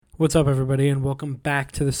What's up, everybody, and welcome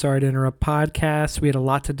back to the Sorry to Interrupt podcast. We had a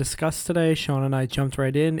lot to discuss today. Sean and I jumped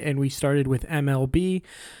right in, and we started with MLB,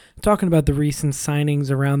 talking about the recent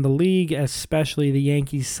signings around the league, especially the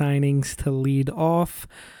Yankees signings to lead off.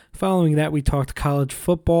 Following that, we talked college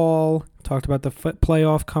football, talked about the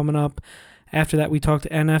playoff coming up. After that, we talked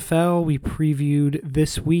NFL. We previewed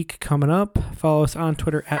this week coming up. Follow us on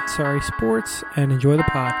Twitter at Sorry Sports, and enjoy the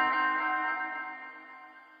pod.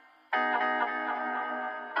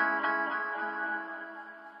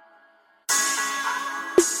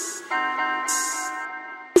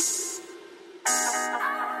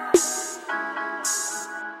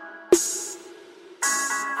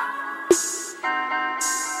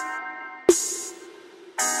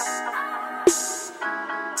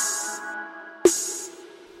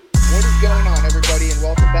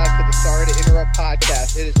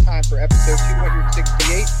 It is time for episode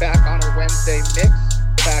 268, back on a Wednesday mix,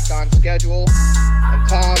 back on schedule. And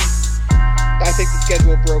Tom, I think the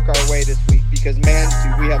schedule broke our way this week because, man,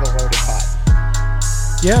 do we have a loaded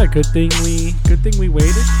pot. Yeah, good thing we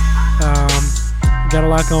waited. Got a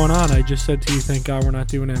lot going on. I just said to you, thank God we're not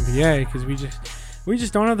doing NBA because we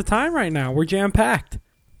just don't have the time right now. We're jam-packed.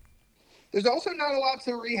 There's also not a lot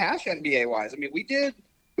to rehash NBA-wise. I mean, we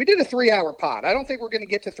did a 3-hour pod. I don't think we're going to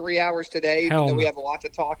get to 3 hours today, even though we have a lot to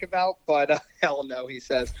talk about. But hell no, he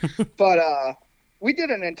says. But we did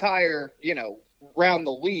an entire, round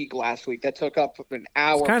the league last week that took up an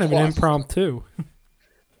hour. It's kind of an impromptu.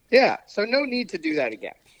 Yeah, so no need to do that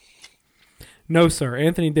again. No, sir.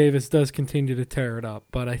 Anthony Davis does continue to tear it up,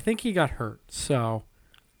 but I think he got hurt. So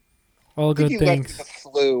all good things. The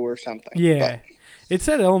flu or something. Yeah, but it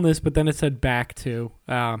said illness, but then it said back too.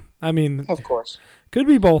 Of course. Could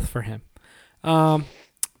be both for him.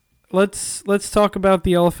 Let's talk about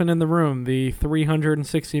the elephant in the room, the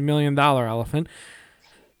 $360 million elephant.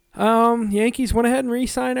 Yankees went ahead and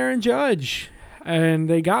re-signed Aaron Judge, and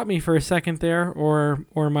they got me for a second there, or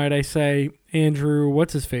might I say, Andrew,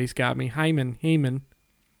 what's his face got me? Heyman.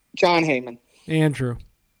 John Heyman. Andrew.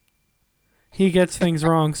 He gets things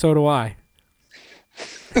wrong, so do I.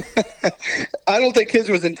 I don't think his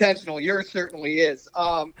was intentional. Yours certainly is.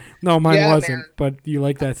 No, mine wasn't, man. But you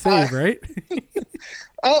like that save, right?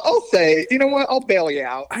 I'll say, you know what? I'll bail you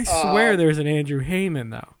out. I swear there's an Andrew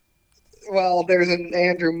Heyman, though. Well, there's an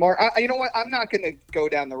Andrew Mark. You know what? I'm not going to go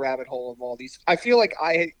down the rabbit hole of all these. I feel like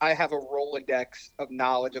I have a Rolodex of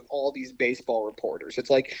knowledge of all these baseball reporters.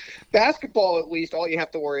 It's like basketball, at least, all you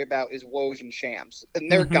have to worry about is Woj and Shams, and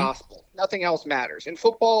they're gospel. Nothing else matters. In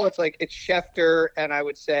football, it's Schefter and I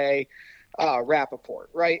would say Rappaport,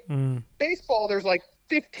 right? Baseball, there's like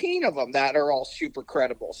 15 of them that are all super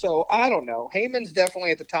credible. So I don't know. Heyman's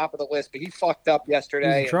definitely at the top of the list, but he fucked up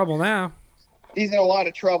yesterday. He's in trouble now. He's in a lot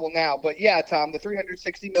of trouble now. But, yeah, Tom, the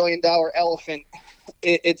 $360 million elephant,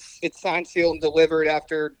 it's signed, sealed, and delivered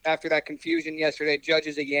after that confusion yesterday. Judge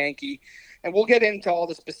is a Yankee. And we'll get into all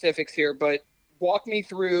the specifics here, but walk me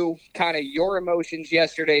through kind of your emotions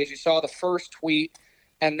yesterday as you saw the first tweet,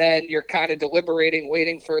 and then you're kind of deliberating,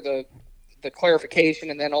 waiting for the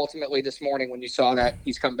clarification, and then ultimately this morning when you saw that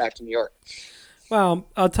he's come back to New York. Well,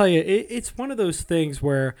 I'll tell you, it's one of those things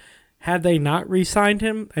where – had they not re-signed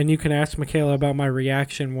him, and you can ask Michaela about my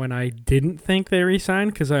reaction when I didn't think they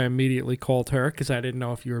re-signed, because I immediately called her because I didn't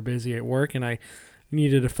know if you were busy at work and I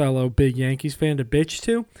needed a fellow big Yankees fan to bitch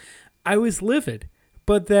to. I was livid.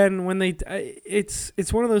 But then when it's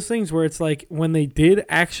one of those things where it's like when they did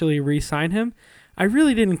actually re-sign him, I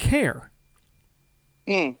really didn't care.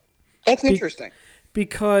 That's interesting.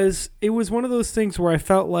 Because it was one of those things where I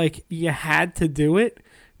felt like you had to do it,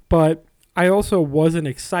 but I also wasn't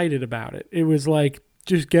excited about it. It was like,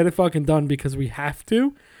 just get it fucking done because we have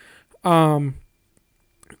to. And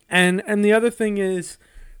the other thing is,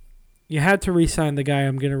 you had to re-sign the guy.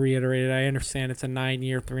 I'm going to reiterate it. I understand it's a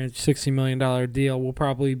 9-year, $360 million deal. We'll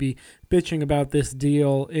probably be bitching about this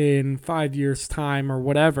deal in 5 years' time or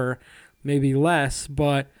whatever, maybe less.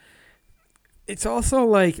 But it's also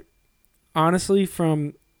like, honestly,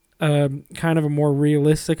 from kind of a more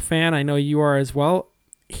realistic fan, I know you are as well,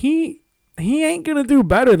 he ain't going to do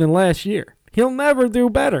better than last year. He'll never do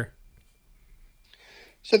better.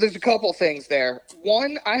 So there's a couple things there.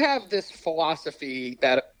 One, I have this philosophy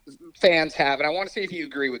that fans have, and I want to see if you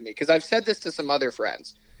agree with me, because I've said this to some other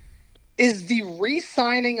friends. Is the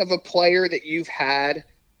re-signing of a player that you've had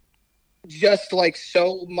just like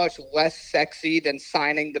so much less sexy than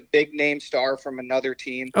signing the big name star from another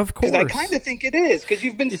team? Of course. Because I kind of think it is, because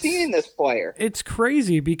you've been seeing this player. It's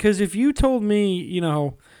crazy, because if you told me,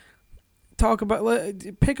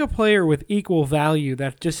 pick a player with equal value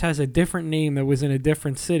that just has a different name that was in a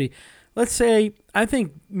different city, let's say I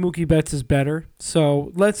think Mookie Betts is better.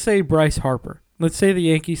 So let's say Bryce Harper. Let's say the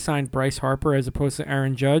Yankees signed Bryce Harper as opposed to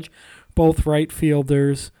Aaron Judge, both right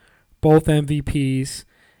fielders, both MVPs.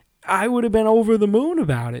 I would have been over the moon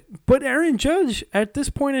about it. But Aaron Judge, at this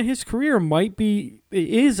point in his career,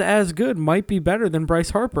 is as good, might be better than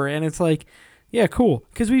Bryce Harper. And it's like, yeah, cool.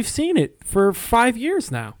 Because we've seen it for 5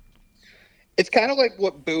 years now. It's kind of like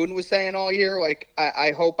what Boone was saying all year. Like,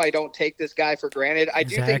 I hope I don't take this guy for granted. I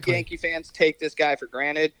do think Yankee fans take this guy for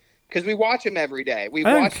granted because we watch him every day. We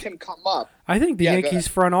watched him come up. I think the Yankees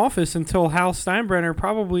front office until Hal Steinbrenner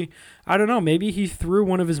probably, I don't know, maybe he threw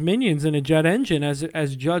one of his minions in a jet engine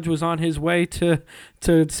as Judge was on his way to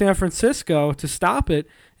San Francisco to stop it,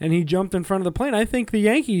 and he jumped in front of the plane. I think the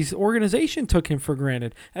Yankees organization took him for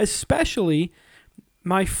granted, especially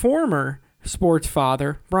my former sports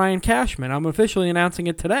father, Brian Cashman. I'm officially announcing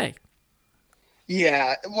it today.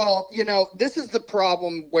 Yeah, well, this is the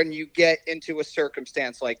problem when you get into a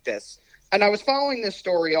circumstance like this. And I was following this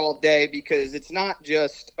story all day because it's not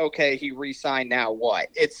just, okay, he re-signed, now what?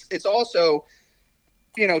 It's also,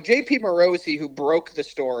 J.P. Morosi, who broke the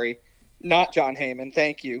story, not John Heyman,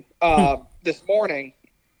 thank you, this morning,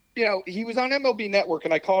 he was on MLB Network,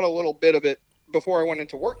 and I caught a little bit of it before I went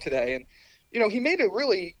into work today. And, he made a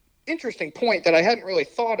really interesting point that I hadn't really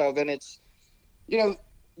thought of, and it's,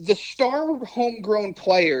 the star homegrown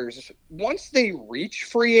players, once they reach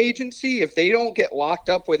free agency, if they don't get locked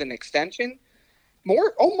up with an extension,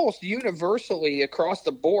 almost universally across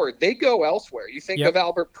the board, they go elsewhere. You think of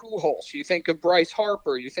Albert Pujols, you think of Bryce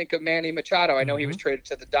Harper, you think of Manny Machado. I know he was traded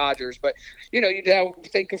to the Dodgers, but you now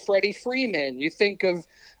think of Freddie Freeman. You think of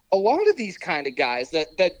a lot of these kind of guys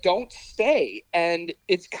that don't stay, and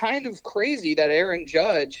it's kind of crazy that Aaron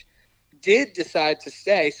Judge did decide to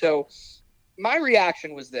stay. So my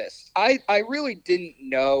reaction was this. I really didn't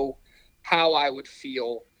know how I would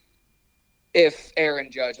feel if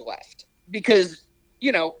Aaron Judge left. Because,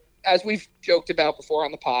 as we've joked about before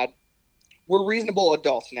on the pod, we're reasonable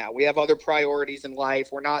adults now. We have other priorities in life.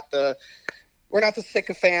 We're not the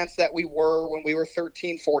sycophants that we were when we were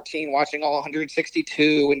 13, 14, watching all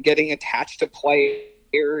 162 and getting attached to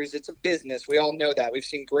players. It's a business. We all know that. We've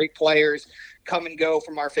seen great players come and go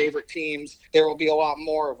from our favorite teams. There will be a lot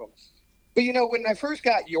more of them. But, when I first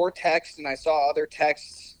got your text and I saw other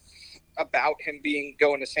texts about him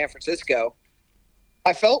going to San Francisco,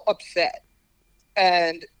 I felt upset.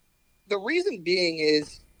 And the reason being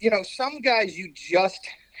is, some guys you just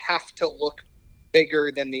have to look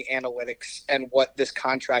bigger than the analytics and what this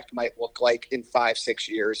contract might look like in 5-6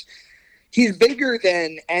 years. He's bigger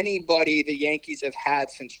than anybody the Yankees have had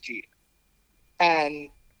since Jeter. And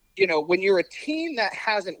when you're a team that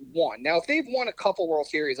hasn't won, now if they've won a couple World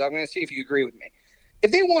Series, I'm going to see if you agree with me.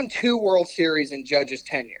 If they won 2 World Series in Judge's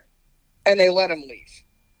tenure and they let him leave,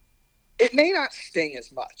 it may not sting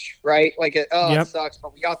as much, right? Like, it sucks,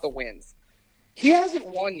 but we got the wins. He hasn't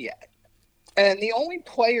won yet. And the only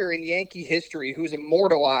player in Yankee history who's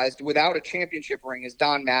immortalized without a championship ring is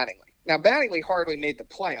Don Mattingly. Now, Mattingly hardly made the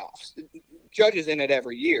playoffs. Judge is in it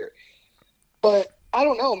every year. But I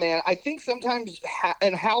don't know, man. I think sometimes,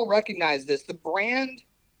 and Hal recognized this, the brand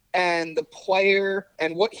and the player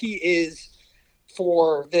and what he is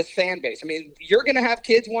for this fan base. I mean, you're going to have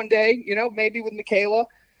kids one day, maybe with Michaela,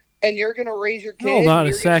 and you're going to raise your kid. Hold on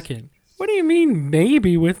a second. What do you mean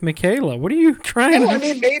maybe with Michaela? What are you trying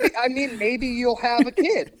to maybe you'll have a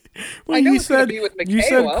kid. Well, you said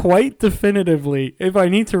quite definitively. If I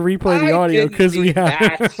need to replay the audio because we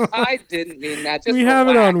have I didn't mean that. Just we have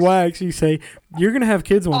it on wax. You say you're gonna have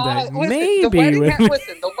kids one day. Maybe.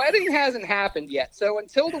 The wedding hasn't happened yet. So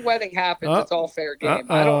until the wedding happens, it's all fair game.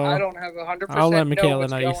 I don't have 100%. I'll let Michaela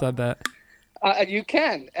know you said that. You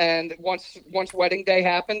can, and once wedding day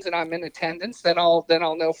happens and I'm in attendance, then I'll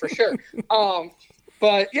know for sure.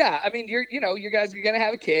 But yeah, I mean, you guys are gonna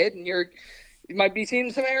have a kid, and you might be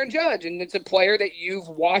seeing some Aaron Judge, and it's a player that you've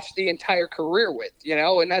watched the entire career with,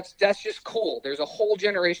 and that's just cool. There's a whole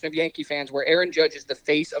generation of Yankee fans where Aaron Judge is the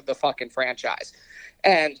face of the fucking franchise,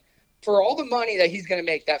 and for all the money that he's gonna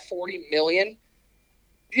make, that $40 million.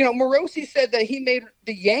 Morosi said that he made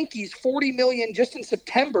the Yankees $40 million just in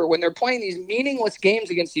September when they're playing these meaningless games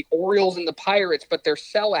against the Orioles and the Pirates, but they're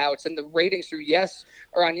sellouts and the ratings through Yes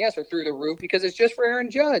are through the roof because it's just for Aaron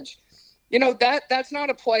Judge. That's not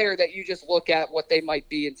a player that you just look at what they might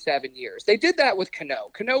be in 7 years. They did that with Cano.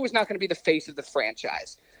 Cano was not going to be the face of the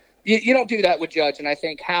franchise. You don't do that with Judge, and I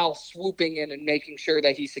think Hal swooping in and making sure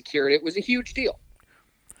that he secured it was a huge deal.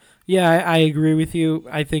 Yeah, I agree with you.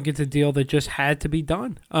 I think it's a deal that just had to be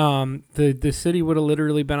done. The city would have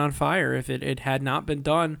literally been on fire if it had not been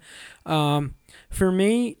done. For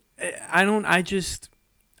me,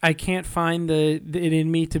 I can't find it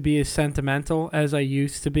in me to be as sentimental as I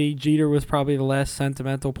used to be. Jeter was probably the last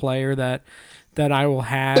sentimental player that I will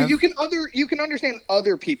have. But you can understand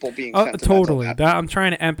other people being sentimental. Totally. I'm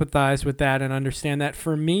trying to empathize with that and understand that.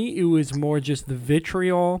 For me, it was more just the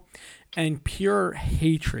vitriol and pure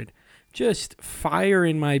hatred, just fire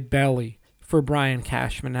in my belly for Brian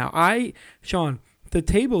Cashman. Now, Sean, the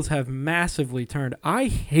tables have massively turned. I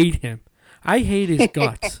hate him. I hate his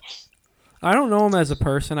guts. I don't know him as a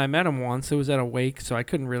person. I met him once. It was at a wake, so I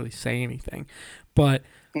couldn't really say anything. But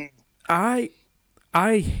I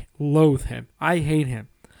loathe him. I hate him.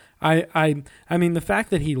 I mean, the fact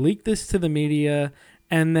that he leaked this to the media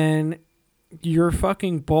and then your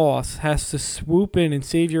fucking boss has to swoop in and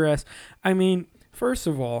save your ass. I mean, first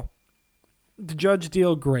of all, the Judge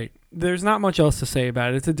deal, great. There's not much else to say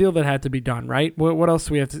about it. It's a deal that had to be done, right? What else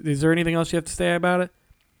do we have to? Is there anything else you have to say about it?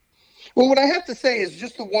 Well, what I have to say is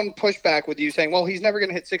just the one pushback with you saying, well, he's never going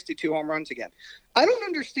to hit 62 home runs again. I don't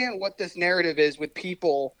understand what this narrative is with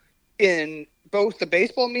people in both the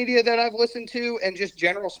baseball media that I've listened to and just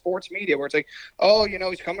general sports media where it's like, oh,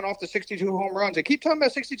 he's coming off the 62 home runs. I keep talking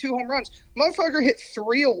about 62 home runs. Motherfucker hit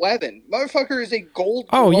 311. Motherfucker is a gold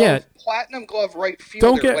glove, platinum glove right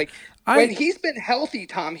fielder. When he's been healthy,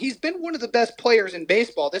 Tom, he's been one of the best players in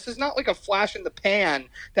baseball. This is not like a flash in the pan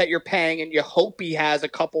that you're paying and you hope he has a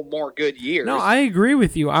couple more good years. No, I agree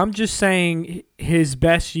with you. I'm just saying his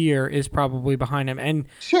best year is probably behind him. And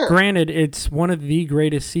Granted, it's one of the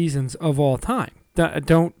greatest seasons of all time.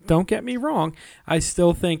 Don't get me wrong. I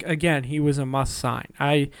still think, again, he was a must sign.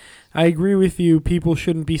 I agree with you. People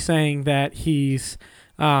shouldn't be saying that he's,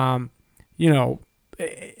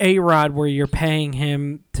 A-Rod where you're paying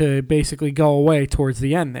him to basically go away towards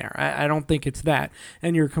the end there. I don't think it's that.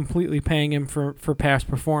 And you're completely paying him for past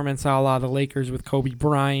performance, a la the Lakers with Kobe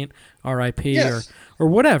Bryant, R.I.P., or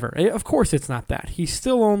whatever. Of course it's not that. He's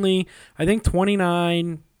still only, I think,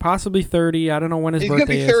 29, possibly 30. I don't know when his birthday is.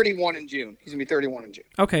 He's going to be 31 in June. He's going to be 31 in June.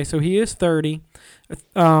 Okay, so he is 30.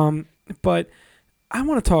 But I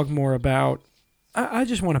want to talk more about, I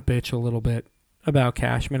just want to bitch a little bit about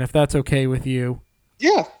Cashman, if that's okay with you.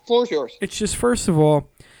 Yeah, floor's yours. It's just, first of all,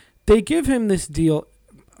 they give him this deal.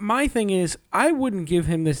 My thing is, I wouldn't give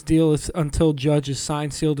him this deal until Judge is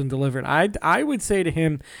signed, sealed, and delivered. I would say to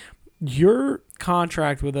him, your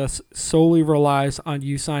contract with us solely relies on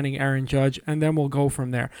you signing Aaron Judge, and then we'll go from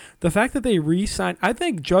there. The fact that they re-signed, I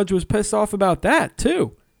think Judge was pissed off about that,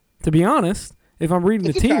 too, to be honest, if I'm reading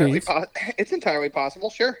the tea leaves. It's entirely possible,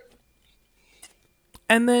 sure.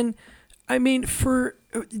 And then, I mean,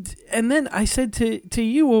 and then I said to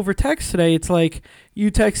you over text today, it's like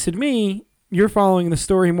you texted me, you're following the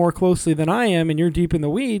story more closely than I am, and you're deep in the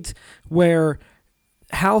weeds, where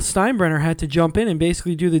Hal Steinbrenner had to jump in and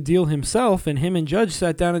basically do the deal himself, and him and Judge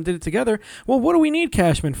sat down and did it together. Well, what do we need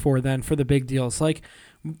Cashman for then, for the big deals? Like,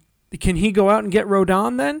 can he go out and get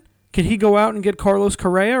Rodon then? Can he go out and get Carlos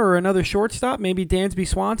Correa or another shortstop, maybe Dansby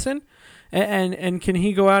Swanson? And can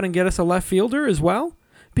he go out and get us a left fielder as well?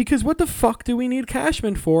 Because what the fuck do we need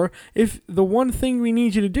Cashman for if the one thing we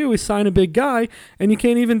need you to do is sign a big guy and you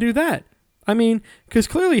can't even do that? I mean, because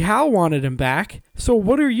clearly Hal wanted him back, so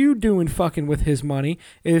what are you doing fucking with his money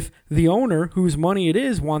if the owner, whose money it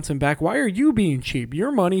is, wants him back? Why are you being cheap?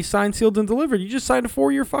 Your money signed, sealed, and delivered. You just signed a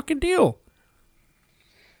 4-year fucking deal.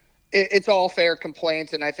 It's all fair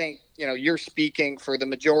complaints, and I think you're speaking for the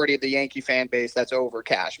majority of the Yankee fan base that's over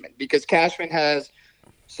Cashman, because Cashman has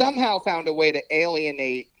somehow found a way to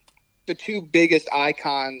alienate the two biggest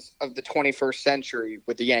icons of the 21st century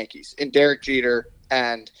with the Yankees, in Derek Jeter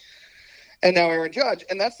and now Aaron Judge.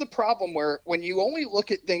 And that's the problem, where when you only look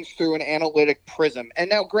at things through an analytic prism, and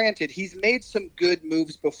now granted, he's made some good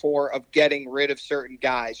moves before of getting rid of certain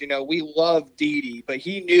guys. We love Didi, but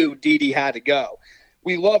he knew Didi had to go.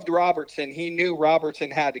 We loved Robertson. He knew Robertson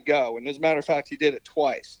had to go. And as a matter of fact, he did it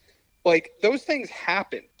twice. Those things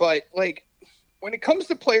happen. But, when it comes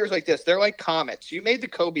to players like this, they're like comets. You made the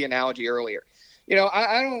Kobe analogy earlier.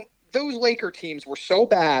 I don't – those Laker teams were so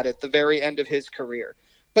bad at the very end of his career.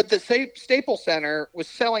 But the Staples Center was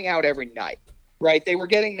selling out every night, right? They were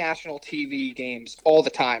getting national TV games all the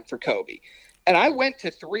time for Kobe. And I went to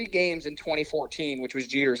 3 games in 2014, which was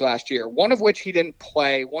Jeter's last year, one of which he didn't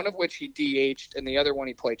play, one of which he DH'd, and the other one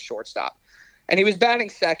he played shortstop. And he was batting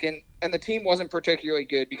second, and the team wasn't particularly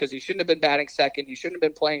good because he shouldn't have been batting second. He shouldn't have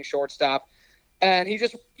been playing shortstop. And he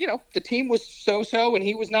just, the team was so-so, and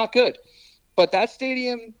he was not good. But that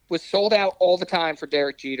stadium was sold out all the time for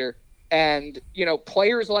Derek Jeter. And,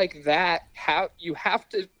 players like that, you have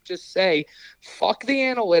to just say, fuck the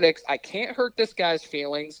analytics. I can't hurt this guy's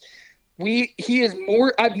feelings. He is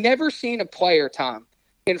more – I've never seen a player, Tom,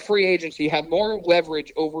 in free agency have more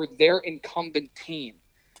leverage over their incumbent team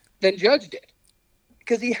than Judge did.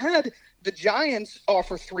 Because he had the Giants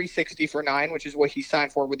offer 360 for 9, which is what he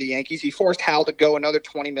signed for with the Yankees. He forced Hal to go another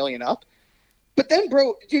 20 million up. But then,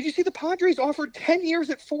 bro, did you see the Padres offered 10 years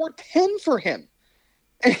at 410 for him?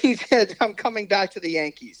 And he said, I'm coming back to the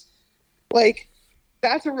Yankees. Like,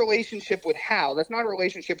 that's a relationship with Hal. That's not a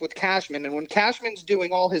relationship with Cashman. And when Cashman's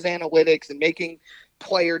doing all his analytics and making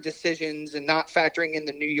player decisions and not factoring in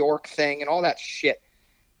the New York thing and all that shit,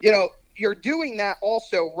 you're doing that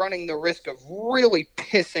also running the risk of really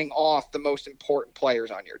pissing off the most important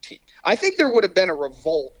players on your team. I think there would have been a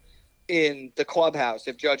revolt in the clubhouse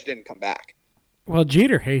if Judge didn't come back. Well,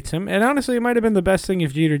 Jeter hates him, and honestly, it might have been the best thing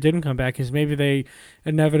if Jeter didn't come back, because maybe they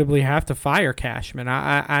inevitably have to fire Cashman.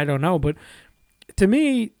 I don't know, but to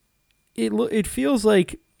me, it feels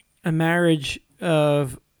like a marriage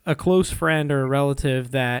of a close friend or a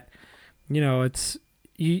relative that, it's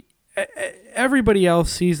you. Everybody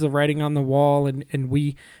else sees the writing on the wall, and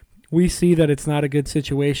we see that it's not a good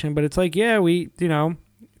situation. But it's like, yeah,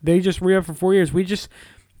 they just re-up for 4 years.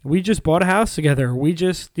 We just bought a house together. We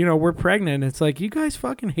just, we're pregnant. It's like, you guys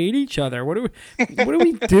fucking hate each other. What are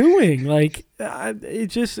we doing? Like,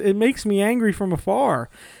 it makes me angry from afar.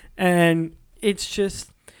 And it's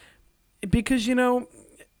just because,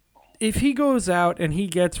 if he goes out and he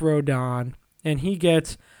gets Rodon and he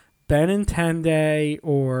gets Benintendi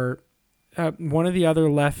or one of the other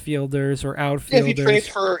left fielders or outfielders.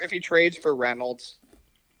 If he trades for Reynolds.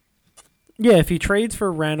 Yeah, if he trades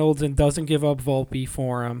for Reynolds and doesn't give up Volpe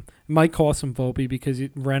for him, it might cost him Volpe because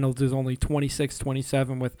Reynolds is only 26,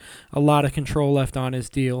 27 with a lot of control left on his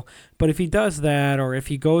deal. But if he does that, or if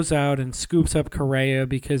he goes out and scoops up Correa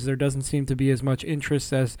because there doesn't seem to be as much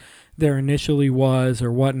interest as there initially was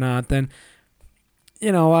or whatnot, then,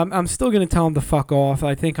 I'm still going to tell him to fuck off.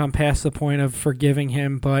 I think I'm past the point of forgiving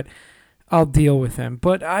him, but I'll deal with him.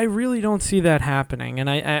 But I really don't see that happening. And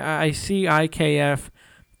I see IKF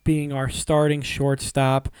being our starting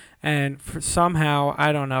shortstop, and somehow,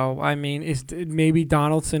 I don't know, I mean, maybe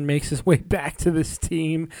Donaldson makes his way back to this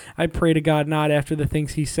team. I pray to God not, after the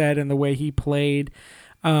things he said and the way he played.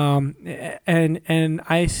 And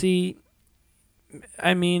I see,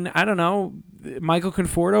 I mean, I don't know, Michael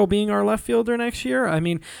Conforto being our left fielder next year. I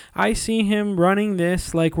mean, I see him running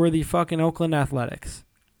this like we're the fucking Oakland Athletics.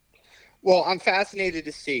 Well, I'm fascinated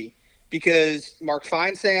to see, because Mark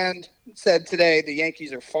Feinsand said today the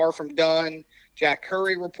Yankees are far from done. Jack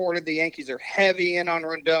Curry reported the Yankees are heavy in on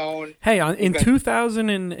Rendon. Hey, in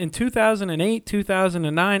 2008,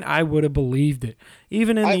 2009, I would have believed it.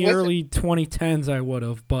 Even in the early 2010s, I would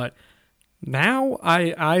have. But now,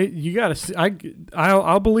 I'll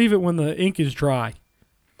believe it when the ink is dry.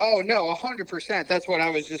 Oh no, 100%. That's what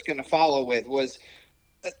I was just going to follow with was,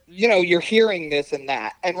 you're hearing this and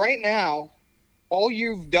that, and right now, all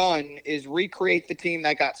you've done is recreate the team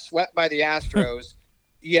that got swept by the Astros,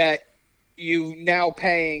 yet you now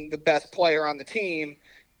paying the best player on the team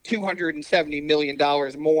 $270 million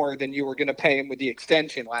more than you were going to pay him with the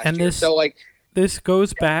extension last year. So, this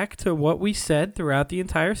goes back to what we said throughout the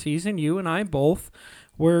entire season. You and I both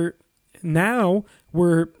were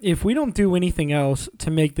if we don't do anything else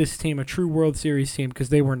to make this team a true World Series team, because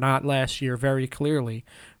they were not last year very clearly,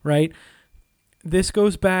 right? This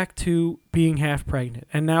goes back to being half pregnant,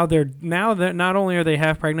 and now that not only are they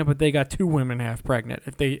half pregnant, but they got 2 women half pregnant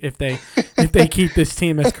if they keep this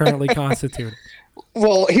team as currently constituted.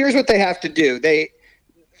 Well, here's what they have to do. They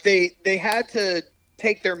had to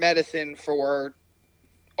take their medicine for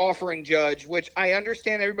offering Judge, which I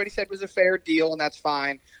understand everybody said was a fair deal, and that's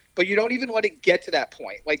fine. But you don't even let it get to that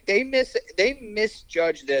point. Like, they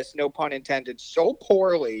misjudged this, no pun intended, so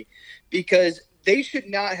poorly, because they should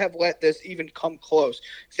not have let this even come close.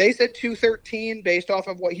 If they said 213 based off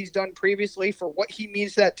of what he's done previously, for what he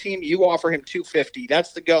means to that team, you offer him 250.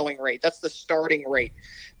 That's the going rate. That's the starting rate.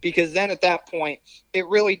 Because then at that point, it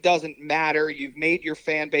really doesn't matter. You've made your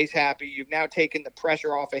fan base happy. You've now taken the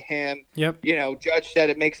pressure off of him. Yep. Judge said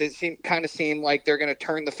it makes it seem like they're going to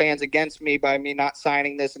turn the fans against me by me not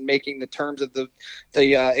signing this and making the terms of the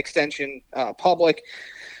extension public.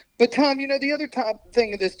 But, Tom, the other top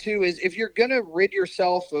thing of this, too, is if you're going to rid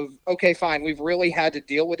yourself of, okay, fine, we've really had to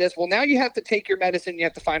deal with this. Well, now you have to take your medicine. You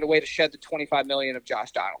have to find a way to shed the $25 million of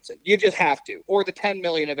Josh Donaldson. You just have to. Or the $10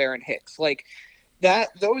 million of Aaron Hicks. Like,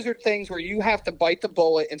 those are things where you have to bite the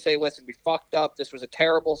bullet and say, listen, we fucked up. This was a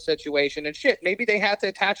terrible situation. And shit, maybe they have to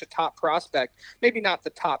attach a top prospect. Maybe not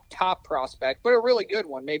the top prospect, but a really good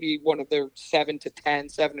one. Maybe one of their 7 to 10,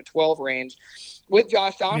 7 to 12 range with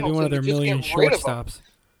Josh Donaldson. Maybe one of their million shortstops.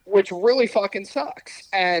 Which really fucking sucks.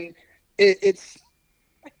 And it's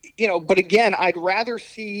But again, I'd rather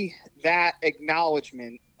see that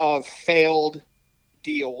acknowledgement of failed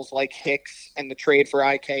deals like Hicks and the trade for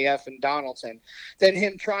IKF and Donaldson than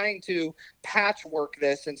him trying to patchwork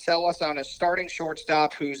this and sell us on a starting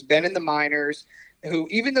shortstop who's been in the minors, who,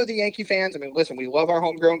 even though the Yankee fans, I mean, listen, we love our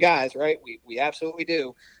homegrown guys, right? We absolutely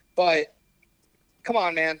do. But come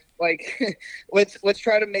on, man. Like, let's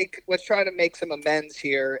try to make some amends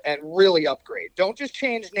here and really upgrade. Don't just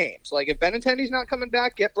change names. Like, if Benintendi's not coming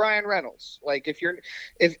back, get Brian Reynolds. Like, if you're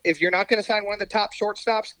not going to sign one of the top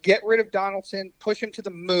shortstops, get rid of Donaldson, push him to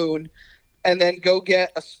the moon, and then go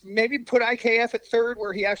get maybe put IKF at third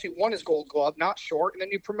where he actually won his Gold Glove, not short, and then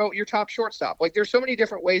you promote your top shortstop. Like, there's so many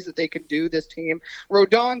different ways that they could do this team.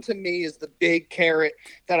 Rodon, to me, is the big carrot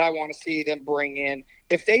that I want to see them bring in.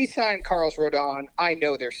 If they sign Carlos Rodon, I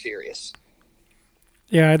know they're serious.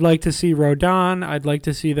 Yeah, I'd like to see Rodon. I'd like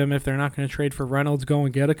to see them, if they're not going to trade for Reynolds, go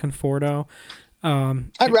and get a Conforto.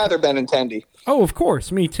 I'd rather Benintendi. Oh, of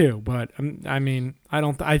course, me too. But I mean,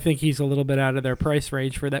 I think he's a little bit out of their price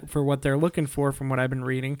range for what they're looking for, from what I've been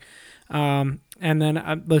reading. And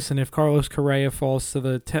then listen, if Carlos Correa falls to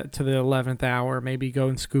the 11th hour, maybe go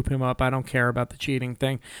and scoop him up. I don't care about the cheating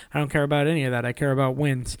thing. I don't care about any of that. I care about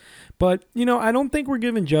wins. But I don't think we're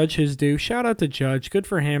giving Judge his due. Shout out to Judge. Good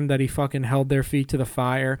for him that he fucking held their feet to the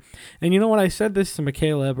fire. And you know what? I said this to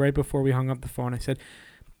Michaela right before we hung up the phone. I said,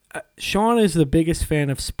 Sean is the biggest fan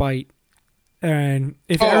of spite. And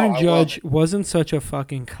if Aaron Judge wasn't such a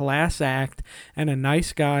fucking class act and a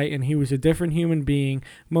nice guy and he was a different human being,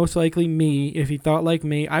 most likely me, if he thought like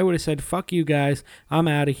me, I would have said, fuck you guys, I'm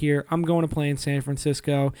out of here. I'm going to play in San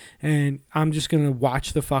Francisco and I'm just going to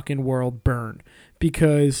watch the fucking world burn.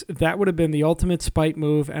 Because that would have been the ultimate spite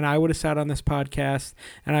move, and I would have sat on this podcast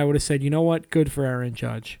and I would have said, you know what, good for Aaron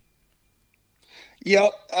Judge.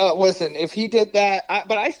 Yep. Listen, if he did that,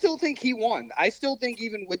 but I still think he won. I still think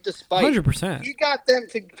even with the spike, 100%. He got them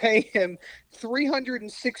to pay him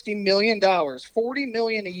 $360 million, $40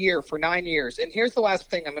 million a year for 9 years. And here's the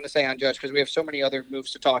last thing I'm going to say on Judge, because we have so many other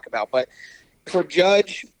moves to talk about. But for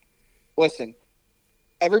Judge, listen,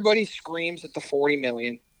 everybody screams at the $40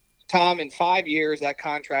 million. Tom, in 5 years, that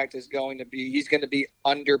contract he's going to be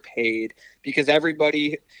underpaid, because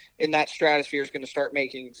everybody in that stratosphere is going to start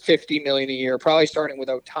making $50 million a year, probably starting with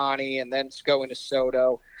Ohtani and then going to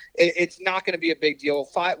Soto. It's not going to be a big deal.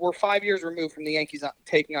 We're 5 years removed from the Yankees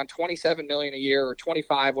taking on $27 million a year, or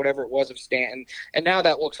 25, whatever it was, of Stanton, and now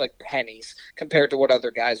that looks like pennies compared to what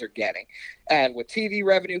other guys are getting. And with TV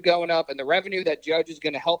revenue going up and the revenue that Judge is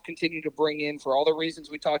going to help continue to bring in for all the reasons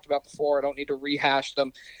we talked about before, I don't need to rehash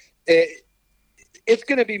them. It's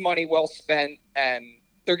going to be money well spent, and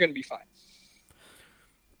they're going to be fine.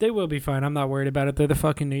 They will be fine. I'm not worried about it. They're the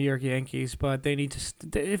fucking New York Yankees, but they need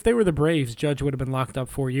to. If they were the Braves, Judge would have been locked up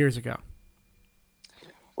 4 years ago.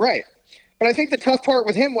 Right. But I think the tough part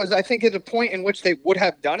with him was, I think at the point in which they would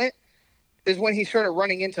have done it is when he started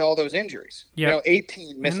running into all those injuries. Yeah.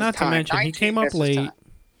 18 misses time. And not to mention, he came up late.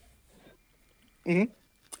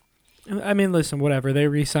 Mm-hmm. I mean, listen, whatever. They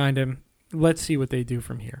re-signed him. Let's see what they do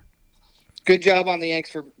from here. Good job on the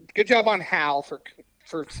Yanks good job on Hal for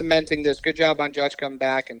cementing this. Good job on Judge coming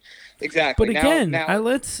back, and exactly. But again,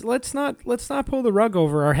 let's not pull the rug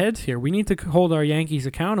over our heads here. We need to hold our Yankees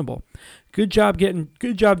accountable. Good job doing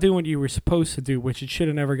what you were supposed to do, which it should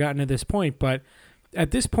have never gotten to this point. But at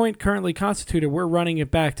this point, currently constituted, we're running it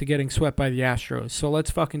back to getting swept by the Astros. So let's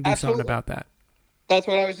fucking do something about that. That's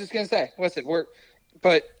what I was just gonna say. Listen,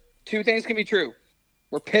 but two things can be true.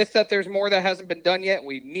 We're pissed that there's more that hasn't been done yet.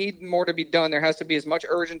 We need more to be done. There has to be as much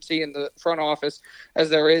urgency in the front office as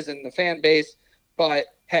there is in the fan base. But,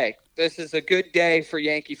 hey, this is a good day for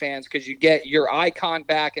Yankee fans, because you get your icon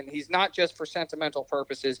back, and he's not just for sentimental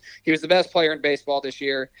purposes. He was the best player in baseball this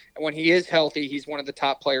year, and when he is healthy, he's one of the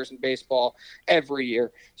top players in baseball every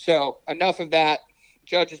year. So enough of that.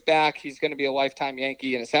 Judge is back. He's going to be a lifetime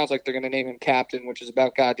Yankee, and it sounds like they're going to name him captain, which is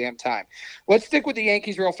about goddamn time. Let's stick with the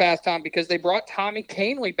Yankees real fast, Tom, because they brought Tommy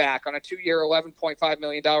Kahnle back on a 2-year, $11.5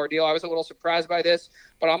 million deal. I was a little surprised by this,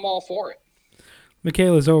 but I'm all for it.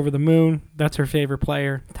 Michaela's over the moon. That's her favorite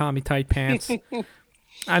player, Tommy Tight Pants.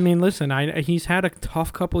 I mean, listen, he's had a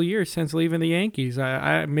tough couple years since leaving the Yankees.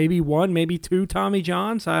 I maybe one, maybe two Tommy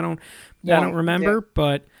Johns. I don't remember,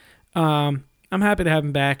 but I'm happy to have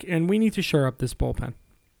him back, and we need to shore up this bullpen.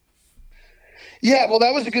 Yeah, well,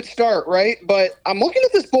 that was a good start, right? But I'm looking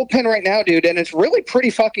at this bullpen right now, dude, and it's really pretty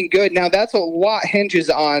fucking good. Now, that's a lot hinges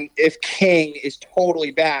on if King is totally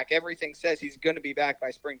back. Everything says he's going to be back by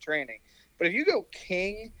spring training. But if you go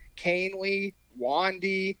King, Kahnle,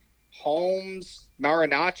 Wandy, Holmes,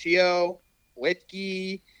 Marinaccio,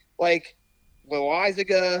 Litke,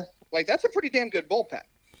 Loizaga, that's a pretty damn good bullpen.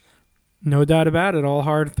 No doubt about it. All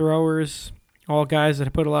hard throwers, all guys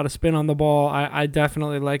that put a lot of spin on the ball. I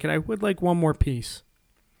definitely like it. I would like one more piece.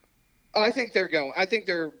 I think they're going. I think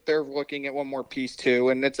they're looking at one more piece too,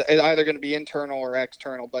 and it's either going to be internal or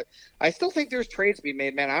external. But I still think there's trades to be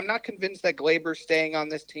made, man. I'm not convinced that Glaber's staying on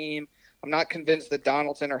this team. I'm not convinced that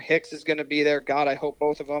Donaldson or Hicks is going to be there. God, I hope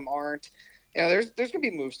both of them aren't. There's going to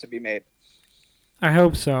be moves to be made. I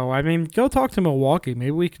hope so. I mean, go talk to Milwaukee.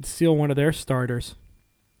 Maybe we could steal one of their starters.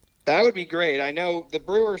 That would be great. I know the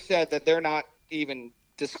Brewers said that they're not even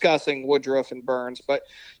discussing Woodruff and Burns, but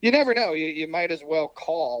you never know. You might as well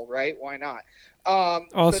call, right? Why not?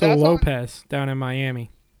 Also, Lopez down in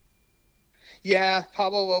Miami. Yeah,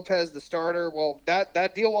 Pablo Lopez, the starter. Well,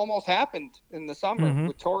 that deal almost happened in the summer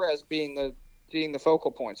with Torres being the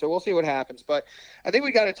focal point. So we'll see what happens. But I think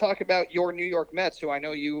we got to talk about your New York Mets, who I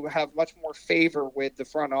know you have much more favor with the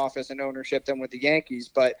front office and ownership than with the Yankees.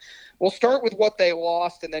 But we'll start with what they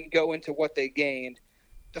lost and then go into what they gained.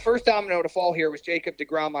 The first domino to fall here was Jacob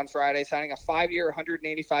deGrom on Friday, signing a 5-year,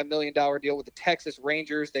 $185 million deal with the Texas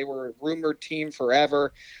Rangers. They were a rumored team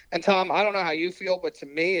forever. And, Tom, I don't know how you feel, but to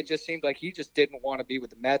me it just seemed like he just didn't want to be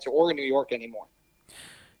with the Mets or New York anymore.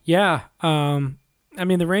 Yeah. I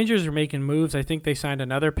mean, the Rangers are making moves. I think they signed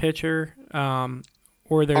another pitcher.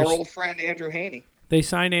 Or there's our old friend Andrew Heaney. They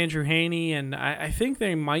signed Andrew Heaney, and I think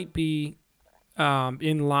they might be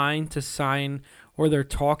in line to sign – or they're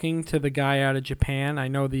talking to the guy out of Japan. I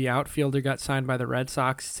know the outfielder got signed by the Red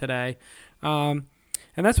Sox today. And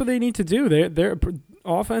that's what they need to do. Their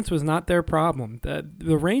offense was not their problem.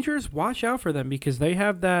 The Rangers, watch out for them because they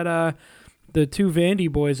have that the two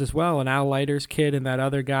Vandy boys as well, an Al Leiter's kid and that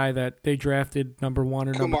other guy that they drafted number 1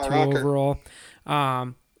 or number 2 overall.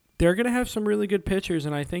 They're going to have some really good pitchers,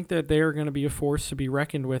 and I think that they are going to be a force to be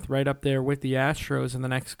reckoned with right up there with the Astros in the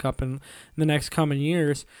next coming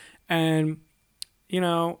years. And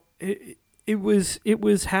it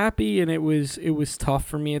was happy and it was tough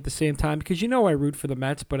for me at the same time because I root for the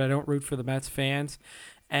Mets, but I don't root for the Mets fans,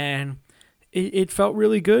 and it felt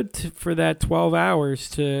really good for that 12 hours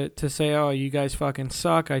to say, oh, you guys fucking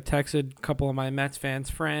suck. I texted a couple of my Mets fans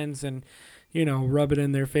friends and rub it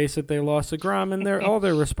in their face that they lost deGrom, and all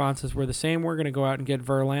their responses were the same. We're gonna go out and get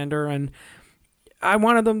Verlander, and I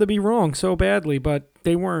wanted them to be wrong so badly, but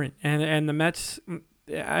they weren't, and the Mets.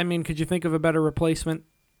 I mean, could you think of a better replacement?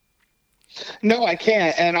 No, I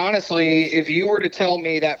can't. And honestly, if you were to tell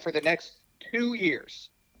me that for the next 2 years,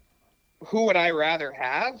 who would I rather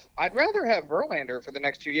have? I'd rather have Verlander for the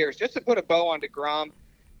next 2 years. Just to put a bow on deGrom,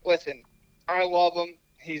 listen, I love him.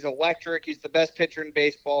 He's electric. He's the best pitcher in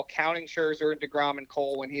baseball, counting Scherzer and deGrom and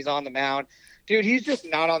Cole when he's on the mound. Dude, he's just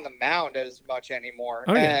not on the mound as much anymore.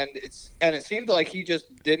 Oh, yeah. And it seemed like he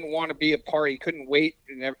just didn't want to be a part. He couldn't wait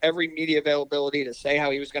in every media availability to say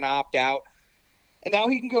how he was going to opt out. And now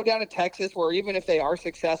he can go down to Texas where even if they are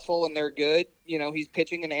successful and they're good, he's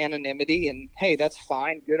pitching in anonymity, and hey, that's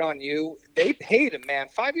fine. Good on you. They paid him, man.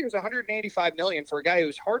 5 years, $185 million for a guy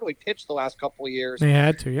who's hardly pitched the last couple of years. They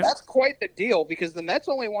had to, yeah. That's quite the deal because the Mets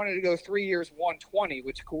only wanted to go 3 years, 120,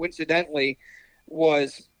 which coincidentally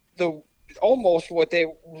was almost what they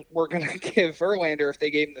were going to give Verlander if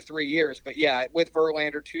they gave him the 3 years. But yeah, with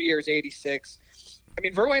Verlander, 2 years, 86. I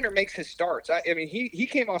mean, Verlander makes his starts. I mean, he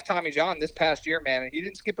came off Tommy John this past year, man, and he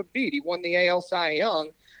didn't skip a beat. He won the AL Cy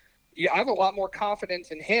Young. Yeah, I have a lot more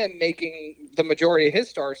confidence in him making the majority of his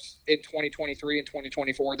starts in 2023 and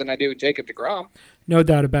 2024 than I do with Jacob deGrom. No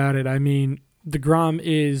doubt about it. I mean, deGrom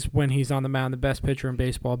is, when he's on the mound, the best pitcher in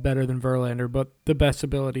baseball, better than Verlander, but the best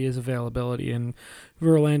ability is availability, and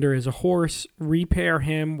Verlander is a horse. Repair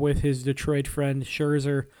him with his Detroit friend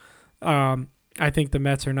Scherzer. I think the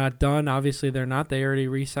Mets are not done. Obviously, they're not. They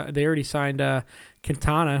already signed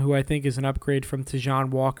Quintana, who I think is an upgrade from Tejan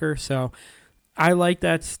Walker. So I like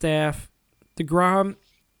that staff. deGrom,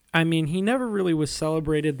 I mean, he never really was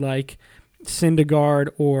celebrated like Syndergaard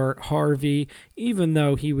or Harvey, even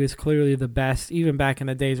though he was clearly the best. Even back in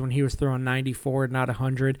the days when he was throwing 94, not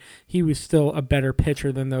 100, he was still a better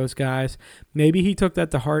pitcher than those guys. Maybe he took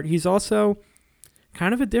that to heart. He's also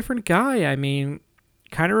kind of a different guy. I mean,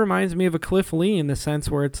 kind of reminds me of a Cliff Lee in the sense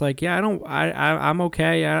where it's like, yeah, I'm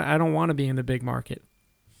okay. I don't want to be in the big market.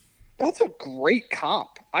 That's a great comp.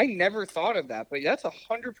 I never thought of that, but that's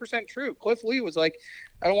 100% true. Cliff Lee was like,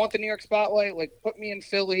 I don't want the New York spotlight. Like, put me in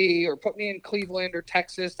Philly or put me in Cleveland or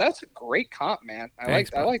Texas. That's a great comp, man. I like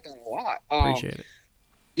that a lot. Appreciate it.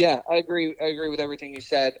 Yeah, I agree. I agree with everything you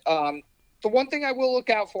said. The one thing I will look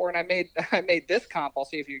out for, and I made this comp. I'll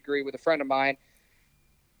see if you agree with a friend of mine.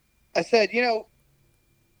 I said,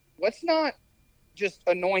 let's not just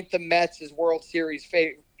anoint the Mets as World Series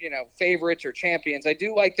favorites or champions. I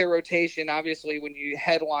do like their rotation. Obviously, when you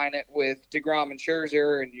headline it with DeGrom and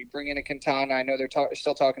Scherzer and you bring in a Quintana, I know they're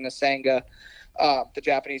still talking to Senga, the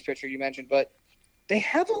Japanese pitcher you mentioned, but they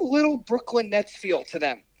have a little Brooklyn Nets feel to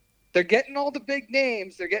them. They're getting all the big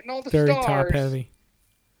names. They're getting all the Very stars. top heavy.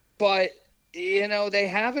 But, they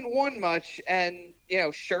haven't won much. And,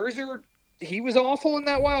 Scherzer, he was awful in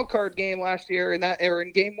that wild card game last year, or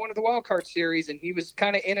in game 1 of the wild card series, and he was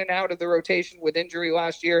kind of in and out of the rotation with injury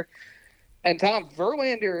last year. And Tom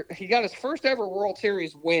Verlander, he got his first ever World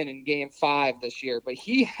Series win in game 5 this year, but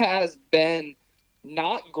he has been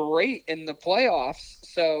not great in the playoffs.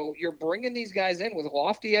 So you're bringing these guys in with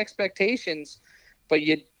lofty expectations, but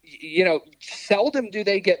seldom do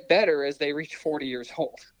they get better as they reach 40 years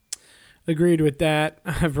old. Agreed with that.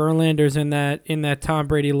 Verlander's in that Tom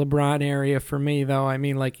Brady LeBron area for me, though. I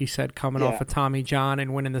mean, like you said, coming off of Tommy John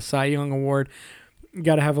and winning the Cy Young Award, you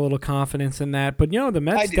got to have a little confidence in that. But the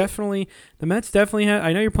Mets definitely have.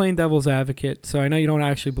 I know you're playing devil's advocate, so I know you don't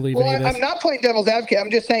actually believe any of this. I'm not playing devil's advocate.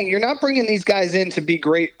 I'm just saying you're not bringing these guys in to be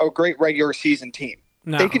a great regular season team.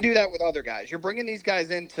 No. They can do that with other guys. You're bringing these guys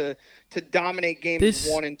in to dominate games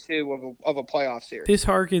 1 and 2 of a playoff series. This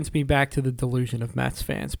harkens me back to the delusion of Mets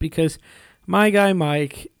fans, because my guy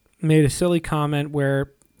Mike made a silly comment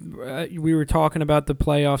where we were talking about the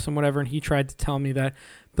playoffs and whatever, and he tried to tell me that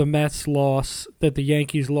the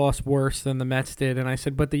Yankees lost worse than the Mets did. And I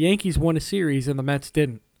said, but the Yankees won a series and the Mets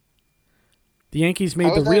didn't. The Yankees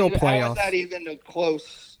made the real playoffs. How was that even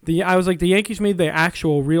close? I was like, the Yankees made the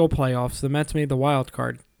actual real playoffs. The Mets made the wild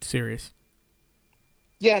card series.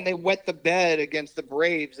 Yeah, and they wet the bed against the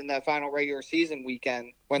Braves in that final regular season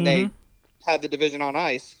weekend when they had the division on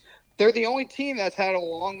ice. They're the only team that's had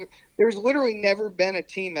there's literally never been a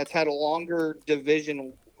team that's had a longer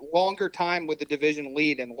time with the division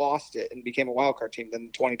lead and lost it and became a wild card team than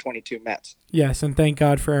the 2022 Mets. Yes, and thank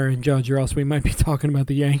God for Aaron Judge, or else we might be talking about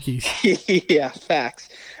the Yankees. Yeah, facts.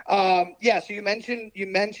 So you mentioned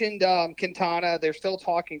Quintana. They're still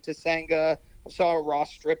talking to Senga. I saw a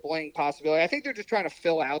Ross Stripling possibility. I think they're just trying to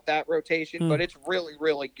fill out that rotation, but it's really,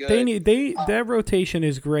 really good. That rotation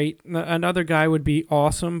is great. Another guy would be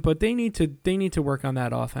awesome, but they need to work on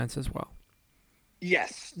that offense as well.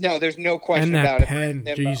 Yes. No, there's no question about it. And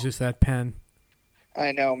that pen. Jesus, that pen.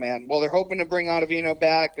 I know, man. Well, they're hoping to bring Ottavino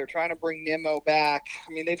back. They're trying to bring Nimmo back.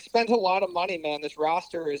 I mean, they've spent a lot of money, man. This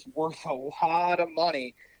roster is worth a lot of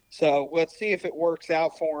money. So let's see if it works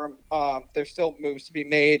out for them. There's still moves to be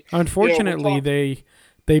made. Unfortunately,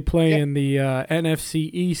 they play in the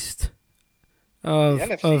NFC East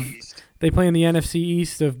They play in the NFC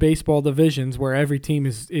East of baseball divisions, where every team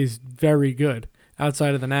is very good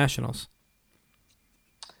outside of the Nationals.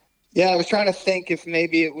 Yeah, I was trying to think if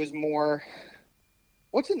maybe it was more.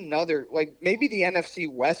 What's another, maybe the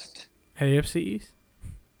NFC West? AFC East?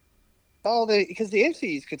 Oh, because the AFC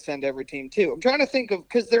East could send every team too. I'm trying to think of,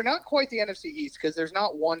 because they're not quite the NFC East, because there's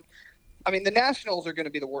not one. I mean, the Nationals are going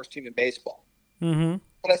to be the worst team in baseball. Mm-hmm.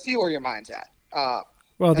 But I see where your mind's at.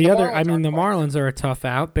 Well, the Marlins are a tough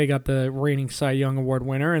out. They got the reigning Cy Young Award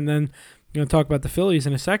winner, and then talk about the Phillies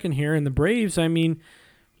in a second here, and the Braves. I mean,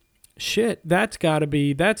 shit, that's got to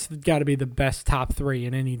be the best top three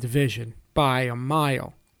in any division by a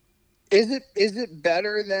mile. Is it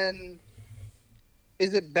better than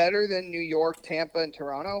New York, Tampa, and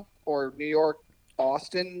Toronto, or New York,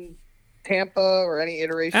 Austin, Tampa, or any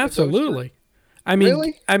iteration? Absolutely. I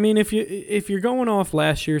mean, if you're going off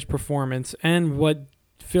last year's performance and what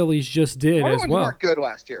Phillies just did as well, weren't good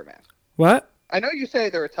last year, man. What? I know you say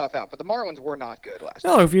they're a tough out, but the Marlins were not good last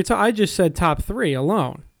year. No, if you're I just said top three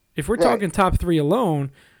alone. If we're talking top three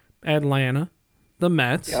alone, Atlanta, the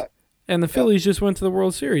Mets, and the Phillies just went to the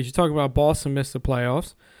World Series. You talk about Boston missed the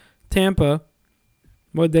playoffs, Tampa.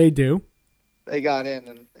 What'd they do? They got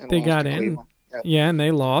in and they got in. Yep. Yeah, and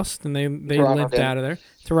they lost, and they limped out of there.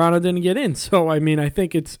 Toronto didn't get in, so I mean, I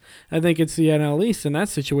think it's the NL East in that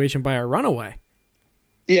situation by a runaway.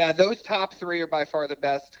 Yeah, those top three are by far the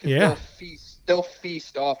best. Yeah, they'll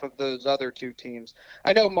feast off of those other two teams.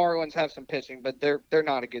 I know Marlins have some pitching, but they're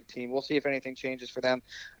not a good team. We'll see if anything changes for them.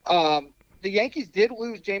 The Yankees did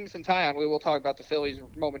lose Jameson Taillon. We will talk about the Phillies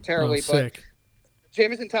momentarily, but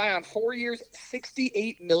Jameson Taillon, 4 years,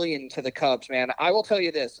 $68 million to the Cubs, man. I will tell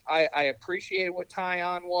you this. I appreciated what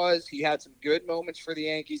Taillon was. He had some good moments for the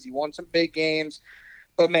Yankees. He won some big games.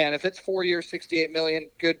 But, man, if it's 4 years, $68 million,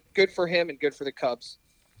 good for him and good for the Cubs.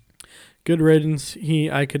 Good riddance.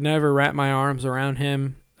 I could never wrap my arms around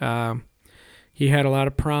him. He had a lot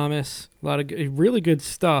of promise, a lot of really good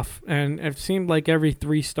stuff. And it seemed like every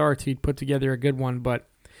 3 starts he'd put together a good one, but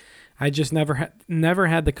I just never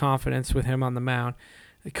had the confidence with him on the mound.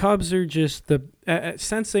 The Cubs are just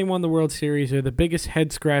since they won the World Series, they're the biggest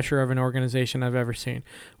head scratcher of an organization I've ever seen.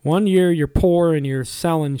 One year you're poor and you're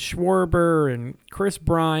selling Schwarber and Chris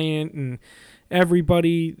Bryant and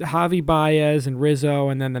everybody, Javi Baez and Rizzo,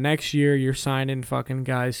 and then the next year you're signing fucking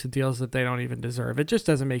guys to deals that they don't even deserve. It just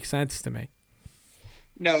doesn't make sense to me.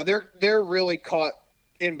 No, they're really caught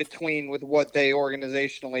in between with what they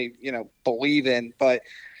organizationally, believe in. But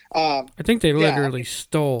I think they literally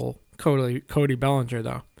stole Cody Bellinger,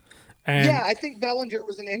 though. And, I think Bellinger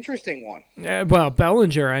was an interesting one. Well,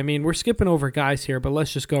 Bellinger, I mean, we're skipping over guys here, but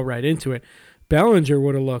let's just go right into it. Bellinger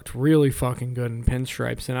would have looked really fucking good in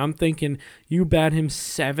pinstripes, and I'm thinking you bat him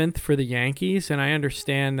 7th for the Yankees, and I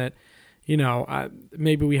understand that,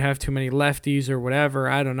 maybe we have too many lefties or whatever.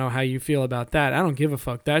 I don't know how you feel about that. I don't give a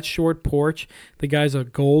fuck. That short porch, the guy's a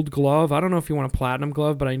gold glove. I don't know if he won a platinum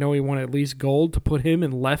glove, but I know he won at least gold. To put him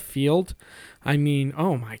in left field, I mean,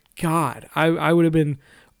 oh my God. I would have been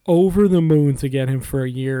over the moon to get him for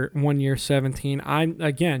 1 year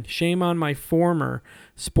 17. Shame on my former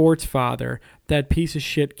sports father, that piece of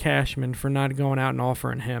shit Cashman, for not going out and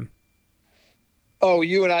offering him. Oh,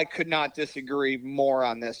 you and I could not disagree more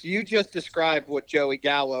on this. You just described what Joey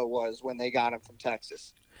Gallo was when they got him from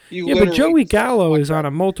Texas. But Joey Gallo is on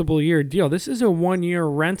a multiple-year deal. This is a 1 year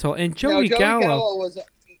rental, and Joey Gallo wasn't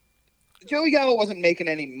making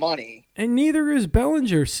any money, and neither is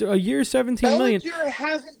Bellinger. So a year, $17 million. Bellinger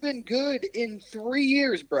hasn't been good in 3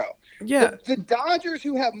 years, bro. Yeah, the Dodgers,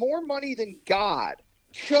 who have more money than God,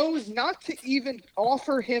 chose not to even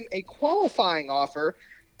offer him a qualifying offer.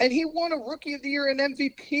 And he won a Rookie of the Year and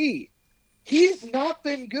MVP. He's not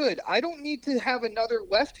been good. I don't need to have another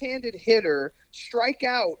left-handed hitter strike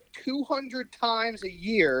out 200 times a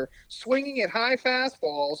year, swinging at high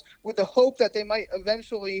fastballs with the hope that they might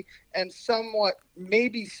eventually and somewhat,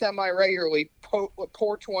 maybe semi-regularly,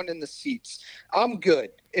 porch one in the seats. I'm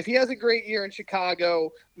good. If he has a great year in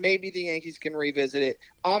Chicago, maybe the Yankees can revisit it.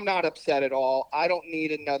 I'm not upset at all. I don't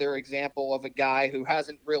need another example of a guy who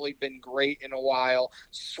hasn't really been great in a while,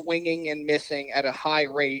 swinging and missing at a high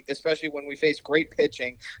rate, especially when we face great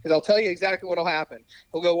pitching. Because I'll tell you exactly what will happen.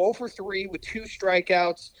 He'll go 0 for 3 with 2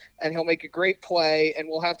 strikeouts, and he'll make a great play, and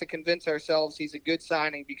we'll have to convince ourselves he's a good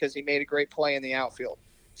signing because he made a great play in the outfield.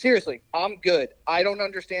 Seriously, I'm good. I don't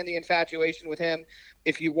understand the infatuation with him.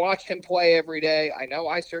 If you watched him play every day, I know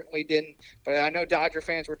I certainly didn't, but I know Dodger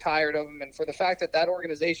fans were tired of him. And for the fact that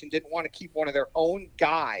organization didn't want to keep one of their own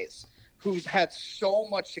guys who's had so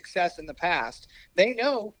much success in the past, they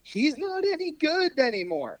know he's not any good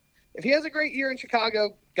anymore. If he has a great year in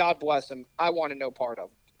Chicago, God bless him. I want to no part of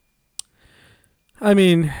him. I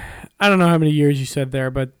mean, I don't know how many years you said there,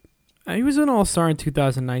 but he was an all-star in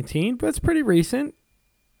 2019, but it's pretty recent.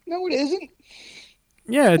 No, it isn't.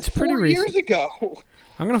 Yeah, it's pretty 4 recent. years ago.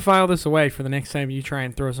 I'm going to file this away for the next time you try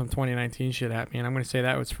and throw some 2019 shit at me, and I'm going to say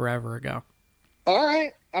that was forever ago. All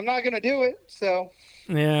right. I'm not going to do it, so.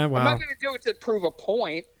 Yeah, well. I'm not going to do it to prove a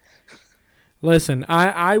point. Listen,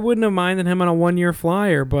 I wouldn't have minded him on a 1 year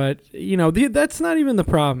flyer, but, that's not even the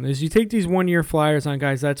problem. Is you take these 1 year flyers on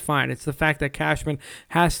guys, that's fine. It's the fact that Cashman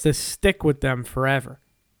has to stick with them forever.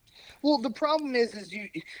 Well, the problem is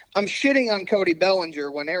I'm shitting on Cody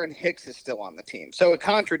Bellinger when Aaron Hicks is still on the team, so it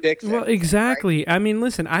contradicts. Well, exactly. Right? I mean,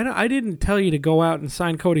 listen, I didn't tell you to go out and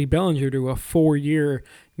sign Cody Bellinger to a 4 year,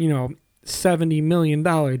 $70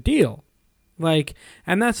 million deal.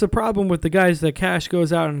 And that's the problem with the guys that Cash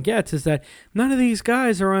goes out and gets, is that none of these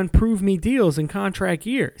guys are on prove me deals in contract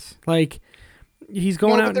years. He's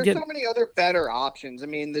going out and getting. There's so many other better options. I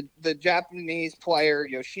mean, the Japanese player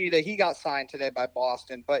Yoshida, he got signed today by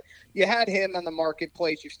Boston, but you had him on the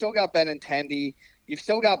marketplace. You've still got Benintendi. You've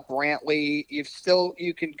still got Brantley.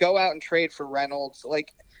 You can go out and trade for Reynolds.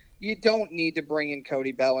 You don't need to bring in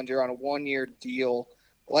Cody Bellinger on a 1 year deal.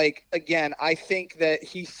 Again, I think that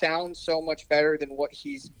he sounds so much better than what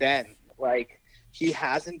he's been. He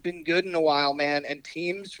hasn't been good in a while, man. And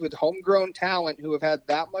teams with homegrown talent who have had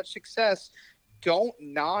that much success don't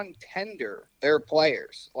non-tender their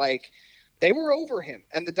players. They were over him.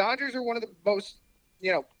 And the Dodgers are one of the most,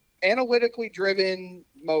 analytically driven,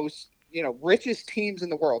 most, richest teams in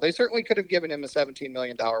the world. They certainly could have given him a $17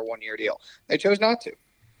 million 1 year deal. They chose not to.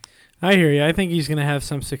 I hear you. I think he's going to have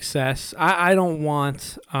some success. I don't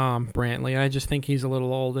want Brantley. I just think he's a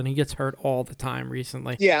little old, and he gets hurt all the time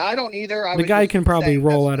recently. Yeah, I don't either. The guy can probably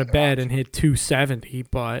roll out of bed and hit 270,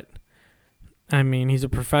 but I mean, he's a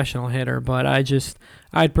professional hitter. But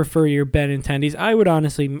I'd prefer your Benintendi's.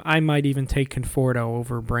 I might even take Conforto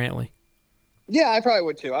over Brantley. Yeah, I probably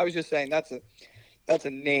would too. I was just saying that's a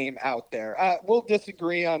name out there. We'll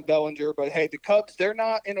disagree on Bellinger, but hey, the Cubs, they're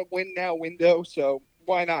not in a win now window, so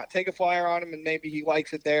why not? Take a flyer on him, and maybe he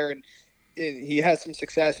likes it there, and he has some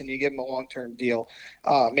success, and you give him a long-term deal.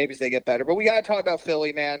 Maybe as they get better. But we got to talk about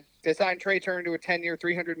Philly, man. They signed Trey Turner to a 10-year,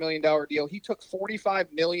 $300 million deal. He took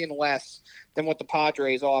 $45 million less than what the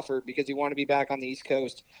Padres offered because he wanted to be back on the East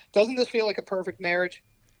Coast. Doesn't this feel like a perfect marriage?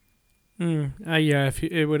 Yeah,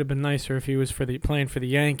 it would have been nicer if he was playing for the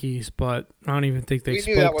Yankees, but I don't even think they We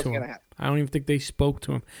knew that spoke to wasn't him. going to happen. I don't even think they spoke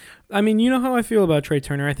to him. I mean, you know how I feel about Trey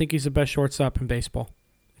Turner. I think he's the best shortstop in baseball.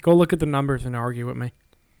 Go look at the numbers and argue with me.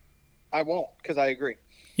 I won't, because I agree.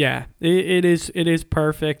 Yeah, it is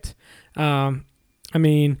perfect. I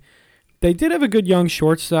mean, they did have a good young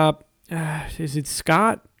shortstop. Is it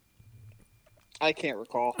Scott? I can't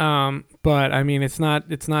recall. But I mean, it's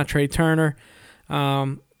not Trey Turner.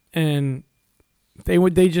 And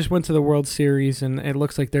they just went to the World Series, and it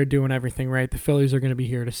looks like they're doing everything right. The Phillies are going to be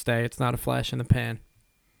here to stay. It's not a flash in the pan.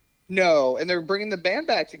 No, and they're bringing the band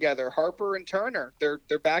back together. Harper and Turner, they're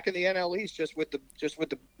back in the NL East just with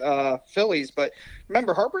the Phillies. But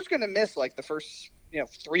remember, Harper's going to miss like the first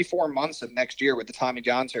 3-4 months of next year with the Tommy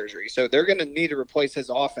John surgery. So they're going to need to replace his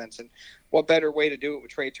offense. And what better way to do it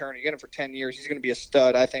with Trey Turner? You get him for 10 years. He's going to be a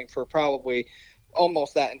stud, I think, for probably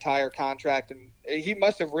almost that entire contract. And he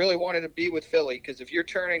must have really wanted to be with Philly, because if you're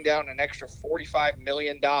turning down an extra $45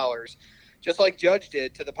 million, just like Judge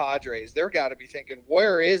did to the Padres, they're got to be thinking,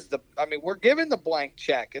 we're giving the blank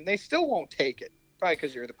check, and they still won't take it, probably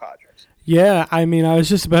because you're the Padres. Yeah, I mean, I was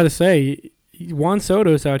just about to say, Juan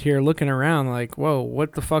Soto's out here looking around like, whoa,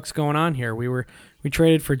 what the fuck's going on here? We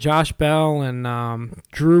traded for Josh Bell and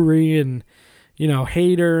Drury and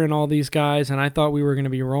Hader and all these guys, and I thought we were going to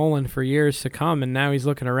be rolling for years to come, and now he's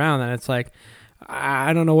looking around, and it's like,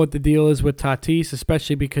 I don't know what the deal is with Tatis,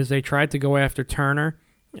 especially because they tried to go after Turner.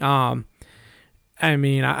 I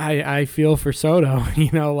mean, I feel for Soto,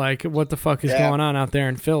 like what the fuck is going on out there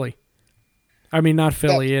in Philly? I mean, not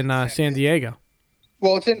Philly, in San Diego.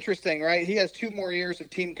 Well, it's interesting, right? He has 2 more years of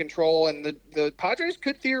team control, and the Padres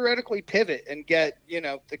could theoretically pivot and get,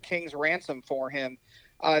 the King's ransom for him,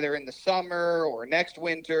 either in the summer or next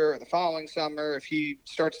winter or the following summer, if he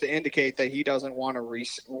starts to indicate that he doesn't want to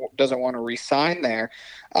re-sign there.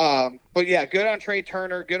 But yeah, good on Trey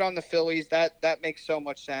Turner, good on the Phillies. That makes so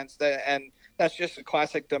much sense. And that's just a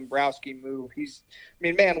classic Dombrowski move.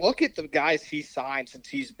 Look at the guys he signed since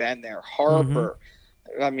he's been there. Harper,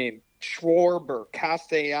 Schwarber,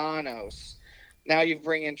 Castellanos. Now you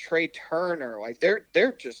bring in Trey Turner. Like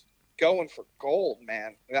they're just going for gold,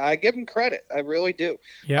 man. I give him credit. I really do.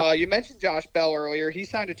 Yep. You mentioned Josh Bell earlier. He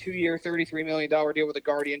signed a 2-year, $33 million deal with the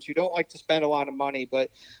Guardians, who don't like to spend a lot of money, but,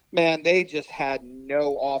 man, they just had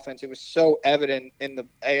no offense. It was so evident in the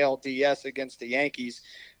ALDS against the Yankees.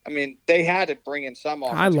 I mean, they had to bring in some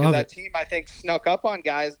offense. I love that team, I think, snuck up on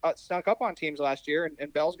teams last year,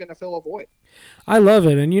 and Bell's going to fill a void. I love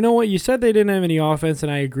it. And you know what? You said they didn't have any offense,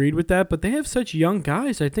 and I agreed with that, but they have such young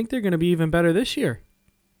guys. I think they're going to be even better this year.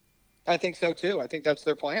 I think so too. I think that's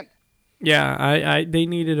their plan. Yeah, they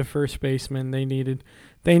needed a first baseman. They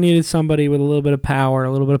needed somebody with a little bit of power,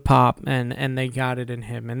 a little bit of pop, and they got it in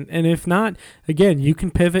him. And if not, again, you can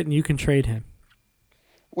pivot and you can trade him.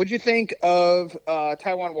 What'd you think of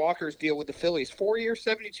Taijuan Walker's deal with the Phillies? 4 years,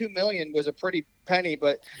 $72 million was a pretty penny,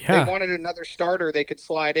 but They wanted another starter they could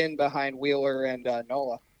slide in behind Wheeler and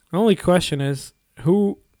Nola. The only question is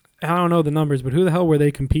who. I don't know the numbers, but who the hell were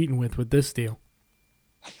they competing with this deal?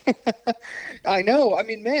 I know. I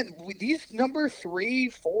mean, man, these number 3,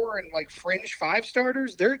 4, and like fringe 5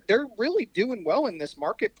 starters, they're really doing well in this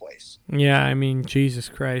marketplace. Yeah, I mean, Jesus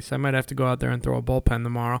Christ, I might have to go out there and throw a bullpen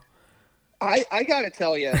tomorrow. I gotta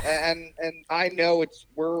tell you, and I know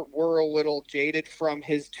we're a little jaded from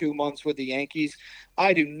his 2 months with the Yankees.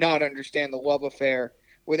 I do not understand the love affair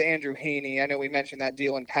with Andrew Heaney. I know we mentioned that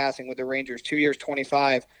deal in passing with the Rangers, 2 years,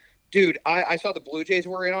 25. Dude, I saw the Blue Jays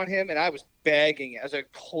were in on him, and I was begging. I was like,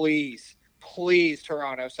 please,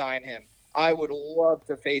 Toronto, sign him. I would love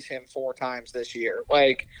to face him 4 times this year.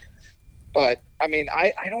 But I mean,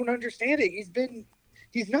 I don't understand it.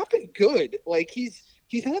 He's not been good. Like he's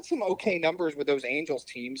had some okay numbers with those Angels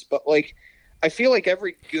teams, but I feel like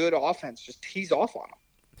every good offense just tees off on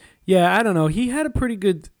him. Yeah, I don't know. He had a pretty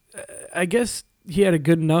good. I guess he had a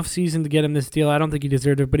good enough season to get him this deal. I don't think he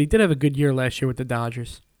deserved it, but he did have a good year last year with the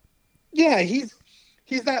Dodgers. Yeah, he's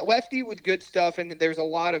that lefty with good stuff, and there's a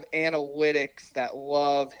lot of analytics that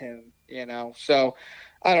love him, So,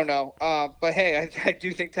 I don't know. But, hey, I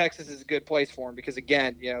do think Texas is a good place for him because,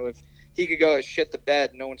 again, if he could go shit the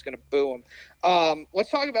bed, no one's going to boo him. Let's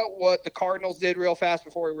talk about what the Cardinals did real fast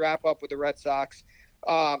before we wrap up with the Red Sox.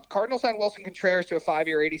 Cardinals signed Wilson Contreras to a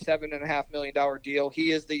 5-year, $87.5 million deal.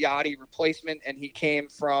 He is the Yachty replacement, and he came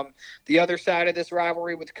from the other side of this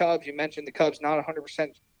rivalry with the Cubs. You mentioned the Cubs not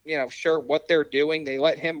 100%, sure what they're doing. They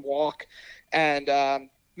let him walk, and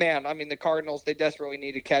man, I mean, the Cardinals, they desperately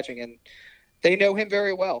needed catching, and they know him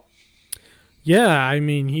very well. Yeah, I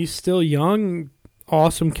mean, he's still young,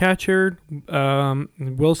 awesome catcher.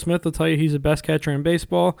 Will Smith will tell you he's the best catcher in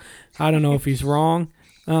baseball. I don't know if he's wrong.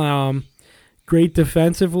 Great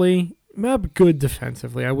defensively. Well, good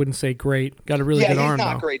defensively. I wouldn't say great. Got a really good arm, though.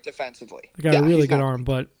 He's not great defensively. Got a really good arm,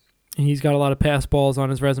 but he's got a lot of pass balls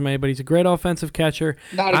on his resume, but he's a great offensive catcher.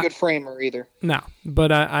 Not a good framer either. No,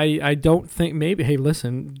 but I don't think maybe, hey,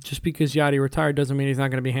 listen, just because Yachty retired doesn't mean he's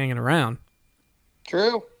not going to be hanging around.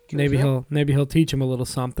 True. Maybe he'll teach him a little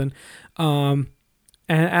something. And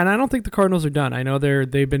I don't think the Cardinals are done. I know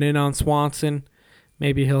they've been in on Swanson.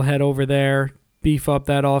 Maybe he'll head over there, beef up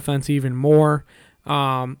that offense even more.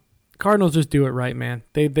 Cardinals just do it right, man.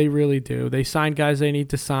 They really do. They sign guys they need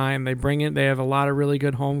to sign. They bring in. They have a lot of really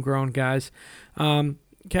good homegrown guys.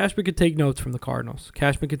 Cashman could take notes from the Cardinals.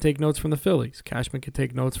 Cashman could take notes from the Phillies. Cashman could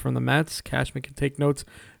take notes from the Mets. Cashman could take notes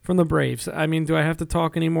from the Braves. I mean, do I have to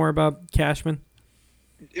talk any more about Cashman?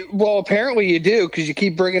 Well, apparently you do, because you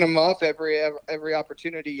keep bringing him up every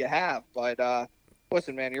opportunity you have. But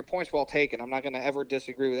listen, man, your point's well taken. I'm not going to ever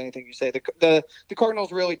disagree with anything you say. The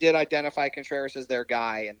Cardinals really did identify Contreras as their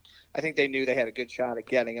guy, and I think they knew they had a good shot at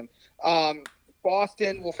getting him.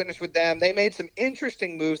 Boston, we'll finish with them. They made some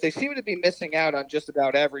interesting moves. They seem to be missing out on just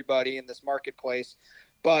about everybody in this marketplace.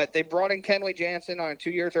 But they brought in Kenley Jansen on a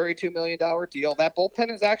 2-year, $32 million deal. That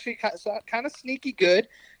bullpen is actually kind of sneaky good.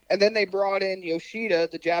 And then they brought in Yoshida,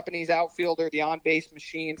 the Japanese outfielder, the on-base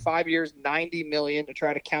machine, 5 years, $90 million to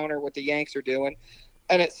try to counter what the Yanks are doing.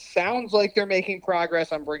 And it sounds like they're making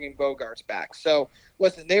progress on bringing Bogaerts back. So,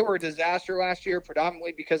 listen, they were a disaster last year,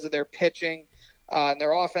 predominantly because of their pitching and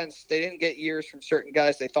their offense. They didn't get years from certain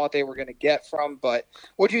guys they thought they were going to get from. But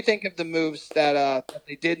what do you think of the moves that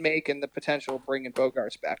they did make and the potential of bringing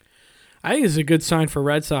Bogaerts back? I think it's a good sign for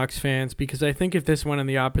Red Sox fans, because I think if this went in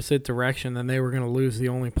the opposite direction, then they were going to lose the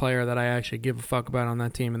only player that I actually give a fuck about on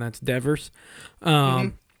that team, and that's Devers.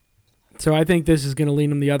 So I think this is going to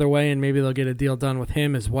lean them the other way, and maybe they'll get a deal done with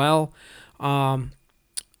him as well. I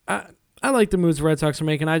like the moves the Red Sox are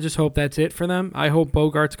making. I just hope that's it for them. I hope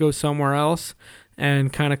Bogaerts goes somewhere else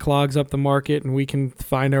and kind of clogs up the market, and we can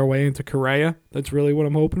find our way into Correa. That's really what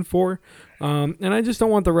I'm hoping for. And I just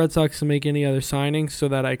don't want the Red Sox to make any other signings so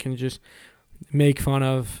that I can just make fun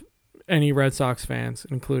of any Red Sox fans,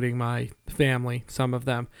 including my family, some of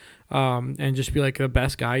them, and just be like, the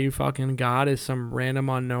best guy you fucking got is some random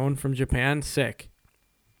unknown from Japan. Sick.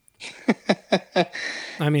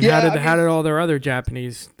 I mean, how did all their other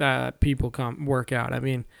Japanese people work out? I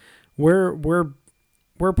mean, we're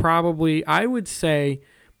probably, I would say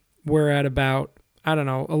we're at about, I don't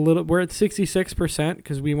know, we're at 66%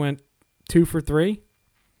 because we went 2 for 3.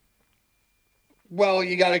 Well,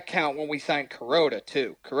 you got to count when we signed Kuroda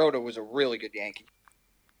too. Kuroda was a really good Yankee.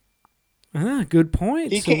 Good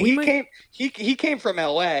point. He came from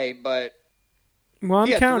L.A., but I'm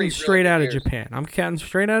counting straight out of Japan.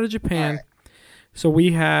 Right. So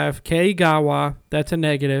we have Kei Gawa. That's a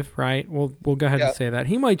negative, right? We'll go ahead and say that.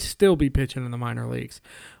 He might still be pitching in the minor leagues,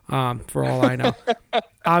 for all I know.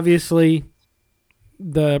 Obviously,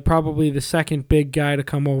 probably the second big guy to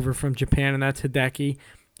come over from Japan, and that's Hideki.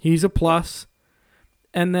 He's a plus.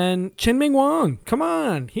 And then Chien-Ming Wang. Come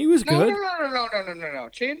on. He was good. No.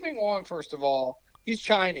 Chien-Ming Wang, first of all, he's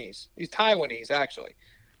Chinese. He's Taiwanese, actually.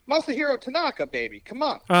 Masahiro Tanaka, baby. Come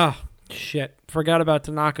on. Oh, shit. Forgot about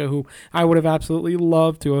Tanaka, who I would have absolutely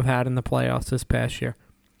loved to have had in the playoffs this past year.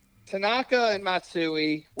 Tanaka and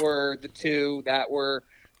Matsui were the two that were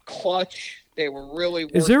clutch. They were really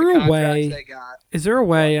worth the contracts they got. Is there a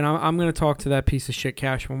way, and I'm going to talk to that piece of shit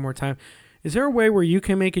Cash one more time, is there a way where you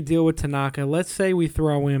can make a deal with Tanaka? Let's say we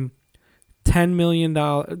throw him $10 million.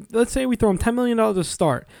 Let's say we throw him $10 million to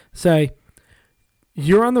start. Say,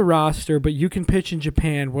 you're on the roster, but you can pitch in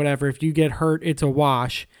Japan, whatever. If you get hurt, it's a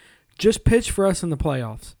wash. Just pitch for us in the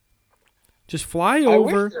playoffs. Just fly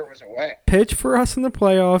over, I wish there was a way. Pitch for us in the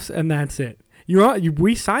playoffs, and that's it.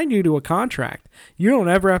 We signed you to a contract. You don't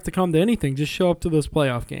ever have to come to anything. Just show up to those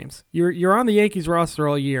playoff games. You're on the Yankees roster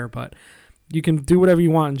all year, but you can do whatever you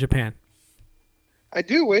want in Japan. I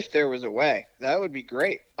do wish there was a way. That would be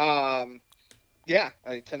great. Tanaka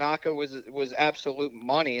was absolute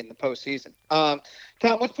money in the postseason. Tom,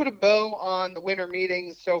 let's put a bow on the winter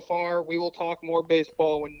meetings so far. We will talk more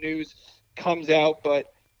baseball when news comes out,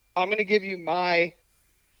 but I'm going to give you my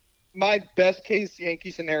best case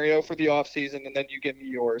Yankee scenario for the offseason, and then you give me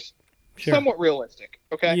yours. Sure. somewhat realistic.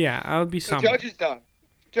 Okay. Yeah, I would be So somewhat. Judge is done.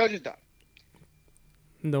 Judge is done.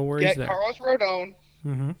 No worries Get there. Carlos Rodon,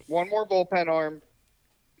 Mm-hmm. one more bullpen arm,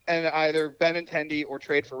 and either Benintendi or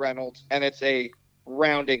trade for Reynolds, and it's a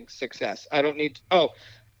rounding success. I don't need.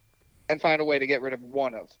 And find a way to get rid of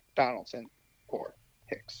one of Donaldson or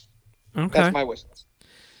Hicks. Okay. That's my wish list.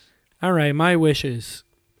 All right, my wishes.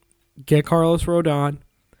 Get Carlos Rodon,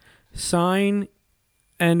 sign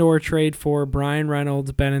and or trade for Brian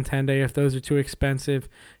Reynolds, Benintendi if those are too expensive,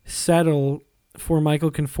 settle for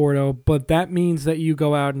Michael Conforto, but that means that you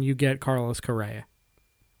go out and you get Carlos Correa.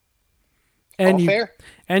 All fair.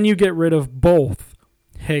 And you get rid of both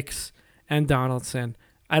Hicks and Donaldson.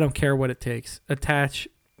 I don't care what it takes. Attach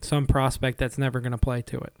some prospect that's never going to play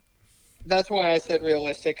to it. That's why I said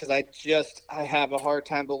realistic, because I have a hard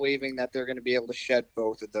time believing that they're going to be able to shed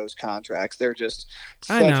both of those contracts. They're just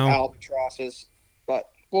such albatrosses. But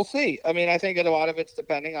we'll see. I mean, I think that a lot of it's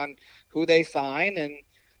depending on who they sign. And,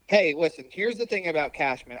 hey, listen, here's the thing about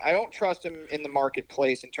Cashman. I don't trust him in the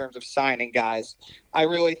marketplace in terms of signing guys. I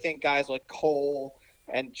really think guys like Cole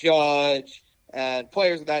and Judge and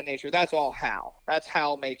players of that nature, that's all Hal. That's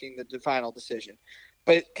Hal making the final decision.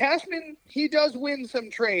 But Cashman, he does win some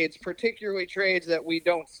trades, particularly trades that we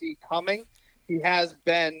don't see coming. He has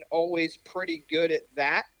been always pretty good at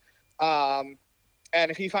that. And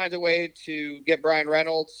if he finds a way to get Brian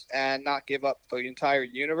Reynolds and not give up the entire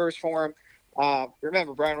universe for him,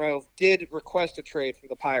 remember, Brian Reynolds did request a trade from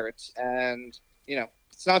the Pirates. And,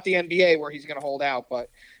 it's not the NBA where he's going to hold out, but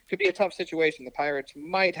it could be a tough situation. The Pirates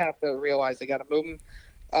might have to realize they got to move him.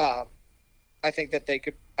 I think that they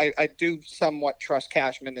could. I do somewhat trust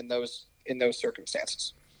Cashman in those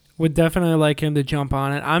circumstances. Would definitely like him to jump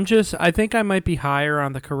on it. I think I might be higher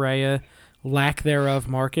on the Correa lack thereof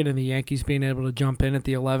market and the Yankees being able to jump in at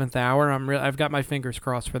the 11th hour. I've got my fingers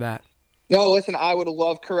crossed for that. No, listen, I would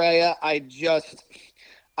love Correa. I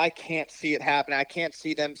can't see it happening. I can't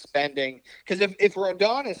see them spending, because if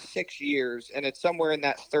Rodon is 6 years and it's somewhere in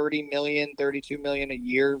that $30 million, $32 million a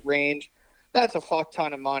year range, that's a fuck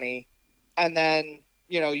ton of money. And then,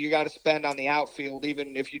 you got to spend on the outfield,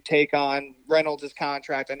 even if you take on Reynolds'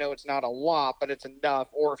 contract. I know it's not a lot, but it's enough.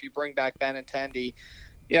 Or if you bring back Benintendi,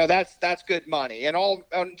 that's good money. And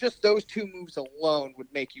just those two moves alone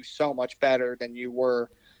would make you so much better than you were.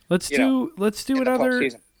 Let's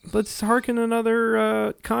harken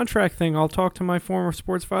another contract thing. I'll talk to my former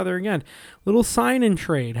sports father again. Little sign and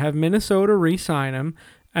trade. Have Minnesota re-sign him,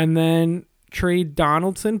 and then trade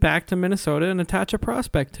Donaldson back to Minnesota and attach a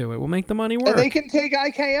prospect to it. We'll make the money work. And they can take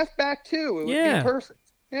IKF back too. It would be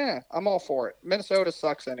perfect. Yeah, I'm all for it. Minnesota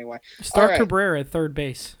sucks anyway. Start Cabrera at third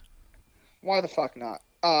base. Why the fuck not?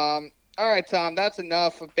 All right, Tom, that's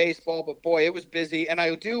enough of baseball, but boy, it was busy, and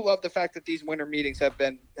I do love the fact that these winter meetings have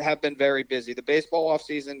been very busy. The baseball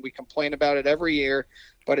offseason, we complain about it every year,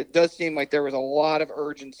 but it does seem like there was a lot of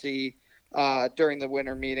urgency during the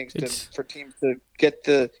winter meetings for teams to get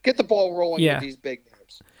the ball rolling with these big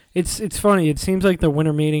names. It's funny. It seems like the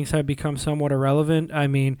winter meetings have become somewhat irrelevant. I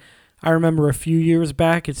mean, I remember a few years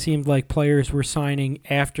back, it seemed like players were signing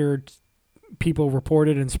after people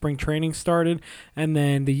reported and spring training started, and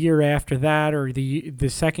then the year after that, or the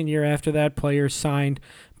second year after that, players signed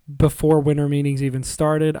before winter meetings even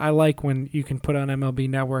started. I like when you can put on MLB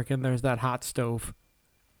Network and there's that hot stove.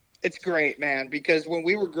 It's great, man, because when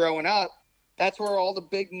we were growing up, that's where all the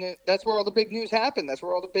big news happened. That's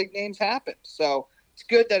where all the big names happened. So it's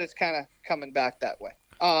good that it's kind of coming back that way.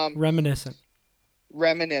 Reminiscent.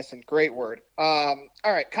 Great word. All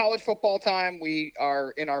right, college football time. We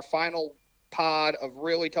are in our final pod of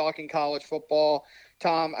really talking college football.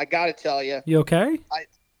 Tom, I got to tell you. You okay?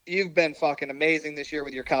 You've been fucking amazing this year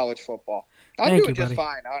with your college football. I'm doing just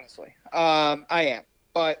fine, honestly. I am.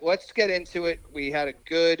 But let's get into it. We had a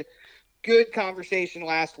good conversation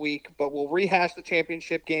last week, but we'll rehash the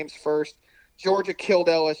championship games first. Georgia killed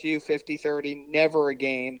LSU 50-30, never a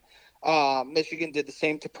game. Michigan did the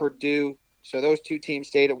same to Purdue. So those two teams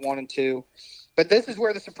stayed at 1-2. But this is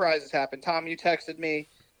where the surprises happened. Tom, you texted me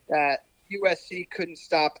that USC couldn't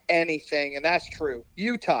stop anything, and that's true.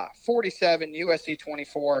 Utah 47, USC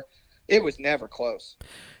 24. It was never close.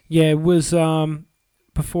 Yeah, it was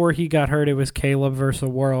before he got hurt, it was Caleb versus the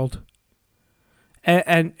world.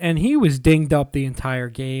 And he was dinged up the entire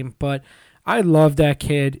game, but I love that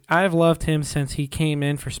kid. I've loved him since he came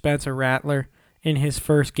in for Spencer Rattler in his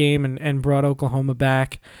first game and brought Oklahoma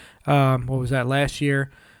back. What was that, last year?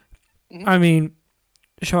 Mm-hmm. I mean,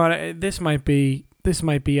 Sean, this might be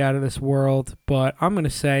out of this world, but I'm going to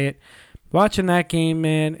say it. Watching that game,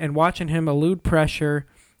 man, and watching him elude pressure,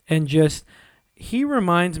 and just, he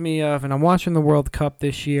reminds me of, and I'm watching the World Cup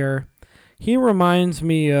this year, He reminds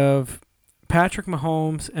me of Patrick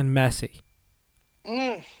Mahomes and Messi.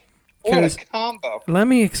 What a 'Cause combo. let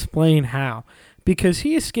me explain how. Because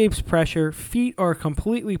he escapes pressure, feet are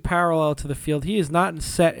completely parallel to the field. He is not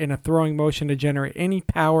set in a throwing motion to generate any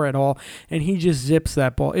power at all, and he just zips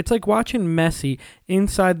that ball. It's like watching Messi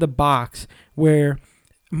inside the box, where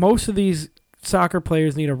most of these soccer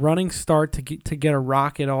players need a running start to get a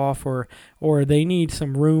rocket off, or they need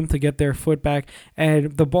some room to get their foot back,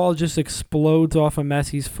 and the ball just explodes off of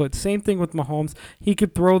Messi's foot. Same thing with Mahomes. He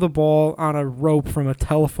could throw the ball on a rope from a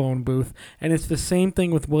telephone booth, and it's the same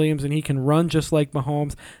thing with Williams, and he can run just like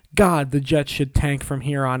Mahomes. God, the Jets should tank from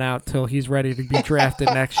here on out till he's ready to be drafted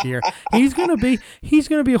next year. He's gonna be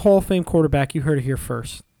a Hall of Fame quarterback. You heard it here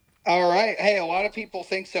first. All right. Hey, a lot of people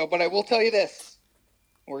think so, but I will tell you this.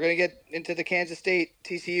 We're going to get into the Kansas State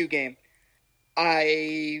TCU game.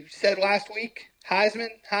 I said last week, Heisman,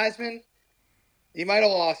 he might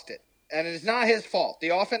have lost it. And it's not his fault.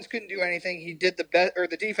 The offense couldn't do anything. He did the best, or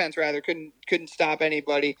the defense rather, couldn't stop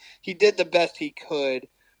anybody. He did the best he could.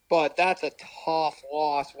 But that's a tough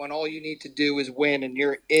loss when all you need to do is win and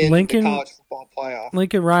you're in the college football playoff.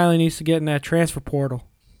 Lincoln Riley needs to get in that transfer portal.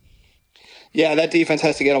 Yeah, that defense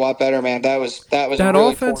has to get a lot better, man. That was that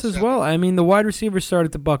really offense as well. I mean, the wide receivers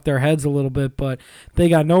started to buck their heads a little bit, but they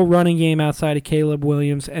got no running game outside of Caleb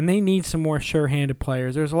Williams, and they need some more sure-handed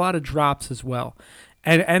players. There's a lot of drops as well,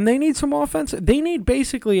 and they need some offense. They need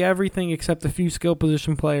basically everything except a few skill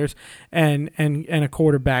position players and a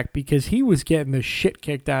quarterback, because he was getting the shit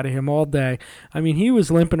kicked out of him all day. I mean, he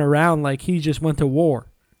was limping around like he just went to war.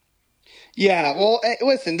 Yeah, well,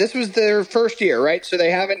 listen, this was their first year, right? So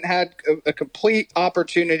they haven't had a complete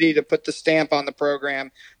opportunity to put the stamp on the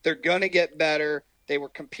program. They're going to get better. They were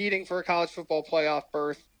competing for a college football playoff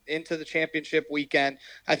berth into the championship weekend.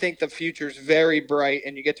 I think the future's very bright,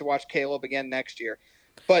 and you get to watch Caleb again next year.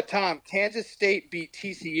 But, Tom, Kansas State beat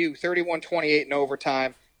TCU 31-28 in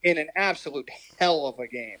overtime in an absolute hell of a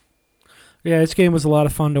game. Yeah, this game was a lot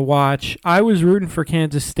of fun to watch. I was rooting for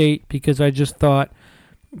Kansas State because I just thought,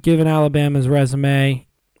 given Alabama's resume,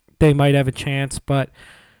 they might have a chance, but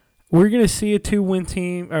we're going to see a 2-win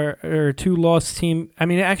team or a 2-loss team. I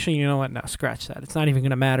mean, actually, you know what? No, scratch that. It's not even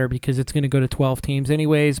going to matter because it's going to go to 12 teams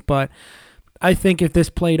anyways, but I think if this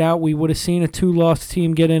played out, we would have seen a 2-loss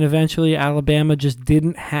team get in eventually. Alabama just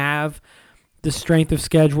didn't have the strength of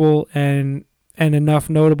schedule and enough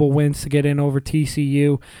notable wins to get in over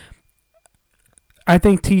TCU. I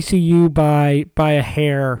think TCU by a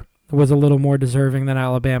hair was a little more deserving than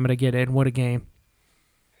Alabama to get in. What a game.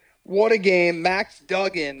 What a game. Max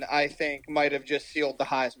Duggan, I think, might have just sealed the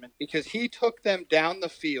Heisman because he took them down the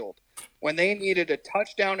field when they needed a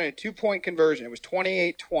touchdown and a 2-point conversion. It was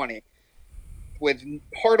 28-20 with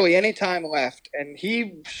hardly any time left, and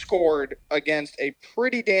he scored against a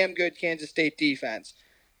pretty damn good Kansas State defense.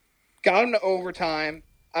 Got him to overtime.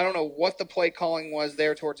 I don't know what the play calling was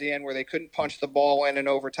there towards the end where they couldn't punch the ball in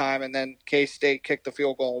overtime, and then K-State kicked the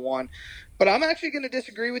field goal and won. But I'm actually going to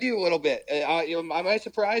disagree with you a little bit. I might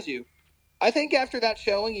surprise you. I think after that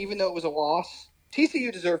showing, even though it was a loss, TCU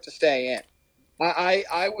deserved to stay in.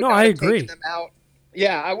 I would not have taken them out.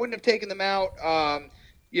 Yeah, I wouldn't have taken them out.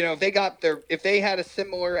 If they had a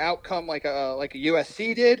similar outcome like a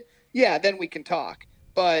USC did, yeah, then we can talk.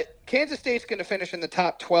 But Kansas State's going to finish in the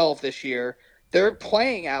top 12 this year. They're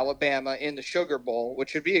playing Alabama in the Sugar Bowl,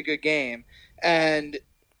 which should be a good game. And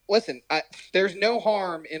listen, there's no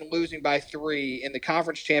harm in losing by 3 in the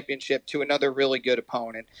conference championship to another really good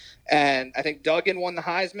opponent. And I think Duggan won the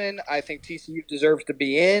Heisman. I think TCU deserves to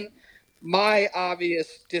be in. My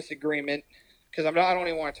obvious disagreement, because I don't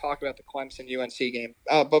even want to talk about the Clemson-UNC game.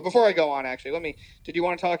 But before I go on, actually, did you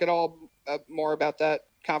want to talk at all more about that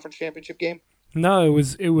conference championship game? No,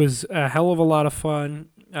 it was a hell of a lot of fun.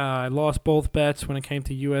 I lost both bets when it came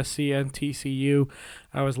to USC and TCU.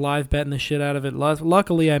 I was live betting the shit out of it.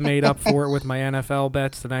 Luckily, I made up for it with my NFL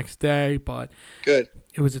bets the next day, but good.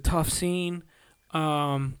 It was a tough scene.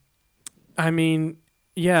 I mean,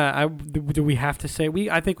 yeah. Do we have to say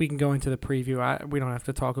I think we can go into the preview. We don't have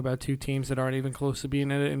to talk about two teams that aren't even close to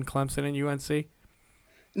being in it in Clemson and UNC.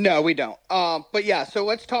 No, we don't. But yeah, so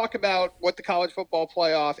let's talk about what the college football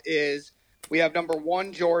playoff is. We have number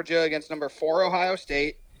 1 Georgia against number 4 Ohio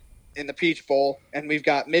State in the Peach Bowl, and we've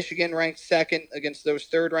got Michigan ranked 2nd against those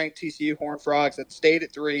 3rd-ranked TCU Horned Frogs that stayed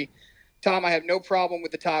at 3. Tom, I have no problem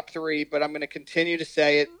with the top 3, but I'm going to continue to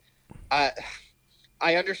say it.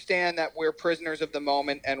 I understand that we're prisoners of the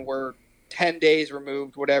moment and we're 10 days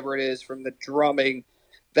removed, whatever it is, from the drumming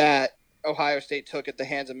that Ohio State took at the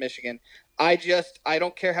hands of Michigan. I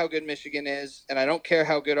don't care how good Michigan is, and I don't care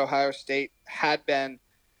how good Ohio State had been.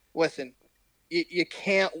 Listen, you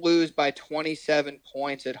can't lose by 27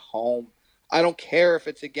 points at home. I don't care if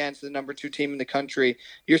it's against the number 2 team in the country.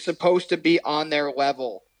 You're supposed to be on their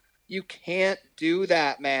level. You can't do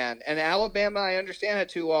that, man. And Alabama, I understand, had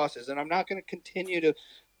 2 losses, and I'm not going to continue to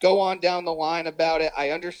go on down the line about it. I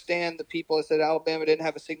understand the people that said Alabama didn't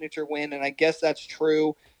have a signature win, and I guess that's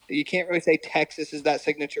true. You can't really say Texas is that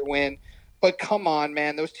signature win. But come on,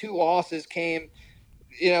 man. Those 2 losses came,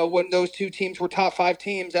 when those 2 teams were top 5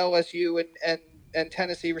 teams, LSU and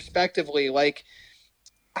Tennessee respectively. Like,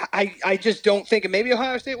 I just don't think, and maybe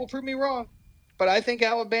Ohio State will prove me wrong, but I think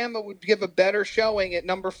Alabama would give a better showing at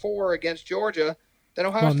number 4 against Georgia than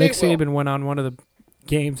Ohio State Nick will. Saban went on one of the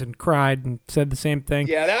games and cried and said the same thing.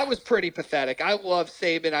 Yeah, that was pretty pathetic. I love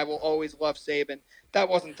Saban. I will always love Saban. That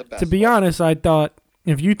wasn't the best. To be honest, I thought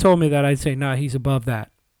if you told me that, I'd say, nah, he's above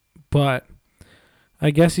that. But I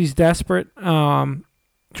guess he's desperate, trying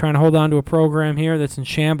to hold on to a program here that's in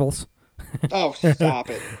shambles. Oh, stop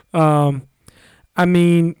it. I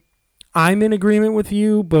mean, I'm in agreement with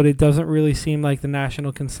you, but it doesn't really seem like the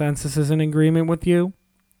national consensus is in agreement with you.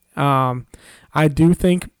 I do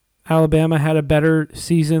think Alabama had a better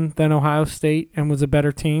season than Ohio State and was a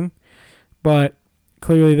better team, but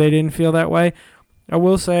clearly they didn't feel that way. I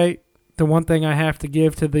will say the one thing I have to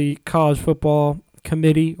give to the college football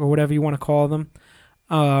committee, or whatever you want to call them,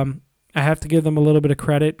 I have to give them a little bit of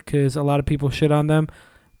credit because a lot of people shit on them.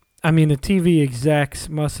 I mean, the TV execs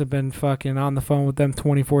must have been fucking on the phone with them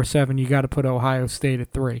 24/7. You got to put Ohio State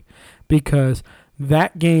at 3 because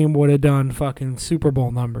that game would have done fucking Super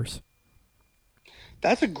Bowl numbers.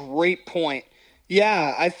 That's a great point.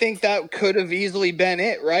 Yeah, I think that could have easily been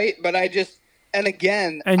it, right? But and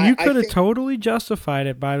you could have totally justified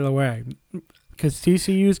it, by the way, because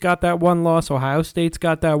TCU's got that 1 loss, Ohio State's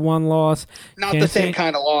got that 1 loss. Not the same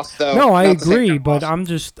kind of loss, though. No, I agree, but I'm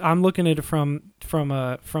looking at it from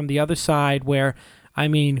the other side where, I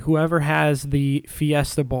mean, whoever has the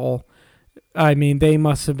Fiesta Bowl, I mean, they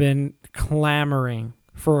must have been clamoring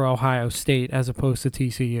for Ohio State as opposed to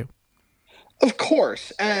TCU. Of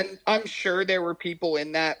course, and I'm sure there were people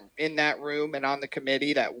in that room and on the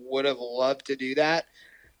committee that would have loved to do that,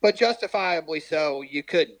 but justifiably so, you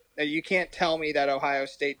couldn't. You can't tell me that Ohio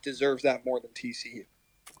State deserves that more than TCU.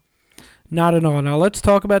 Not at all. Now let's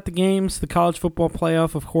talk about the games. The college football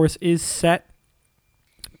playoff, of course, is set.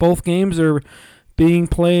 Both games are being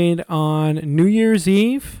played on New Year's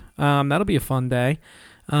Eve. That'll be a fun day.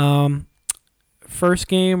 First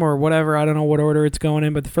game or whatever, I don't know what order it's going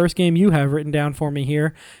in, but the first game you have written down for me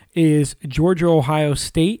here is Georgia-Ohio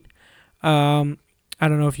State. I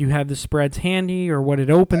don't know if you have the spreads handy or what it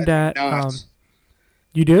opened at.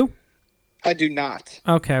 You do? I do not.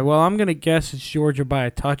 Okay, well, I'm going to guess it's Georgia by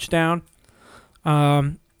a touchdown.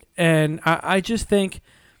 And I just think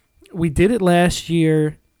we did it last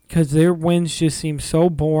year because their wins just seem so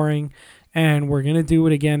boring, and we're going to do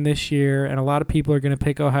it again this year, and a lot of people are going to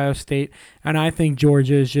pick Ohio State, and I think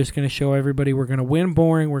Georgia is just going to show everybody we're going to win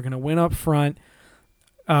boring, we're going to win up front.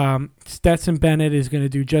 Stetson Bennett is going to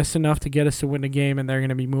do just enough to get us to win the game, and they're going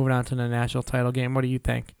to be moving on to the national title game. What do you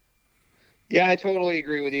think? Yeah, I totally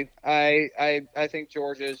agree with you. I think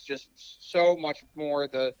Georgia is just so much more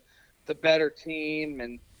the better team,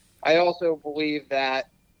 and I also believe that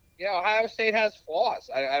Ohio State has flaws.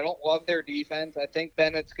 I don't love their defense. I think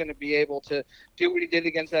Bennett's going to be able to do what he did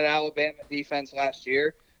against that Alabama defense last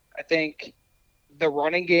year. I think the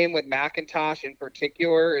running game with McIntosh in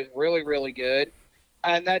particular is really, really good.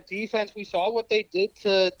 And that defense, we saw what they did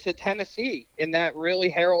to Tennessee in that really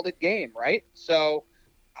heralded game, right? So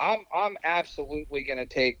I'm absolutely going to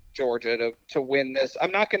take Georgia to win this.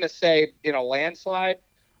 I'm not going to say in a landslide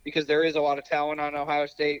because there is a lot of talent on Ohio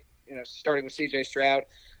State, starting with C.J. Stroud.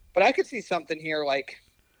 But I could see something here like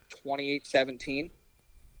 28-17.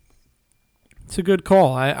 It's a good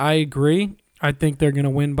call. I agree. I think they're going to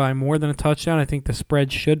win by more than a touchdown. I think the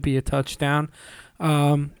spread should be a touchdown.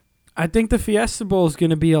 I think the Fiesta Bowl is going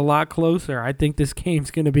to be a lot closer. I think this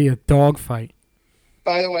game's going to be a dogfight.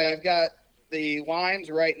 By the way, I've got the lines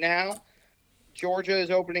right now. Georgia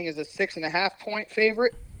is opening as a 6.5-point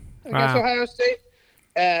favorite against Ohio State.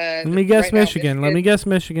 And let me guess Michigan. Let me guess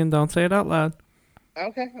Michigan. Don't say it out loud.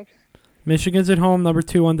 Okay. Michigan's at home, number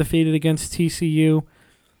 2 undefeated against TCU.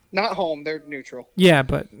 Not home, they're neutral. Yeah,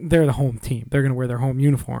 but they're the home team. They're going to wear their home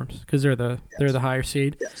uniforms because they're the higher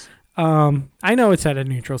seed. Yes. I know it's at a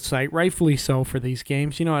neutral site, rightfully so for these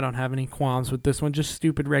games. I don't have any qualms with this one, just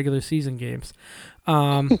stupid regular season games.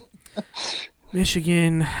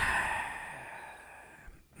 Michigan.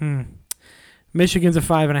 Michigan's a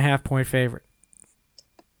 5.5-point favorite.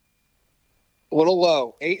 A little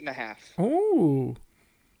low, 8.5. Oh,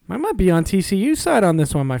 I might be on TCU side on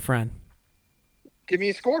this one, my friend. Give me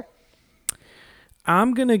a score.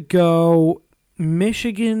 I'm going to go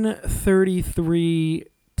Michigan 33,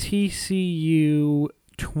 TCU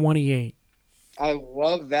 28. I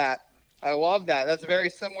love that. That's very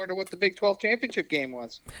similar to what the Big 12 championship game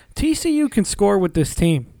was. TCU can score with this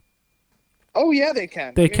team. Oh, yeah, they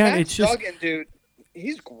can. They can. Max It's just Duggan, dude,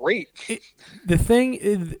 he's great. the thing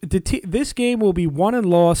is, this game will be won and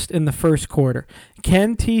lost in the first quarter.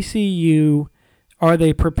 Can TCU, are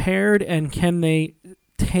they prepared, and can they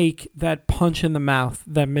take that punch in the mouth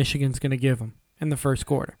that Michigan's going to give them in the first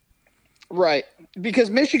quarter? Right. Because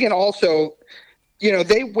Michigan also,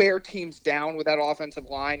 they wear teams down with that offensive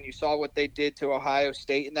line. You saw what they did to Ohio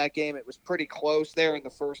State in that game. It was pretty close there in the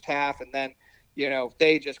first half, and then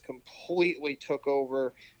they just completely took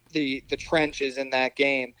over the trenches in that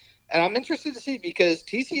game. And I'm interested to see, because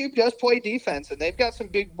TCU does play defense, and they've got some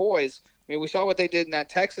big boys. I mean, we saw what they did in that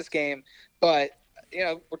Texas game, but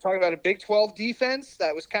we're talking about a Big 12 defense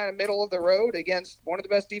that was kind of middle of the road against one of the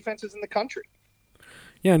best defenses in the country.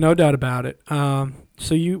 Yeah, no doubt about it.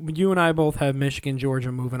 So you and I both have Michigan,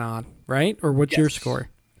 Georgia moving on, right? Or what's your score?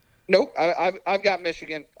 Nope, I've got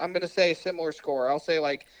Michigan. I'm going to say a similar score. I'll say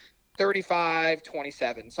like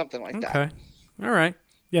 35-27, something like that. Okay. All right.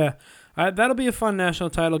 Yeah. That'll be a fun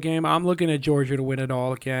national title game. I'm looking at Georgia to win it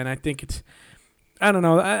all again. I think it's – I don't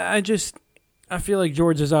know. I feel like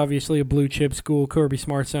Georgia's obviously a blue-chip school. Kirby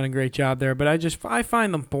Smart's done a great job there. But I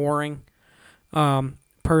find them boring,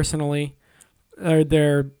 personally.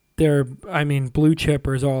 They're blue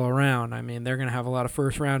chippers all around. I mean, they're going to have a lot of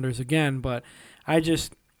first-rounders again. But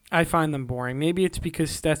I find them boring. Maybe it's because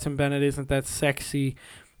Stetson Bennett isn't that sexy –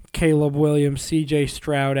 Caleb Williams, C.J.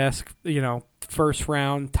 Stroud-esque, first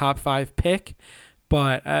round top 5 pick,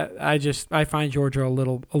 but I find Georgia a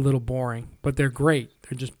little boring. But they're great.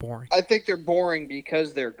 They're just boring. I think they're boring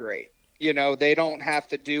because they're great. They don't have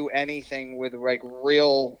to do anything with like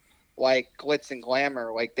real glitz and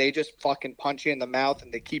glamour. Like, they just fucking punch you in the mouth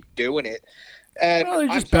and they keep doing it. And they're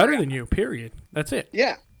just better than you. Period. That's it.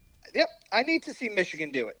 Yeah. Yep. I need to see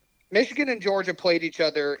Michigan do it. Michigan and Georgia played each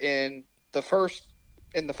other in the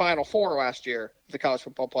Final Four last year, the college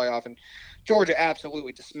football playoff, and Georgia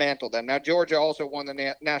absolutely dismantled them. Now, Georgia also won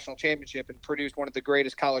the national championship and produced one of the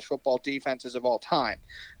greatest college football defenses of all time.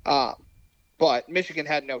 But Michigan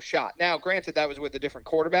had no shot. Now, granted, that was with a different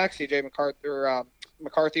quarterback. C.J.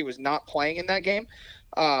 McCarthy was not playing in that game.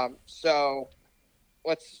 So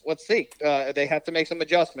let's see. They have to make some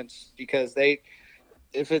adjustments, because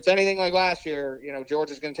if it's anything like last year,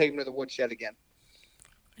 Georgia's going to take them to the woodshed again.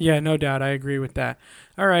 Yeah, no doubt. I agree with that.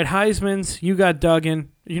 All right, Heisman's. You got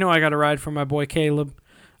Duggan. I got a ride for my boy Caleb.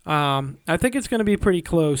 I think it's going to be pretty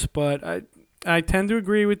close, but I tend to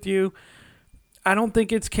agree with you. I don't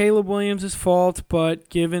think it's Caleb Williams' fault, but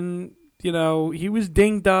given, he was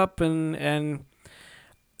dinged up, and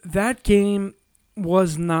that game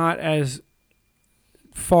was not as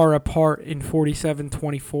far apart in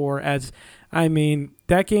 47-24 as,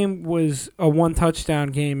 that game was a one-touchdown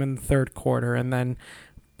game in the third quarter, and then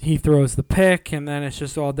he throws the pick, and then it's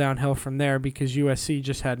just all downhill from there because USC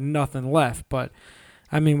just had nothing left. But,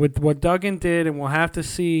 with what Duggan did, and we'll have to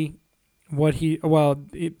see what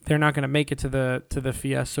they're not going to make it to the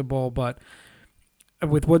Fiesta Bowl, but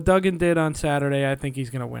with what Duggan did on Saturday, I think he's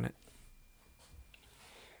going to win it.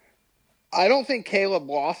 I don't think Caleb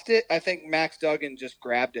lost it. I think Max Duggan just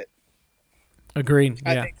grabbed it. Agreed.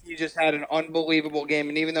 Yeah. I think he just had an unbelievable game,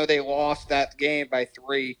 and even though they lost that game by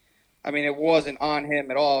 3, it wasn't on him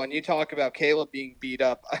at all. And you talk about Caleb being beat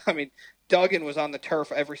up. Duggan was on the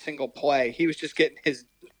turf every single play. He was just getting his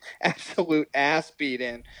absolute ass beat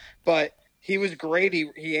in. But he was great.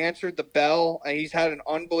 He answered the bell. He's had an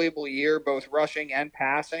unbelievable year, both rushing and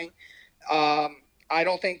passing. I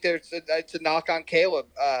don't think it's a knock on Caleb.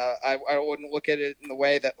 I wouldn't look at it in the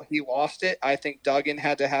way that he lost it. I think Duggan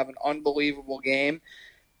had to have an unbelievable game,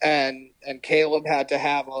 and Caleb had to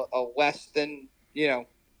have a less than,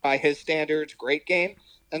 by his standards, great game,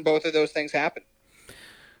 and both of those things happened.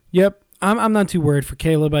 Yep. I'm not too worried for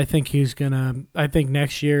Caleb. I think I think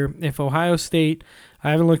next year, if Ohio State,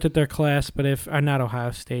 I haven't looked at their class, but not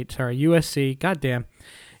Ohio State, sorry, USC, goddamn.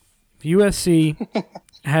 If USC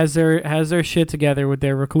has their shit together with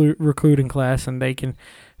their recruiting class, and they can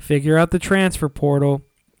figure out the transfer portal,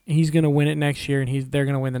 he's going to win it next year, and they're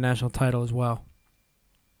going to win the national title as well.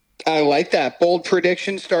 I like that. Bold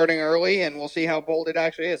prediction starting early, and we'll see how bold it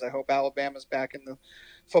actually is. I hope Alabama's back in the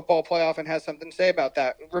football playoff and has something to say about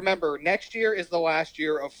that. Remember, next year is the last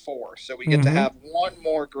year of 4, so we get to have one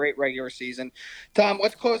more great regular season. Tom,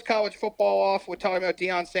 let's close college football off with talking about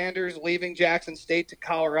Deion Sanders leaving Jackson State to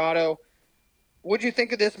Colorado. what'd you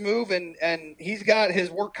think of this move? And he's got his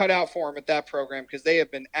work cut out for him at that program because they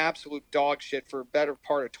have been absolute dog shit for a better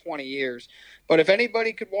part of 20 years. But if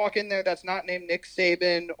anybody could walk in there that's not named Nick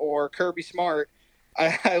Saban or Kirby Smart,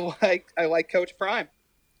 I like Coach Prime.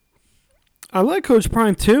 I like Coach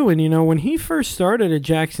Prime too, and when he first started at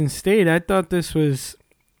Jackson State, I thought this was.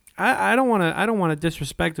 I don't want to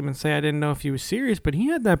disrespect him and say I didn't know if he was serious, but he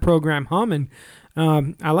had that program humming.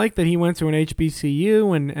 I like that he went to an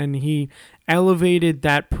HBCU and he elevated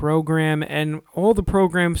that program and all the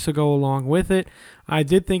programs to go along with it. I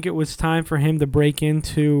did think it was time for him to break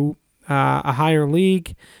into a higher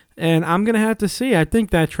league, and I'm gonna have to see. I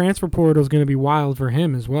think that transfer portal is going to be wild for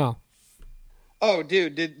him as well. Oh,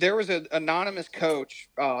 dude, there was an anonymous coach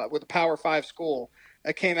with a Power Five school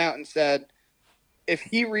that came out and said if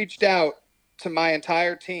he reached out to my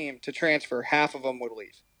entire team to transfer, half of them would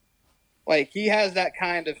leave. Like he has that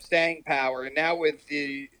kind of staying power, and now with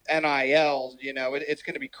the NIL, it's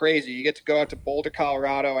going to be crazy. You get to go out to Boulder,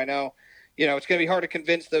 Colorado. I know, it's going to be hard to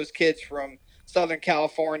convince those kids from Southern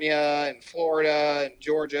California and Florida and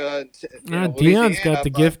Georgia and Dion's Louisiana, got the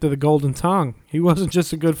gift of the golden tongue. He wasn't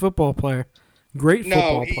just a good football player, great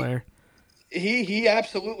football player. He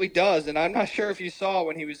absolutely does, and I'm not sure if you saw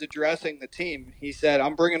when he was addressing the team. He said,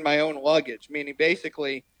 "I'm bringing my own luggage," meaning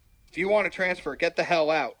basically, if you want to transfer, get the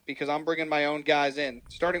hell out because I'm bringing my own guys in.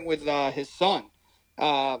 Starting with his son,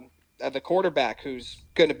 the quarterback, who's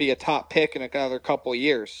going to be a top pick in another couple of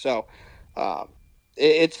years. So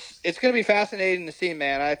it's going to be fascinating to see,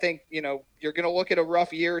 man. I think you're going to look at a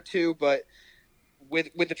rough year or two, but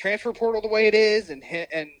with the transfer portal the way it is and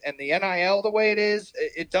the NIL the way it is,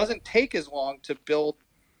 it doesn't take as long to build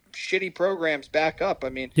shitty programs back up. I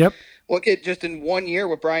mean, yep. Look at just in 1 year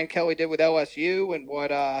what Brian Kelly did with LSU and what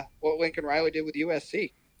Lincoln Riley did with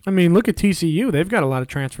USC. I mean, look at TCU. They've got a lot of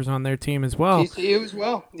transfers on their team as well. TCU as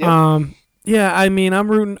well. Yep. Yeah, I mean, I'm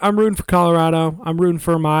rooting for Colorado. I'm rooting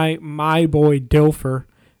for my boy Dilfer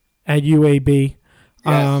at UAB.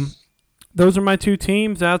 Yes. Those are my two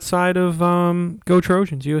teams outside of Go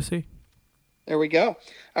Trojans, USC. There we go.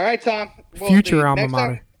 All right, Tom. Well, future alma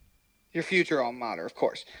mater. Your future alma mater, of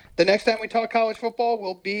course. The next time we talk college football,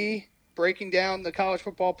 we'll be breaking down the college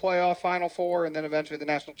football playoff, Final Four, and then eventually the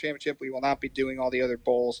national championship. We will not be doing all the other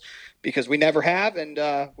bowls because we never have, and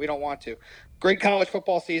we don't want to. Great college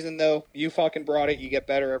football season, though. You fucking brought it. You get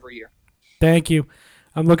better every year. Thank you.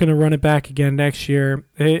 I'm looking to run it back again next year.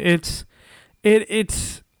 It's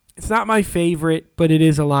not my favorite, but it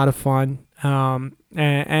is a lot of fun.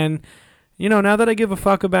 And now that I give a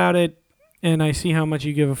fuck about it and I see how much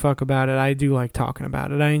you give a fuck about it, I do like talking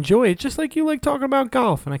about it. I enjoy it just like you like talking about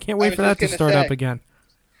golf, and I can't wait for that to start up again.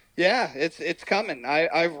 Yeah, it's coming.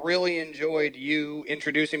 I've really enjoyed you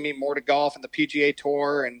introducing me more to golf and the PGA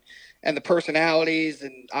Tour and the personalities,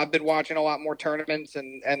 and I've been watching a lot more tournaments,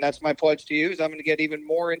 and that's my pledge to you is I'm going to get even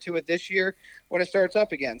more into it this year when it starts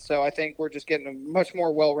up again. So I think we're just getting a much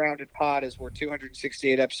more well-rounded pod as we're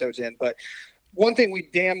 268 episodes in. But one thing we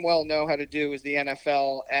damn well know how to do is the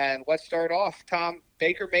NFL, and let's start off. Tom,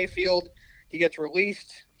 Baker Mayfield, he gets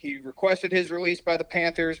released. He requested his release by the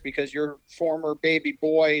Panthers because your former baby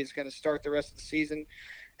boy is going to start the rest of the season.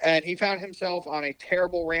 And he found himself on a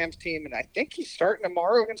terrible Rams team, and I think he's starting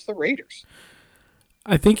tomorrow against the Raiders.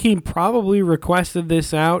 I think he probably requested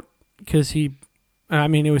this out because it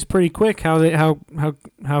was pretty quick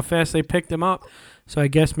how fast they picked him up. So I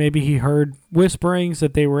guess maybe he heard whisperings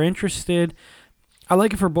that they were interested. I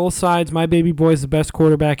like it for both sides. My baby boy is the best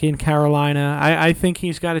quarterback in Carolina. I think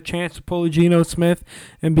he's got a chance to pull a Geno Smith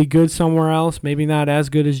and be good somewhere else. Maybe not as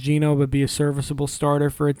good as Geno, but be a serviceable starter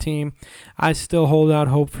for a team. I still hold out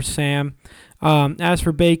hope for Sam. As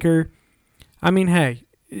for Baker, I mean, hey,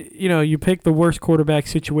 you pick the worst quarterback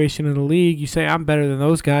situation in the league. You say, I'm better than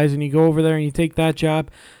those guys, and you go over there and you take that job.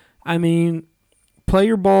 I mean, play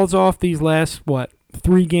your balls off these last,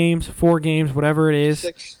 3 games, 4 games, whatever it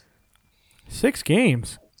is. 6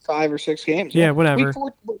 games. 5 or 6 games. Yeah, whatever.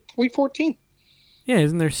 Week 14. Yeah,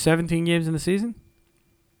 isn't there 17 games in the season?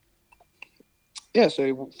 Yeah,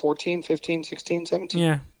 so 14, 15, 16, 17.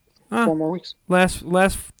 Yeah. 4 more weeks. Last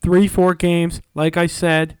 3-4 games, like I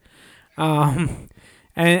said. And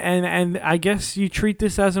I guess you treat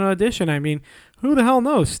this as an audition. I mean, who the hell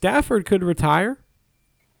knows? Stafford could retire.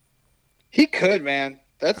 He could, man.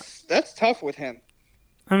 That's tough with him.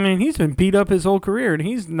 I mean, he's been beat up his whole career, and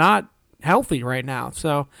he's not healthy right now.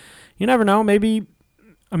 So you never know. Maybe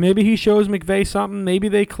he shows McVay something. Maybe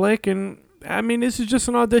they click, and I mean, this is just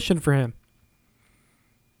an audition for him.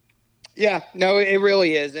 Yeah, no, it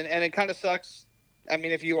really is, and it kind of sucks. I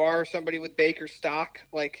mean, if you are somebody with Baker stock,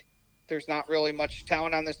 there's not really much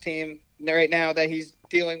talent on this team right now that he's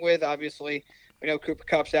dealing with. Obviously, We know Cooper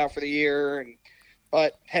Cup's out for the year,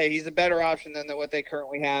 but hey, he's a better option than what they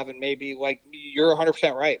currently have. And maybe, like, you're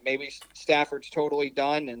 100% right. Maybe Stafford's totally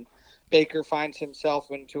done, and Baker finds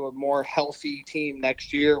himself into a more healthy team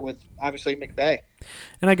next year with obviously McVay.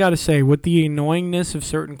 And I got to say, with the annoyingness of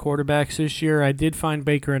certain quarterbacks this year, I did find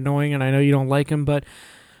Baker annoying, and I know you don't like him, but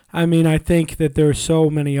I mean, I think that there are so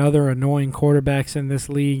many other annoying quarterbacks in this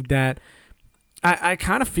league that I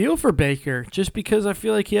kind of feel for Baker just because I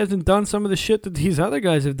feel like he hasn't done some of the shit that these other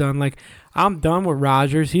guys have done. Like, I'm done with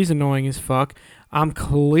Rodgers. He's annoying as fuck. I'm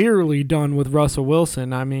clearly done with Russell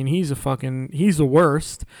Wilson. I mean, he's the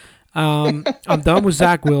worst. I'm done with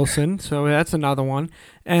Zach Wilson, so that's another one.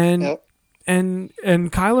 And Yep. and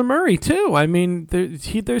Kyler Murray too. I mean,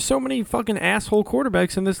 there's so many fucking asshole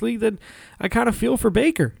quarterbacks in this league that I kind of feel for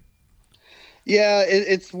Baker. Yeah,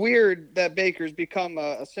 it's weird that Baker's become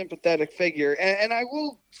a sympathetic figure, and I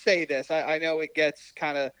will say this: I know it gets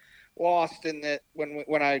kind of lost in that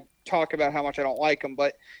when I talk about how much I don't like him,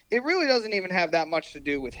 but it really doesn't even have that much to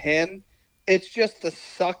do with him. It's just the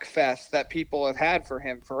suck fest that people have had for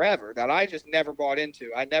him forever that I just never bought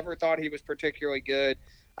into. I never thought he was particularly good.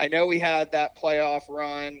 I know he had that playoff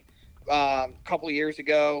run a couple of years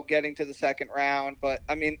ago, getting to the second round, but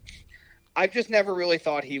I mean, I've just never really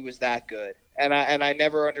thought he was that good. And I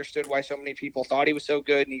never understood why so many people thought he was so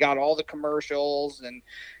good, and he got all the commercials, and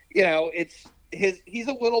he's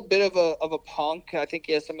a little bit of a punk. I think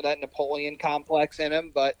he has some of that Napoleon complex in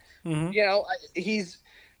him, but Mm-hmm.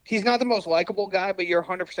 he's not the most likable guy, but you're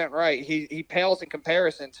 100% right. He pales in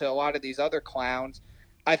comparison to a lot of these other clowns.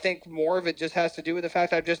 I think more of it just has to do with the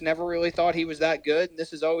fact I've just never really thought he was that good, and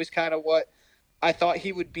this is always kind of what I thought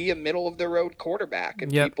he would be, a middle of the road quarterback,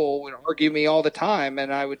 and Yep. people would argue me all the time,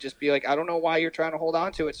 and I would just be like, I don't know why you're trying to hold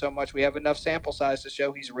on to it so much. We have enough sample size to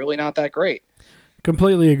show he's really not that great.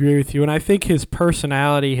 Completely agree with you, and I think his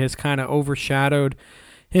personality has kind of overshadowed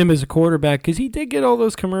him as a quarterback because he did get all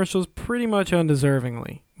those commercials pretty much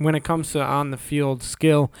undeservingly when it comes to on the field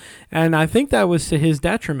skill, and I think that was to his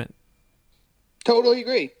detriment. Totally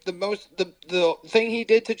agree. The thing he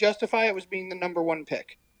did to justify it was being the number one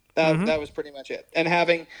pick. Mm-hmm. That was pretty much it, and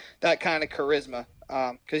having that kind of charisma,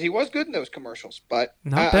 because he was good in those commercials. But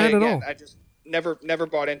Not bad at again, all. I just never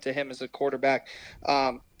bought into him as a quarterback,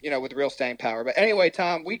 with real staying power. But anyway,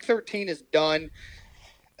 Tom, Week 13 is done,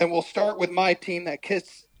 and we'll start with my team that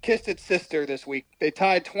kissed its sister this week. They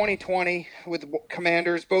tied 20-20 with the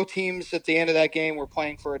Commanders. Both teams at the end of that game were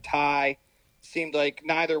playing for a tie. Seemed like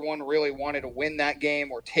neither one really wanted to win that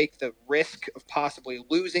game or take the risk of possibly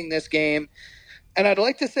losing this game. And I'd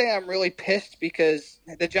like to say I'm really pissed because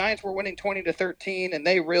the Giants were winning 20-13, and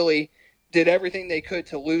they really did everything they could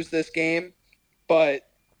to lose this game. But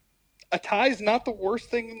a tie is not the worst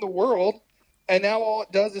thing in the world. And now all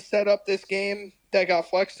it does is set up this game that got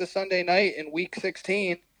flexed to Sunday night in Week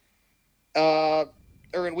 16, or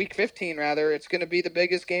in Week 15, rather. It's going to be the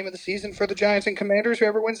biggest game of the season for the Giants and Commanders.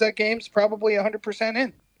 Whoever wins that game is probably 100%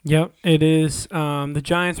 in. Yep, it is. The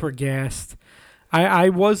Giants were gassed. I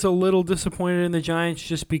was a little disappointed in the Giants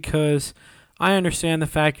just because I understand the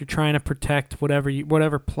fact you're trying to protect whatever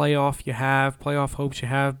playoff hopes you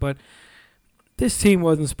have, but this team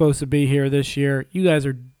wasn't supposed to be here this year. You guys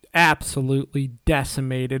are absolutely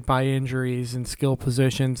decimated by injuries and skill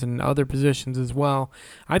positions and other positions as well.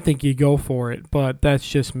 I think you go for it, but that's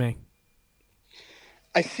just me.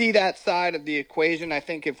 I see that side of the equation. I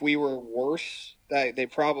think if we were worse, they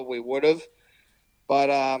probably would have.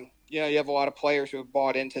 But you have a lot of players who have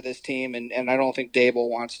bought into this team, and I don't think Dable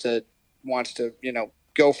wants to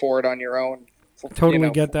go for it on your own. Totally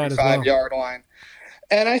get that as well. 45-yard line.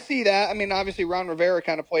 And I see that. I mean, obviously, Ron Rivera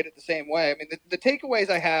kind of played it the same way. I mean, the takeaways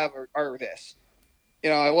I have are this.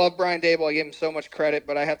 I love Brian Dable. I give him so much credit,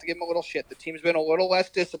 but I have to give him a little shit. The team's been a little less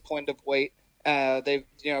disciplined of late. They've,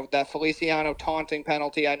 that Feliciano taunting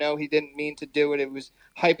penalty. I know he didn't mean to do it. It was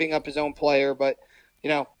hyping up his own player, but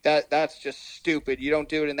that's just stupid. You don't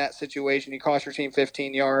do it in that situation. You cost your team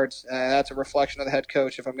 15 yards. That's a reflection of the head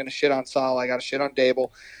coach. If I'm going to shit on Sal, I got to shit on Dable.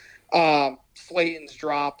 Slayton's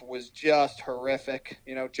drop was just horrific.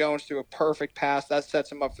 Jones threw a perfect pass. That sets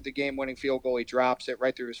him up for the game-winning field goal. He drops it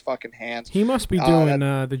right through his fucking hands. He must be doing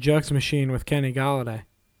the Jugs machine with Kenny Galladay.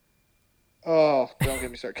 Oh, don't get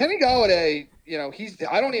me started. Kenny Galladay,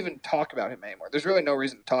 I don't even talk about him anymore. There's really no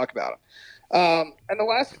reason to talk about him. And the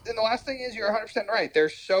last thing is, you're 100% right. They're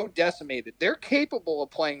so decimated. They're capable of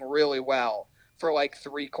playing really well for like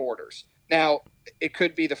 3 quarters. Now, it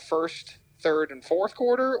could be the first, third, and fourth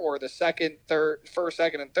quarter, or the first,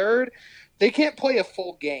 second, and third. They can't play a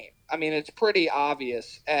full game. I mean, it's pretty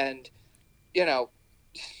obvious. And,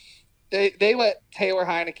 they let Taylor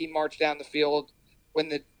Heineke march down the field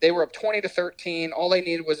when they were up 20-13. All they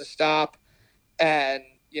needed was a stop, and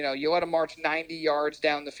you let them march 90 yards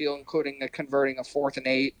down the field, including converting a 4th and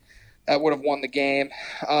 8. That would have won the game.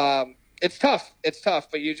 It's tough. It's tough,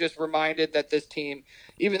 but you just reminded that this team,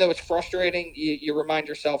 even though it's frustrating, you remind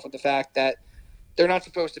yourself of the fact that they're not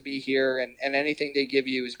supposed to be here, and anything they give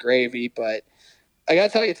you is gravy. But I got to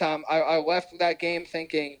tell you, Tom, I left that game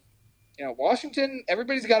thinking, Washington,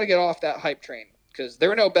 everybody's got to get off that hype train because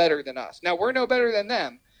they're no better than us. Now, we're no better than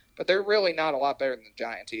them, but they're really not a lot better than the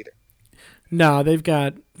Giants either. No, they've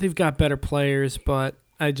got better players, but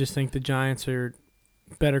I just think the Giants are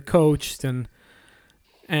better coached and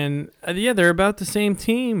they're about the same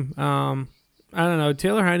team. I don't know.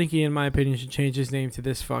 Taylor Heineke, in my opinion, should change his name to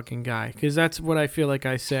this fucking guy because that's what I feel like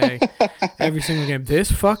I say every single game.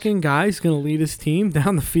 This fucking guy's gonna lead his team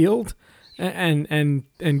down the field and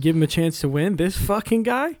give him a chance to win. This fucking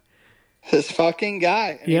guy. This fucking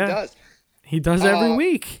guy. And yeah, he does. He does every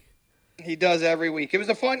week. He does every week. It was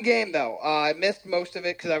a fun game, though. I missed most of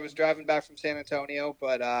it because I was driving back from San Antonio,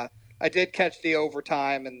 but I did catch the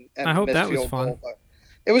overtime and I hope that was fun. Goal, but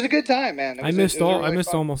it was a good time, man. I missed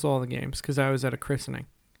almost all the games because I was at a christening.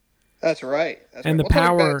 That's right. And the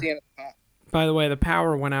power. By the way, the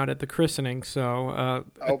power went out at the christening, so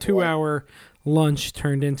a 2-hour lunch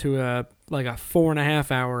turned into a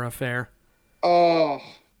 4.5-hour affair. Oh.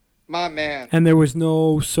 My man. And there was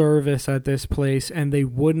no service at this place, and they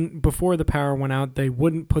wouldn't, before the power went out, they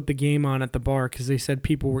wouldn't put the game on at the bar because they said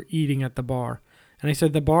people were eating at the bar. And I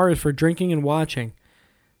said, the bar is for drinking and watching.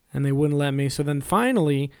 And they wouldn't let me. So then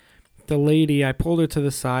finally, the lady, I pulled her to the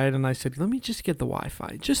side, and I said, let me just get the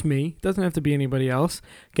Wi-Fi. Just me. Doesn't have to be anybody else.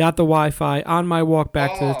 Got the Wi-Fi. On my walk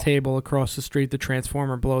back to the table across the street, the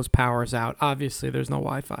transformer blows, powers out. Obviously, there's no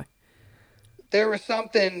Wi-Fi. There was some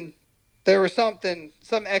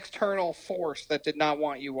external force that did not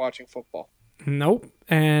want you watching football. Nope.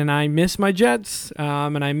 And I missed my Jets,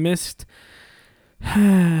 and I missed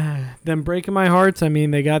them breaking my hearts. I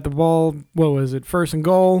mean, they got the ball, what was it, 1st and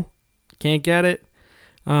goal. Can't get it.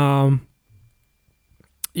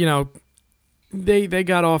 They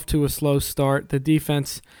got off to a slow start. The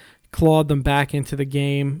defense clawed them back into the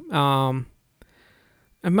game. And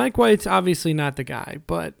Mike White's obviously not the guy,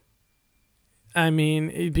 but I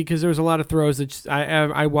mean, because there was a lot of throws that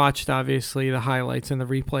I watched, obviously, the highlights and the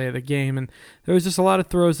replay of the game, and there was just a lot of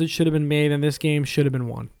throws that should have been made, and this game should have been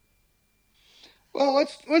won. Well,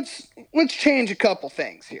 let's change a couple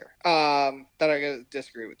things here that I gotta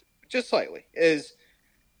disagree with just slightly. Is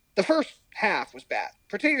the first half was bad,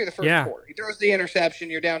 particularly the first quarter. He throws the interception,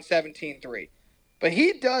 you're down 17-3. But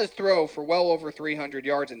he does throw for well over 300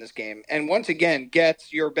 yards in this game, and once again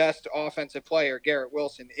gets your best offensive player, Garrett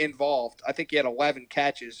Wilson, involved. I think he had 11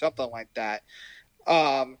 catches, something like that.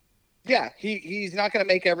 He's not going to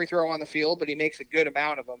make every throw on the field, but he makes a good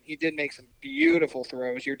amount of them. He did make some beautiful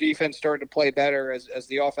throws. Your defense started to play better as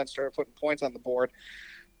the offense started putting points on the board.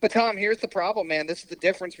 But, Tom, here's the problem, man. This is the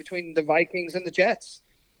difference between the Vikings and the Jets.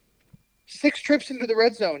 6 trips into the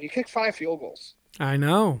red zone. You kick 5 field goals. I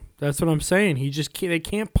know. That's what I'm saying. They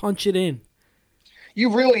can't punch it in.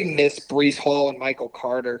 You really miss Breece Hall and Michael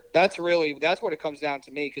Carter. That's what it comes down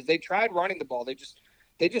to me because they tried running the ball. They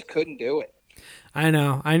just couldn't do it. I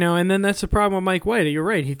know. And then that's the problem with Mike White. You're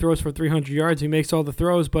right. He throws for 300 yards. He makes all the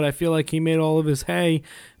throws, but I feel like he made all of his hay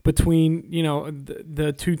between,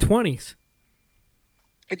 the 220s.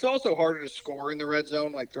 It's also harder to score in the red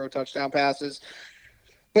zone, like throw touchdown passes.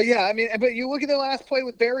 But yeah, I mean, but you look at the last play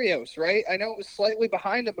with Berrios, right? I know it was slightly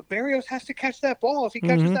behind him, but Berrios has to catch that ball. If he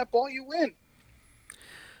catches that ball, you win.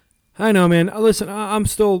 I know, man. Listen, I'm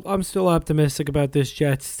still optimistic about this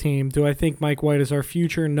Jets team. Do I think Mike White is our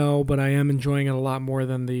future? No, but I am enjoying it a lot more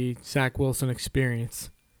than the Zach Wilson experience.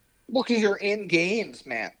 Well, because you're in games,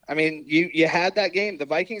 man. I mean, you had that game. The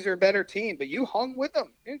Vikings are a better team, but you hung with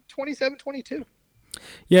them. 27-22.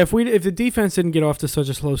 Yeah, if the defense didn't get off to such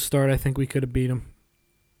a slow start, I think we could have beat them.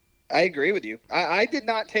 I agree with you. I did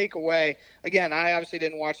not take away – again, I obviously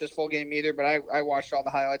didn't watch this full game either, but I watched all the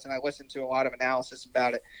highlights and I listened to a lot of analysis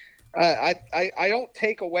about it. I don't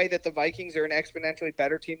take away that the Vikings are an exponentially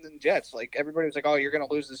better team than the Jets. Like, everybody was like, oh, you're going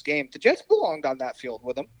to lose this game. The Jets belonged on that field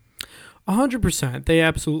with them. 100%. They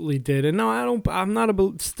absolutely did. And no,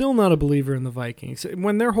 I'm still not a believer in the Vikings.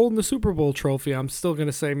 When they're holding the Super Bowl trophy, I'm still going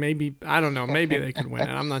to say maybe – I don't know. Maybe they could win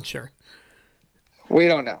it. I'm not sure. We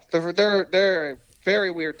don't know. They're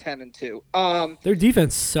very weird 10-2. Their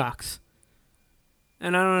defense sucks.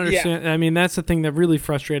 And I don't understand. Yeah. I mean, that's the thing that really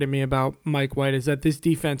frustrated me about Mike White is that this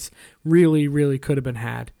defense really, really could have been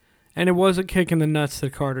had. And it was a kick in the nuts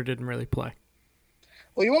that Carter didn't really play.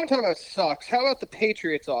 Well, you want to talk about sucks? How about the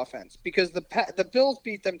Patriots offense? Because the Bills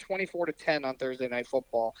beat them 24-10 on Thursday Night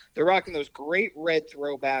Football. They're rocking those great red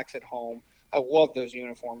throwbacks at home. I love those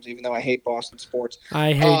uniforms, even though I hate Boston sports.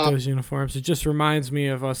 I hate those uniforms. It just reminds me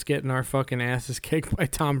of us getting our fucking asses kicked by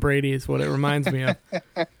Tom Brady is what it reminds me of.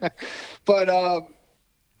 But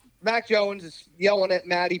Mac Jones is yelling at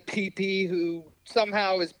Matty Pepe, who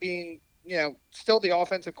somehow is being, still the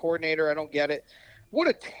offensive coordinator. I don't get it. What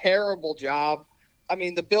a terrible job. I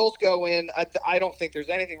mean, the Bills go in. I don't think there's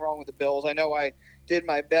anything wrong with the Bills. I know I did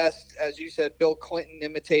my best, as you said, Bill Clinton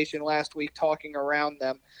imitation last week, talking around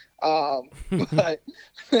them. But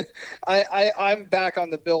I'm back on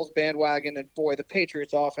the Bills bandwagon, and boy, the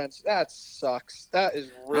Patriots offense, that sucks. That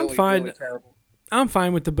is really terrible. I'm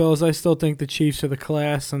fine with the Bills. I still think the Chiefs are the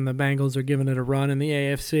class, and the Bengals are giving it a run in the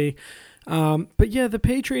AFC. But yeah, the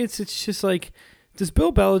Patriots, it's just like, does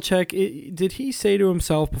Bill Belichick, did he say to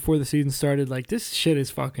himself before the season started, like, this shit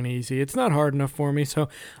is fucking easy. It's not hard enough for me, so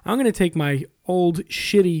I'm going to take my old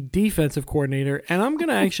shitty defensive coordinator, and I'm going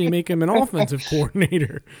to actually make him an offensive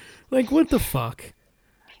coordinator. Like, what the fuck?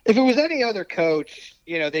 If it was any other coach,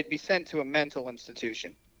 they'd be sent to a mental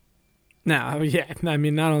institution. No, yeah. I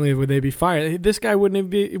mean, not only would they be fired, this guy wouldn't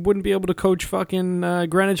be able to coach fucking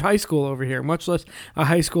Greenwich High School over here, much less a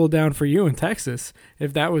high school down for you in Texas,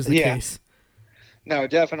 if that was the case. No,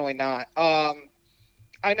 definitely not.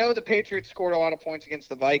 I know the Patriots scored a lot of points against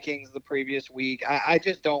the Vikings the previous week. I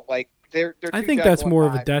just don't like. I think that's more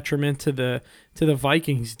of a detriment to the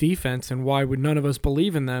Vikings defense, and why would none of us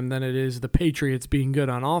believe in them than it is the Patriots being good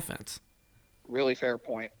on offense. Really fair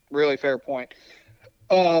point.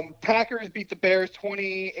 Packers beat the Bears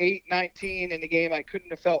 28-19 in a game I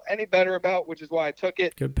couldn't have felt any better about, which is why I took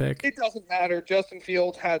it. Good pick. It doesn't matter. Justin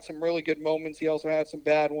Fields had some really good moments. He also had some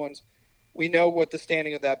bad ones. We know what the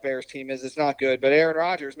standing of that Bears team is. It's not good. But Aaron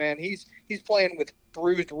Rodgers, man, he's playing with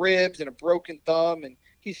bruised ribs and a broken thumb, and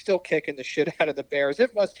he's still kicking the shit out of the Bears.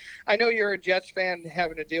 I know you're a Jets fan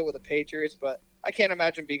having to deal with the Patriots, but I can't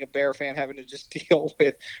imagine being a Bear fan having to just deal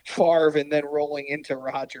with Favre and then rolling into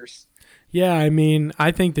Rodgers. Yeah, I mean,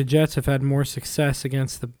 I think the Jets have had more success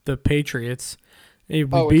against the Patriots. We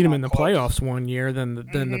beat them in the playoffs one year than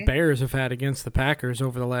the Bears have had against the Packers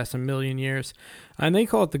over the last 1,000,000 years. And they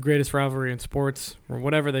call it the greatest rivalry in sports, or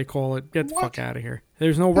whatever they call it. Get the fuck out of here.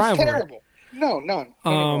 There's no rivalry. Terrible. No,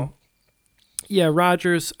 none. Yeah,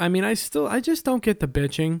 Rodgers, I mean, I just don't get the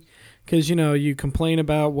bitching. Because, you complain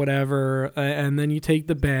about whatever, and then you take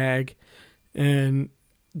the bag, and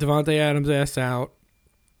Davante Adams asked out.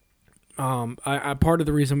 Part of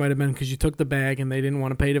the reason might have been because you took the bag and they didn't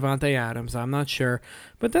want to pay Davante Adams. I'm not sure.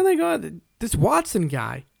 But then they go, this Watson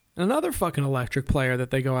guy, another fucking electric player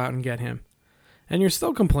that they go out and get him. And you're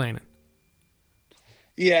still complaining.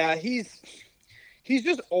 Yeah, he's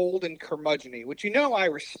just old and curmudgeon-y, which I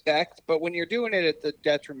respect. But when you're doing it at the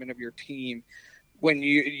detriment of your team, when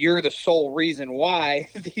you're the sole reason why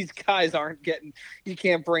these guys aren't getting, you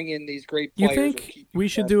can't bring in these great players. You think we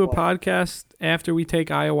should do a podcast after we take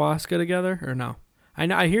ayahuasca together, or no?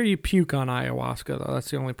 I hear you puke on ayahuasca, though.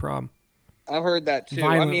 That's the only problem. I've heard that, too.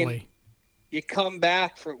 Violently. I mean, you come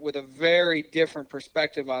back with a very different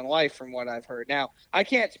perspective on life from what I've heard. Now, I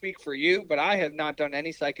can't speak for you, but I have not done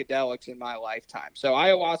any psychedelics in my lifetime. So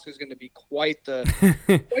ayahuasca is going to be quite the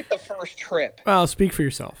first trip. Well, speak for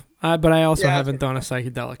yourself. But I also haven't done a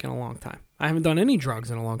psychedelic in a long time. I haven't done any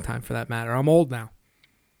drugs in a long time, for that matter. I'm old now.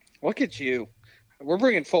 Look at you. We're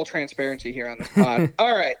bringing full transparency here on this pod.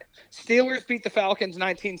 All right. Steelers beat the Falcons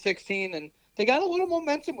 19-16, and they got a little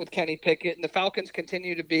momentum with Kenny Pickett, and the Falcons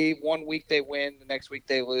continue to be 1 week they win, the next week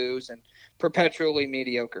they lose, and perpetually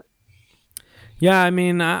mediocre. Yeah, I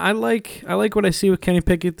mean, I like what I see with Kenny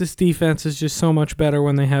Pickett. This defense is just so much better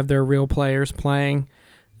when they have their real players playing.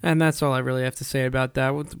 And that's all I really have to say about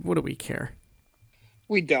that. What do we care?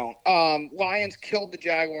 We don't. Lions killed the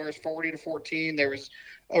Jaguars 40-14. There was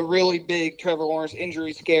a really big Trevor Lawrence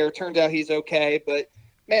injury scare. Turns out he's okay. But,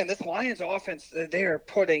 man, this Lions offense, they are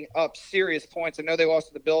putting up serious points. I know they lost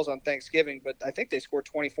to the Bills on Thanksgiving, but I think they scored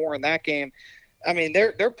 24 in that game. I mean,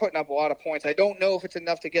 they're putting up a lot of points. I don't know if it's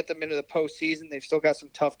enough to get them into the postseason. They've still got some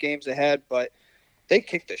tough games ahead, but they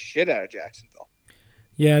kicked the shit out of Jacksonville.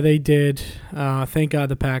 Yeah, they did. Thank God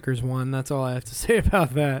the Packers won. That's all I have to say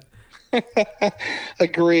about that.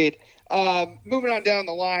 Agreed. Moving on down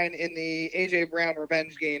the line, in the A.J. Brown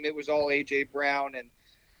revenge game, it was all A.J. Brown. And,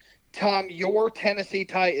 Tom, your Tennessee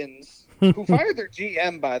Titans, who fired their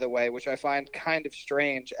GM, by the way, which I find kind of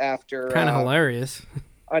strange after... Kind of hilarious.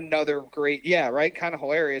 Another great... Yeah, right? Kind of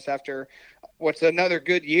hilarious after what's another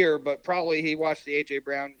good year, but probably he watched the A.J.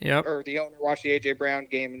 Brown Yep. or the owner watched the A.J. Brown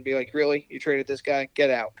game and be like, really? You traded this guy? Get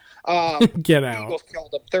out. Um, Get out. Eagles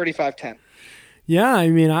killed him 35-10. Yeah, I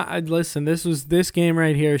mean, I listen. This game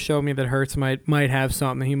right here showed me that Hurts might have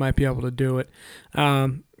something. He might be able to do it.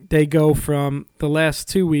 They go from the last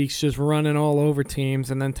 2 weeks just running all over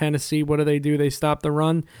teams, and then Tennessee, what do? They stop the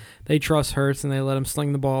run. They trust Hurts and they let him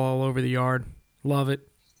sling the ball all over the yard. Love it.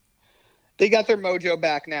 They got their mojo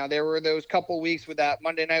back now. There were those couple weeks with that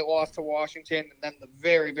Monday night loss to Washington and then the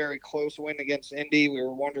very, very close win against Indy. We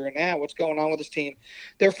were wondering, what's going on with this team?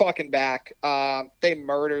 They're fucking back. They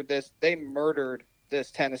murdered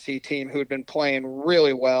this Tennessee team who had been playing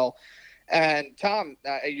really well. And, Tom,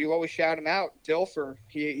 you always shout him out. Dilfer,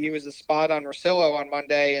 he was a spot on Russillo on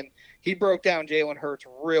Monday, and he broke down Jalen Hurts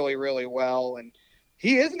really, really well. And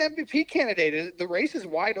he is an MVP candidate. The race is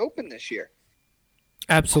wide open this year.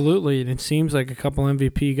 Absolutely, and it seems like a couple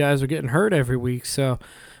MVP guys are getting hurt every week, so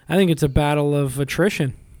I think it's a battle of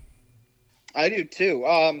attrition. I do too.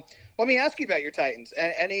 Let me ask you about your Titans.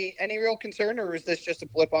 Any real concern, or is this just a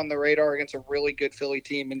blip on the radar against a really good Philly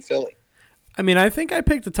team in Philly? I mean, I think I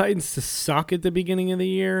picked the Titans to suck at the beginning of the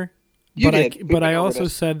year, But I also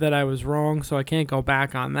said that I was wrong, so I can't go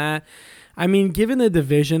back on that. I mean, given the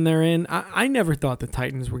division they're in, I never thought the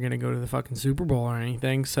Titans were going to go to the fucking Super Bowl or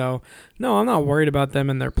anything. So, no, I'm not worried about them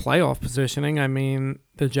in their playoff positioning. I mean,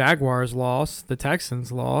 the Jaguars lost. The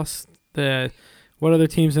Texans lost. What other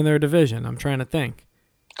teams in their division? I'm trying to think.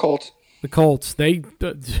 Colts. The Colts.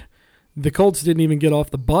 The Colts didn't even get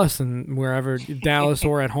off the bus and wherever, Dallas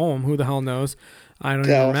or at home. Who the hell knows? I don't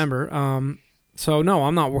even remember. So, no,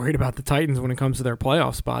 I'm not worried about the Titans when it comes to their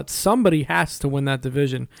playoff spots. Somebody has to win that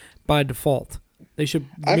division by default. They should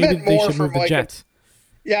move the Jets.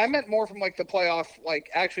 I meant more from like the playoff, like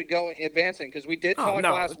actually advancing, because we did talk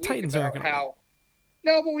last week Titans about how.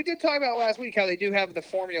 No, but we did talk about last week how they do have the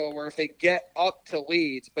formula where if they get up to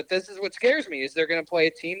leads, but this is what scares me is they're going to play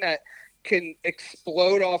a team that can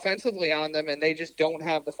explode offensively on them, and they just don't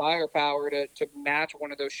have the firepower to match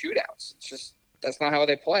one of those shootouts. It's just. That's not how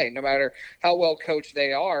they play. No matter how well coached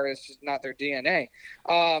they are, it's just not their DNA.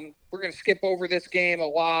 We're going to skip over this game a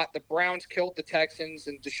lot. The Browns killed the Texans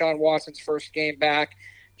in Deshaun Watson's first game back.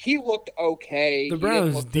 He looked okay. The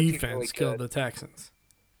Browns' defense killed the Texans.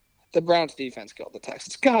 The Browns' defense killed the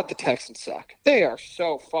Texans. God, the Texans suck. They are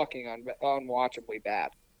so fucking unwatchably bad.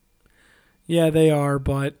 Yeah, they are,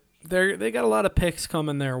 but they got a lot of picks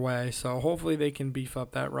coming their way, so hopefully they can beef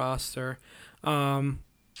up that roster.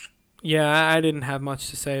 Yeah, I didn't have much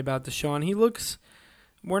to say about Deshaun. He looks.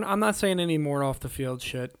 I'm not saying any more off the field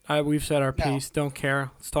shit. We've said our piece. Don't care.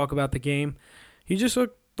 Let's talk about the game. He just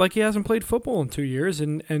looked like he hasn't played football in 2 years.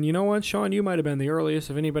 And you know what, Sean? You might have been the earliest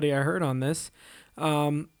of anybody I heard on this.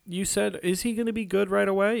 You said, is he going to be good right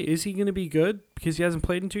away? Is he going to be good because he hasn't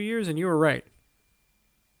played in 2 years? And you were right.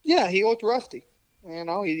 Yeah, he looked rusty.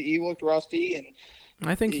 He looked rusty, and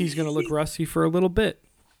I think he's going to look rusty for a little bit.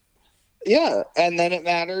 Yeah, and then it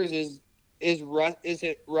matters is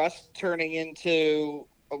it Russ turning into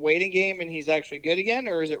a waiting game and he's actually good again,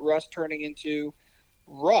 or is it Russ turning into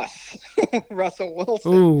Russell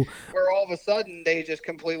Wilson, Ooh. where all of a sudden they just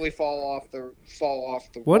completely fall off the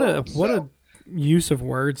what a use of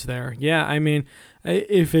words there. Yeah, I mean,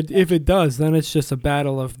 if it does, then it's just a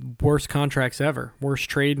battle of worst contracts ever, worst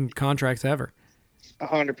trade and contracts ever.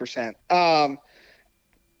 100%.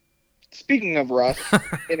 Speaking of Russ,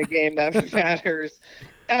 in a game that matters,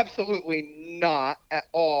 absolutely not at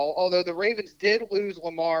all. Although the Ravens did lose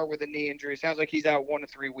Lamar with a knee injury. Sounds like he's out 1 to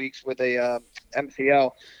 3 weeks with a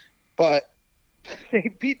MCL. But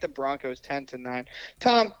they beat the Broncos 10-9.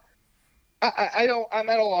 Tom, I'm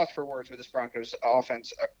at a loss for words with this Broncos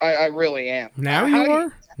offense. I really am. Now you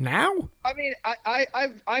are? Now? I mean,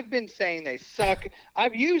 I've been saying they suck.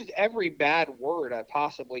 I've used every bad word I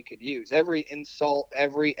possibly could use, every insult,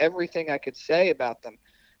 everything I could say about them.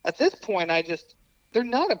 At this point, they're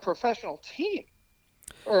not a professional team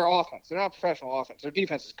or offense. They're not a professional offense. Their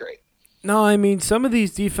defense is great. No, I mean, some of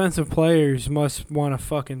these defensive players must want to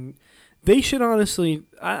fucking. They should honestly,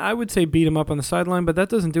 I would say beat him up on the sideline, but that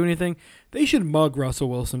doesn't do anything. They should mug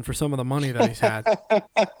Russell Wilson for some of the money that he's had.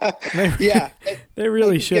 They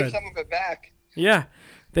really should. Give some of it back. Yeah,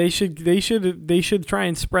 they should try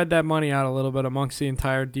and spread that money out a little bit amongst the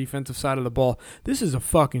entire defensive side of the ball. This is a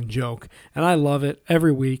fucking joke, and I love it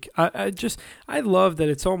every week. I love that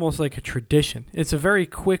it's almost like a tradition. It's a very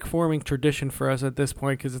quick forming tradition for us at this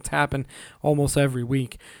point because it's happened almost every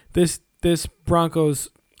week. This Broncos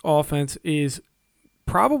offense is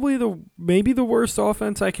probably maybe the worst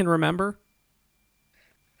offense I can remember.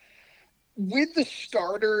 with the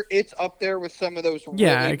starter, it's up there with some of those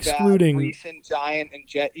Yeah, really bad excluding recent Giant and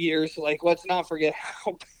Jet years. Like, let's not forget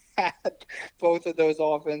how bad both of those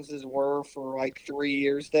offenses were for like 3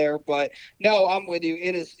 years there. But no, I'm with you.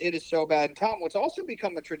 It is so bad. And Tom, what's also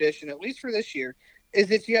become a tradition, at least for this year, is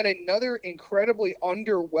it's yet another incredibly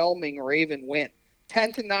underwhelming Raven win.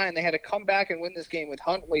 10-9, they had to come back and win this game with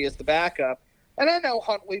Huntley as the backup. And I know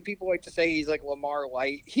Huntley, people like to say he's like Lamar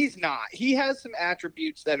Light. He's not. He has some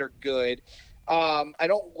attributes that are good. I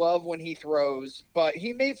don't love when he throws, but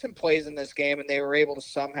he made some plays in this game, and they were able to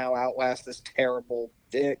somehow outlast this terrible,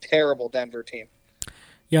 terrible Denver team.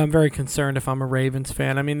 Yeah, I'm very concerned if I'm a Ravens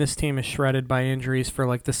fan. I mean, this team is shredded by injuries for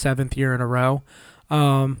like the 7th year in a row.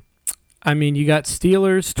 I mean, you got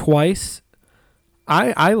Steelers twice.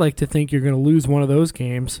 I like to think you're going to lose one of those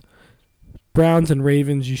games. Browns and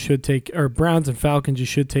Ravens Browns and Falcons you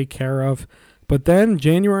should take care of. But then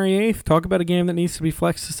January 8th, talk about a game that needs to be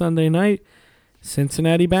flexed to Sunday night.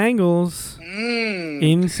 Cincinnati Bengals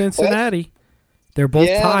in Cincinnati. They're both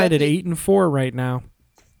tied at 8-4 right now.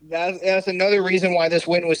 That's another reason why this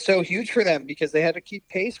win was so huge for them, because they had to keep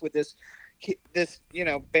pace with this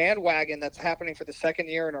bandwagon that's happening for the second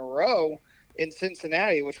year in a row in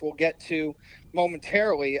Cincinnati, which we'll get to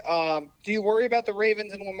momentarily. Do you worry about the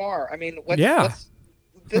Ravens and Lamar? I mean,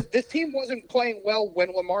 this team wasn't playing well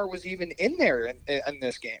when Lamar was even in there in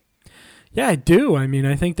this game. Yeah, I do. I mean,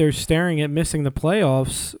 I think they're staring at missing the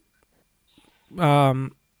playoffs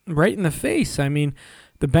right in the face. I mean,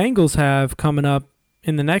 the Bengals have coming up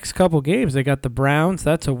in the next couple games. They got the Browns.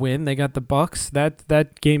 That's a win. They got the Bucks.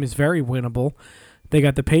 That game is very winnable. They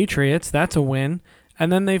got the Patriots. That's a win. And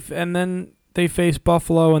then they face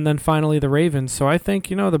Buffalo, and then finally the Ravens. So I think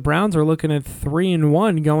the Browns are looking at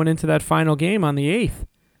 3-1 going into that final game on the 8th.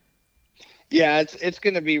 Yeah, it's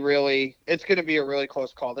going to be a really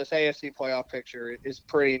close call. This AFC playoff picture is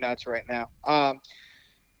pretty nuts right now.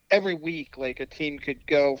 Every week, like, a team could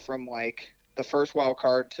go from like the first wild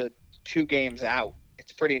card to 2 games out.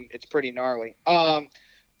 It's pretty gnarly.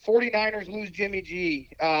 49ers lose Jimmy G.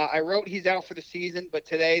 I wrote he's out for the season, but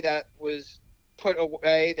today that was put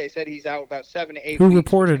away. They said he's out about 7 to 8 Who weeks. Who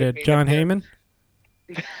reported it? John Heyman?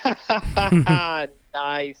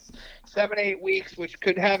 Nice. 7 to 8 weeks, which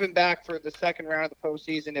could have him back for the second round of the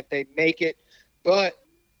postseason if they make it. But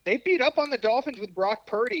they beat up on the Dolphins with Brock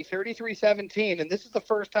Purdy, 33-17, and this is the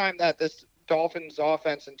first time that this Dolphins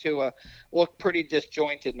offense and Tua look pretty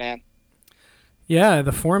disjointed, man. Yeah,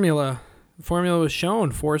 the formula was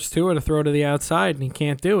shown. Force Tua to throw to the outside, and he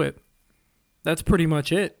can't do it. That's pretty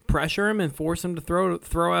much it. Pressure him and force him to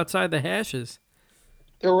throw outside the hashes.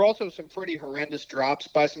 There were also some pretty horrendous drops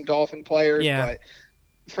by some Dolphin players, yeah. But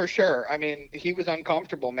for sure, I mean, he was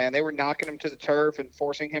uncomfortable, man. They were knocking him to the turf and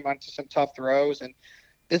forcing him onto some tough throws, and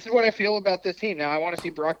this is what I feel about this team. Now, I want to see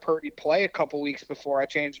Brock Purdy play a couple weeks before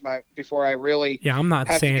I really I'm not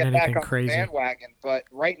have saying to get anything back on crazy. The bandwagon. But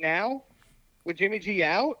right now, with Jimmy G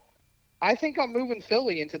out, I think I'm moving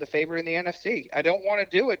Philly into the favorite in the NFC. I don't want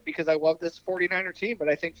to do it because I love this 49er team, but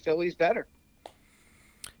I think Philly's better.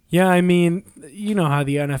 Yeah, I mean, you know how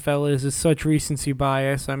the NFL is. It's such recency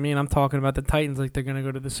bias. I mean, I'm talking about the Titans like they're going to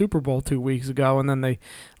go to the Super Bowl 2 weeks ago, and then they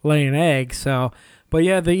lay an egg. So, but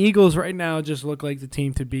yeah, the Eagles right now just look like the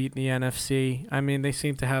team to beat in the NFC. I mean, they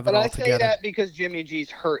seem to have it all together. But I say that because Jimmy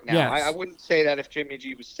G's hurt now. Yes. I wouldn't say that if Jimmy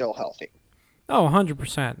G was still healthy. Oh,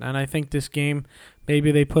 100%. And I think this game,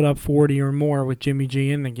 maybe they put up 40 or more with Jimmy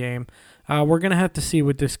G in the game. We're going to have to see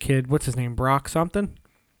what this kid, what's his name, Brock something?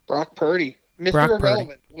 Brock Purdy. Mr. Brock Irrelevant.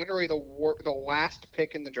 Purdy. Literally the last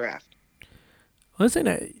pick in the draft.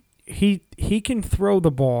 Listen, he can throw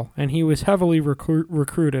the ball, and he was heavily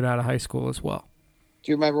recruited out of high school as well.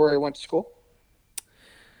 Do you remember where he went to school?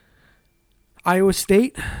 Iowa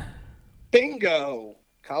State. Bingo.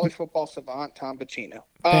 College football savant Tom Bacino.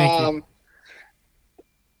 Thank you.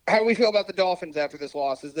 How do we feel about the Dolphins after this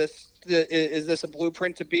loss? Is this a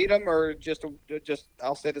blueprint to beat them, or just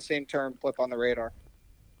I'll say the same term, blip on the radar?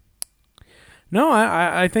 No,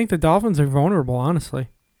 I think the Dolphins are vulnerable, honestly.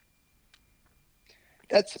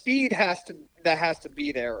 That speed has to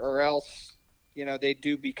be there, or else they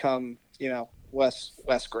do become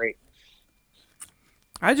less great.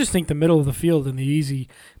 I just think the middle of the field and the easy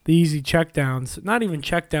checkdowns, not even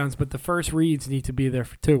checkdowns, but the first reads need to be there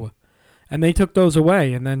for Tua. And they took those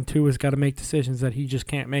away, and then Tua's got to make decisions that he just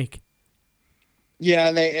can't make. Yeah,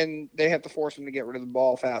 and they have to force him to get rid of the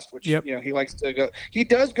ball fast, which yep. He likes to go. He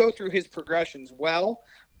does go through his progressions well,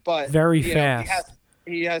 but very fast.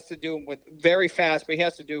 He has to do them with very fast, but he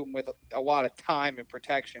has to do them with a lot of time and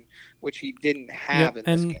protection, which he didn't have in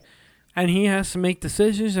this game. And he has to make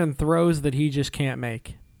decisions and throws that he just can't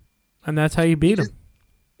make, and that's how you beat him.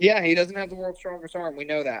 Yeah, he doesn't have the world's strongest arm. We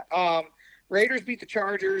know that. Raiders beat the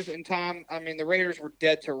Chargers, and Tom, I mean, the Raiders were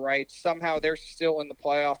dead to rights. Somehow they're still in the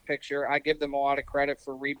playoff picture. I give them a lot of credit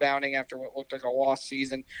for rebounding after what looked like a lost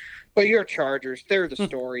season. But your Chargers, they're the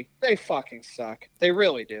story. They fucking suck. They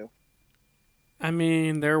really do. I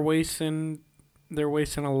mean, they're wasting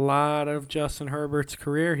a lot of Justin Herbert's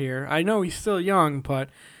career here. I know he's still young, but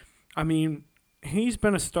I mean, he's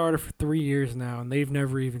been a starter for 3 years now, and they've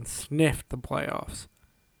never even sniffed the playoffs.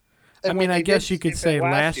 I And mean, when I they did guess you could sniff it say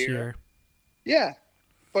last year. yeah.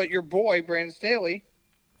 But your boy, Brandon Staley,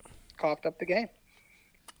 coughed up the game.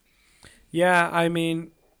 Yeah, I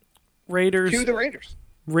mean, Raiders To the Raiders.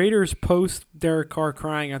 Raiders post Derek Carr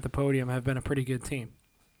crying at the podium have been a pretty good team.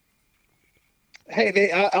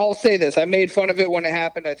 Hey, I'll say this. I made fun of it when it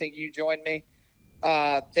happened. I think you joined me.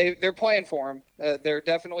 They're playing for him. They're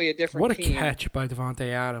definitely a different What a team. catch by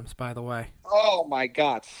Devontae Adams, by the way. Oh, my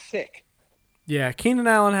God. Sick. Yeah, Keenan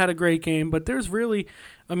Allen had a great game, but there's really,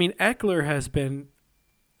 I mean, Eckler has been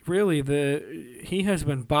he has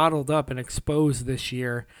been bottled up and exposed this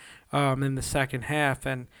year in the second half,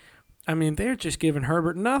 and I mean they're just giving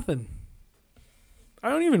Herbert nothing. I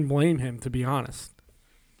don't even blame him, to be honest.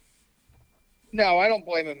 No, I don't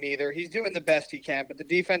blame him either. He's doing the best he can, but the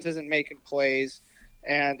defense isn't making plays.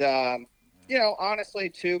 And, honestly,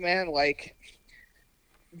 too, man, like,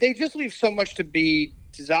 they just leave so much to be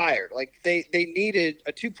desired. Like, they needed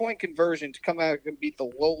a 2-point conversion to come out and beat the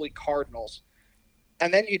lowly Cardinals.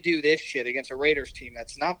 And then you do this shit against a Raiders team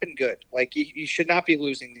that's not been good. Like, you should not be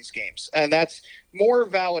losing these games. And that's more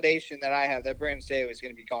validation that I have that Brandon Staley is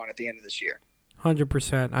going to be gone at the end of this year.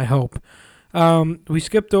 100%, I hope. We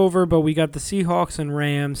skipped over, but we got the Seahawks and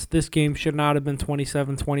Rams. This game should not have been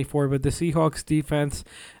 27-24, but the Seahawks defense,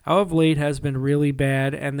 of late, has been really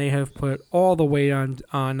bad, and they have put all the weight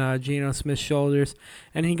on Geno Smith's shoulders,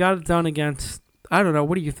 and he got it done against, I don't know,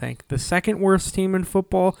 what do you think? The second worst team in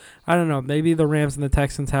football? I don't know. Maybe the Rams and the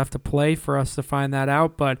Texans have to play for us to find that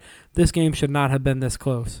out, but this game should not have been this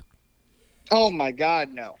close. Oh, my God,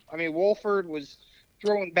 no. I mean, Wolford was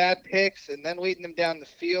throwing bad picks and then leading them down the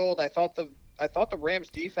field. I thought the Rams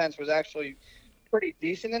defense was actually pretty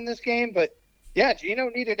decent in this game, but yeah, Geno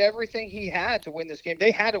needed everything he had to win this game.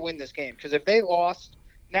 They had to win this game because if they lost,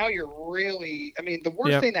 now you're really. I mean, the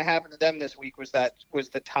worst thing that happened to them this week was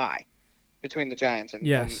the tie between the Giants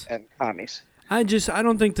and Commies. I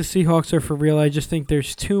don't think the Seahawks are for real. I just think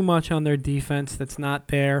there's too much on their defense that's not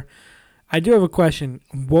there. I do have a question.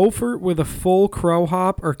 Wolford with a full crow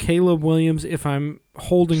hop or Caleb Williams if I'm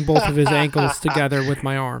holding both of his ankles together with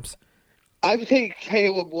my arms? I would take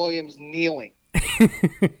Caleb Williams kneeling.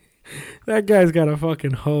 That guy's got a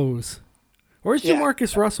fucking hose. Where's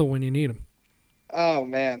Jamarcus Russell when you need him? Oh,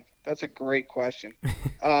 man. That's a great question.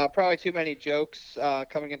 Probably too many jokes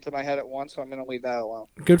coming into my head at once, so I'm going to leave that alone.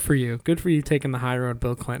 Good for you. Good for you taking the high road,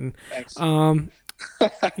 Bill Clinton. Thanks.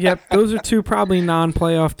 Yep, those are two probably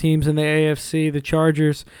non-playoff teams in the AFC. The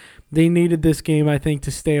Chargers, they needed this game, I think,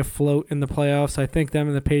 to stay afloat in the playoffs. I think them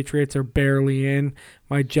and the Patriots are barely in.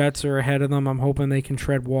 My Jets are ahead of them. I'm hoping they can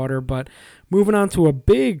tread water. But moving on to a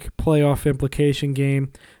big playoff implication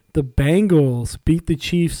game, the Bengals beat the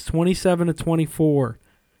Chiefs 27-24.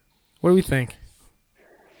 What do we think?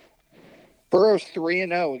 Burrow's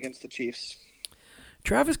 3-0 against the Chiefs.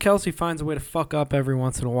 Travis Kelce finds a way to fuck up every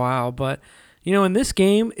once in a while, but in this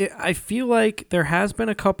game, I feel like there has been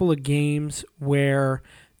a couple of games where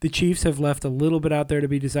the Chiefs have left a little bit out there to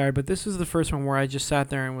be desired, but this is the first one where I just sat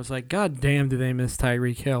there and was like, God damn, do they miss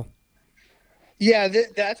Tyreek Hill? Yeah,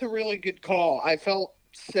 that's a really good call. I felt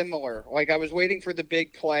similar. Like I was waiting for the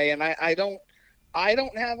big play, and I don't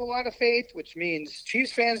have a lot of faith, which means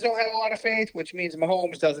Chiefs fans don't have a lot of faith, which means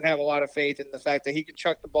Mahomes doesn't have a lot of faith in the fact that he can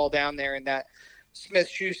chuck the ball down there and that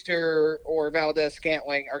Smith-Schuster or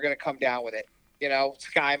Valdez-Scantling are going to come down with it.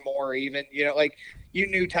 Sky Moore even. You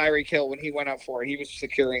knew Tyreek Hill when he went up for it. He was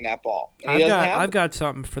securing that ball. I've got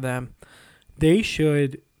something for them. They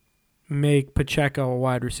should make Pacheco a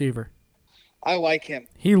wide receiver. I like him.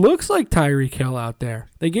 He looks like Tyreek Hill out there.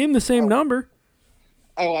 They gave him the same number.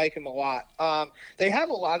 I like him a lot. They have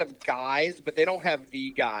a lot of guys, but they don't have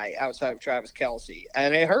the guy outside of Travis Kelce.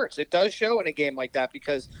 And it hurts. It does show in a game like that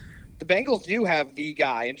because the Bengals do have the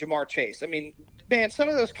guy in Jamar Chase. I mean, man, some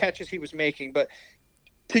of those catches he was making, but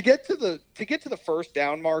to get to the first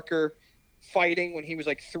down marker fighting when he was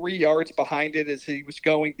like 3 yards behind it as he was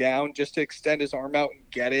going down just to extend his arm out and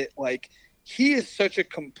get it, like he is such a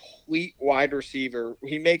complete wide receiver.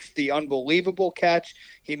 He makes the unbelievable catch.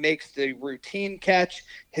 He makes the routine catch.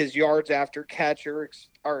 His yards after catch are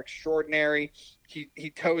extraordinary. He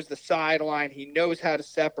toes the sideline. He knows how to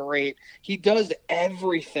separate. He does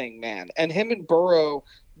everything, man. And him and Burrow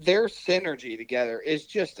their synergy together is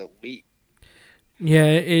just elite. Yeah,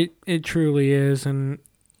 it truly is, and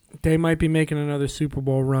they might be making another Super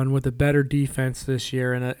Bowl run with a better defense this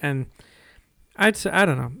year, and I'd say, I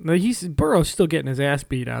don't know. Burrow's still getting his ass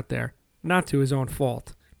beat out there, not to his own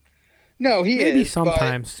fault. No, he Maybe is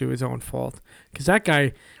sometimes to his own fault, because that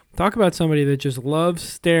guy, talk about somebody that just loves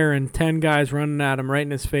staring 10 guys running at him right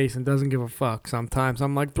in his face and doesn't give a fuck. Sometimes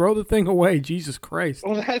I'm like, throw the thing away, Jesus Christ.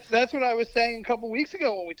 Well, that's what I was saying a couple weeks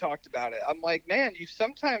ago when we talked about it. I'm like, man, you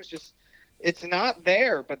sometimes just. It's not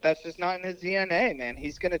there, but that's just not in his DNA, man.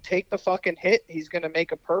 He's going to take the fucking hit. He's going to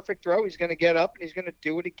make a perfect throw. He's going to get up, and he's going to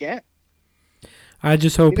do it again. I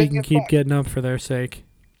just hope he can keep getting up for their sake.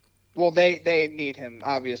 Well, they need him,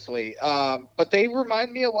 obviously. But they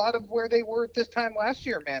remind me a lot of where they were at this time last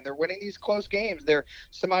year, man. They're winning these close games.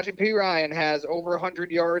 Samaje Perine has over 100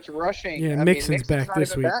 yards rushing. Yeah, Mixon's back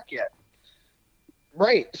this week. Back yet.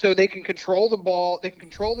 Right, so they can control the ball. They can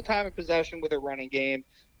control the time of possession with a running game.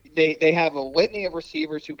 They have a litany of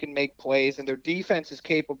receivers who can make plays, and their defense is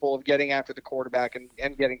capable of getting after the quarterback and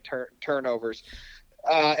getting turnovers.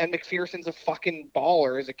 And McPherson's a fucking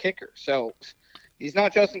baller as a kicker. So he's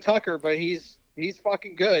not Justin Tucker, but he's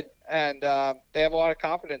fucking good, and they have a lot of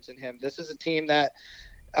confidence in him. This is a team that,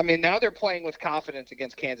 I mean, now they're playing with confidence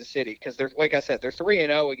against Kansas City because they're, like I said, they're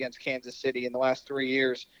 3-0 against Kansas City in the last 3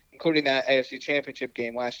 years, including that AFC Championship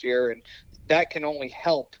game last year, and that can only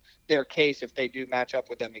help their case if they do match up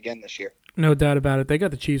with them again this year. No doubt about it. They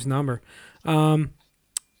got the Chiefs' number.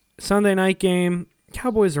 Sunday night game.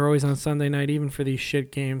 Cowboys are always on Sunday night, even for these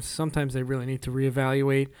shit games. Sometimes they really need to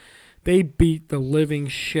reevaluate. They beat the living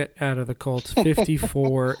shit out of the Colts,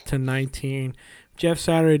 54-19. Jeff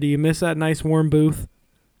Saturday, do you miss that nice warm booth?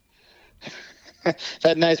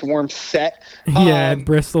 That nice warm set. Yeah, at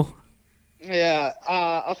Bristol. Yeah,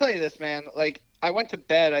 I'll tell you this, man. Like, I went to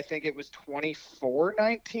bed, I think it was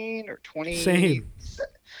 24-19 or 20. Same.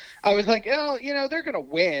 I was like, oh, they're going to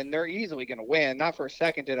win. They're easily going to win. Not for a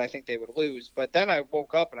second did I think they would lose. But then I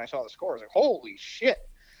woke up and I saw the score. I was like, holy shit.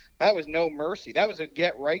 That was no mercy. That was a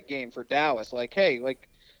get-right game for Dallas. Like, hey,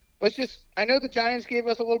 let's just – I know the Giants gave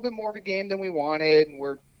us a little bit more of a game than we wanted, and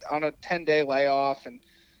we're on a 10-day layoff. And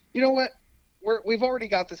you know what? We've already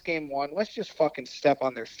got this game won. Let's just fucking step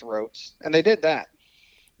on their throats. And they did that.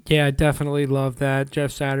 Yeah, I definitely love that.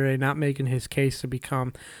 Jeff Saturday not making his case to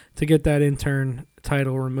get that intern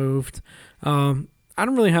title removed. I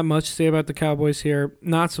don't really have much to say about the Cowboys here.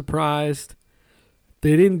 Not surprised.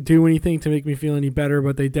 They didn't do anything to make me feel any better,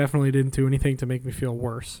 but they definitely didn't do anything to make me feel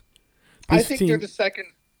worse. I think they're the second.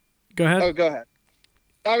 Go ahead. Oh, go ahead.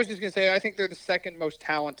 I was just going to say, I think they're the second most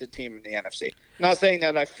talented team in the NFC. Not saying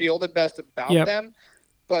that I feel the best about them,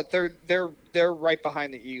 but they're right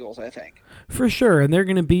behind the Eagles, I think. For sure, and they're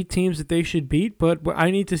going to beat teams that they should beat, but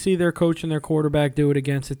I need to see their coach and their quarterback do it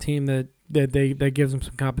against a team that gives them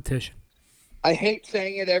some competition. I hate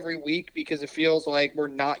saying it every week because it feels like we're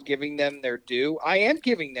not giving them their due. I am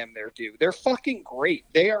giving them their due. They're fucking great.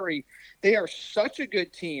 They are such a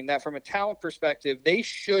good team that from a talent perspective, they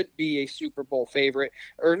should be a Super Bowl favorite,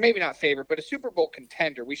 or maybe not favorite, but a Super Bowl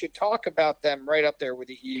contender. We should talk about them right up there with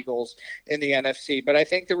the Eagles in the NFC. But I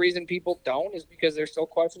think the reason people don't is because there's still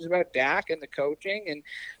questions about Dak and the coaching, and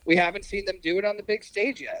we haven't seen them do it on the big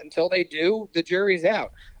stage yet. Until they do, the jury's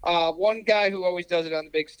out. One guy who always does it on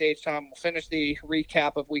the big stage, Tom, will finish the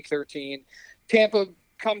recap of Week 13. Tampa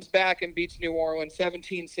comes back and beats New Orleans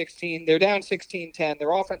 17-16. They're down 16-10.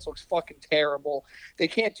 Their offense looks fucking terrible. They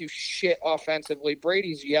can't do shit offensively.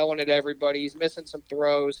 Brady's yelling at everybody. He's missing some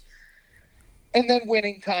throws. And then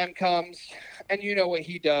winning time comes, and you know what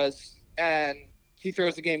he does. And he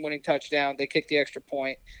throws the game-winning touchdown. They kick the extra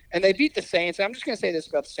point. And they beat the Saints. I'm just going to say this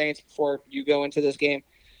about the Saints before you go into this game.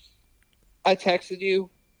 I texted you.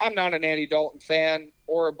 I'm not an Andy Dalton fan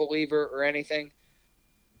or a believer or anything.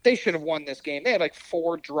 They should have won this game. They had like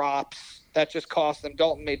 4 drops that just cost them.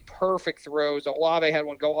 Dalton made perfect throws. Olave had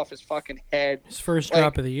one go off his fucking head. His first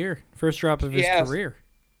drop of the year. First drop of his career.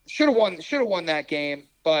 Should have won that game,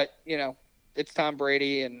 but it's Tom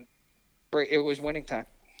Brady and it was winning time.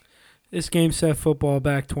 This game set football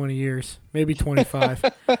back 20 years, maybe 25.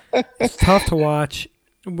 It's tough to watch.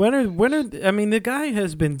 The guy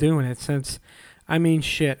has been doing it since, I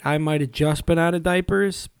might have just been out of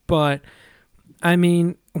diapers, but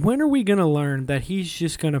when are we going to learn that he's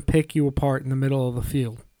just going to pick you apart in the middle of the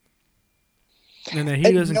field? And that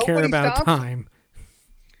he doesn't care about time.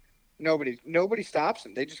 Nobody stops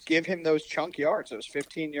him. They just give him those chunk yards, those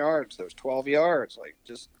 15 yards, those 12 yards,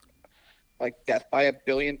 like death by a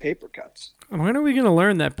billion paper cuts. When are we going to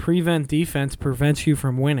learn that prevent defense prevents you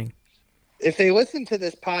from winning? If they listen to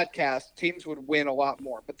this podcast, teams would win a lot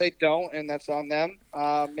more, but they don't, and that's on them.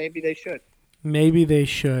 Maybe they should. Maybe they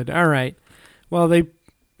should. All right. Well,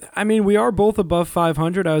 we are both above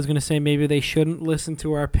 500. I was going to say maybe they shouldn't listen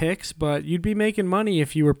to our picks, but you'd be making money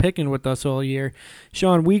if you were picking with us all year.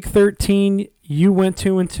 Sean, week 13, you went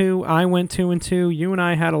 2-2. I went 2-2. You and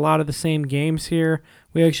I had a lot of the same games here.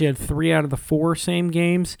 We actually had 3 out of the 4 same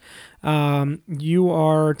games. You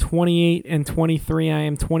are 28-23. I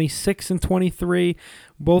am 26-23.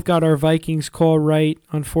 Both got our Vikings call right,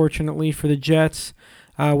 unfortunately, for the Jets.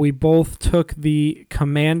 We both took the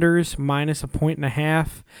Commanders minus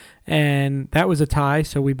 1.5, and that was a tie,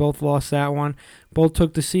 so we both lost that one. Both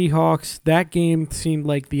took the Seahawks. That game seemed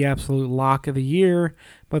like the absolute lock of the year,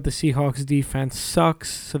 but the Seahawks defense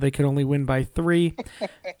sucks, so they could only win by 3.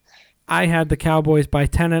 I had the Cowboys by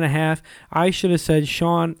 10.5. I should have said,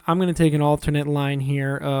 Sean, I'm going to take an alternate line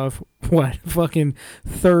here of, fucking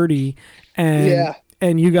 30, and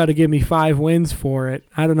you got to give me 5 wins for it.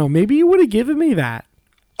 I don't know. Maybe you would have given me that.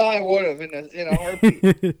 I would have in a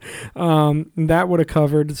heartbeat. That would have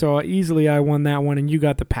covered. So easily I won that one, and you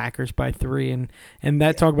got the Packers by 3. And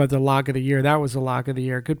that talk about the lock of the year. That was the lock of the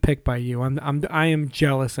year. Good pick by you. I am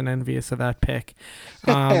jealous and envious of that pick.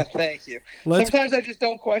 Thank you. Sometimes I just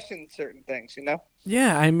don't question certain things.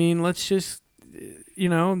 Yeah, let's just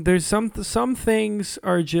there's some things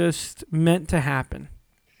are just meant to happen.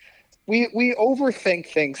 We overthink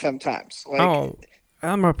things sometimes.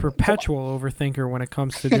 I'm a perpetual overthinker when it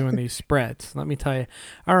comes to doing these spreads. Let me tell you.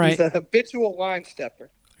 All right. He's a habitual line stepper.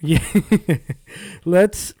 Yeah.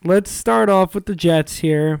 Let's start off with the Jets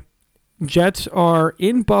here. Jets are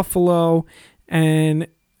in Buffalo, and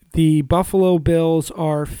the Buffalo Bills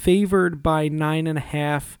are favored by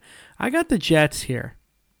 9.5. I got the Jets here.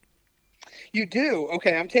 You do?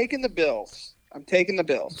 Okay, I'm taking the Bills.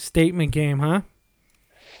 Statement game, huh?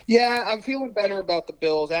 Yeah, I'm feeling better about the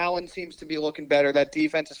Bills. Allen seems to be looking better. That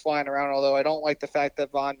defense is flying around, although I don't like the fact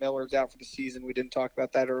that Von Miller's out for the season. We didn't talk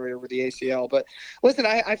about that earlier with the ACL. But listen,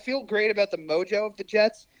 I feel great about the mojo of the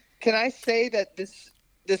Jets. Can I say that this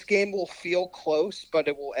game will feel close, but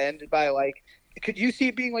it will end by could you see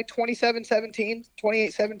it being 27-17,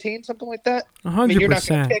 28-17, something like that? 100%. You're not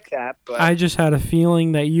going to pick that. But I just had a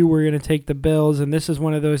feeling that you were going to take the Bills, and this is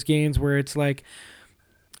one of those games where it's like,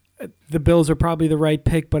 the Bills are probably the right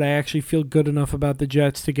pick, but I actually feel good enough about the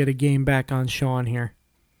Jets to get a game back on Sean here.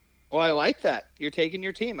 Well, I like that. You're taking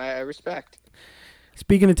your team. I respect.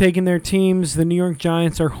 Speaking of taking their teams, the New York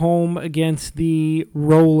Giants are home against the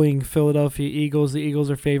rolling Philadelphia Eagles. The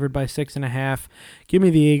Eagles are favored by 6.5. Give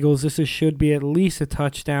me the Eagles. This should be at least a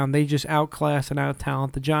touchdown. They just outclass and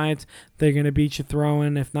out-talent the Giants. They're going to beat you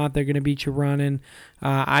throwing. If not, they're going to beat you running.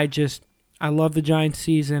 I love the Giants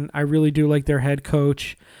season. I really do like their head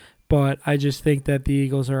coach. But I just think that the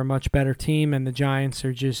Eagles are a much better team, and the Giants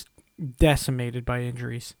are just decimated by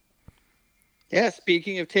injuries. Yeah,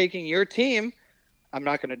 speaking of taking your team, I'm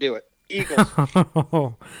not going to do it. Eagles.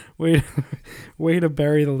 Way to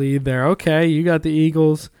bury the lead there. Okay, you got the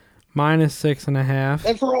Eagles minus 6.5.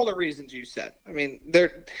 And for all the reasons you said.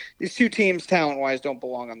 These two teams, talent-wise, don't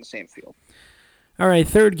belong on the same field. All right,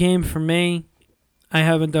 third game for me. I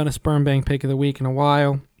haven't done a Sperm Bank pick of the week in a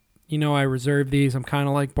while. I reserve these. I'm kind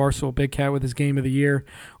of like Barstool Big Cat with his game of the year,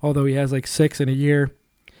 although he has 6 in a year.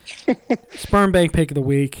 Sperm Bank pick of the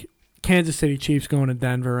week. Kansas City Chiefs going to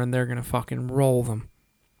Denver, and they're going to fucking roll them.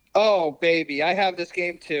 Oh, baby. I have this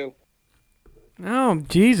game, too. Oh,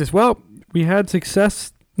 Jesus. Well, we had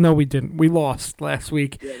success. No, we didn't. We lost last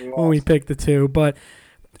week when we picked the 2. But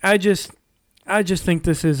I just think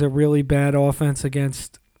this is a really bad offense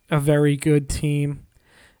against a very good team.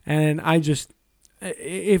 And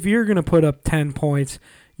if you're going to put up 10 points,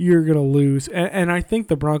 you're going to lose. And I think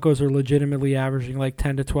the Broncos are legitimately averaging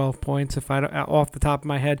 10 to 12 points off the top of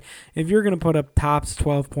my head. If you're going to put up tops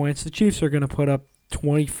 12 points, the Chiefs are going to put up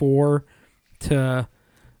 24 to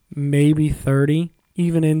maybe 30,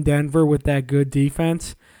 even in Denver with that good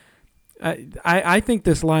defense. I think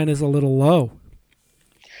this line is a little low.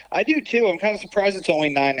 I do, too. I'm kind of surprised it's only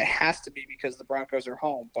 9. It has to be because the Broncos are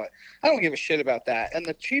home, but I don't give a shit about that. And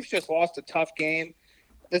the Chiefs just lost a tough game.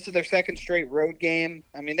 This is their second straight road game.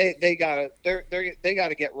 They gotta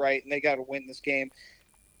get right, and they gotta win this game.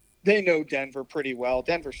 They know Denver pretty well.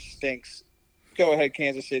 Denver stinks. Go ahead,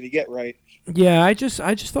 Kansas City, get right. Yeah, I just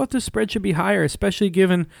thought the spread should be higher, especially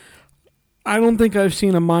given I don't think I've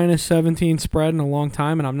seen a minus 17 spread in a long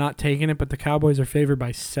time, and I'm not taking it. But the Cowboys are favored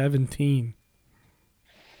by 17.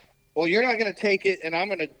 Well, you're not going to take it, and I'm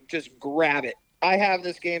going to just grab it. I have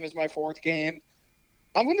this game as my 4th game.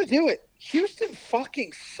 I'm going to do it. Houston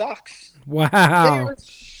fucking sucks. Wow. They are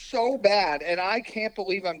so bad, and I can't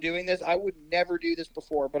believe I'm doing this. I would never do this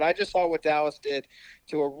before, but I just saw what Dallas did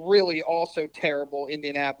to a really also terrible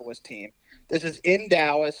Indianapolis team. This is in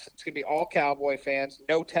Dallas. It's going to be all Cowboy fans,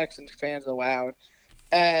 no Texans fans allowed.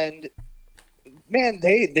 And man,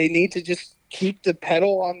 they need to just keep the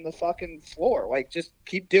pedal on the fucking floor. Like, just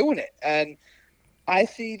keep doing it. And I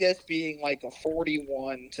see this being like a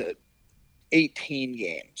 41-18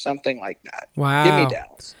 game, something like that. Give me Wow.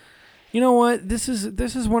 Dallas. You know what? This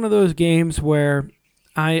is one of those games where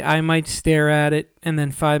I might stare at it, and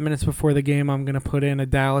then 5 minutes before the game, I'm gonna put in a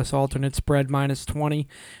Dallas alternate spread -20,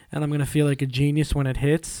 and I'm gonna feel like a genius when it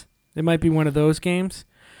hits. It might be one of those games.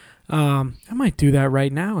 I might do that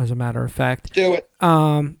right now, as a matter of fact. Do it.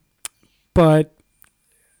 But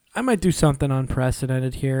I might do something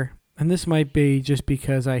unprecedented here, and this might be just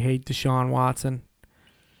because I hate Deshaun Watson,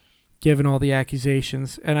 given all the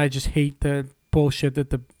accusations, and I just hate the bullshit that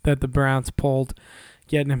the Browns pulled,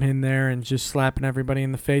 getting him in there and just slapping everybody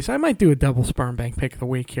in the face. I might do a double sperm bank pick of the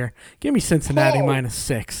week here. Give me Cincinnati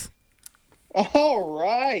 -6. All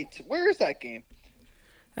right. Where is that game?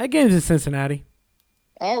 That game's in Cincinnati.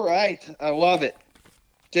 All right. I love it.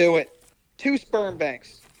 Do it. 2 sperm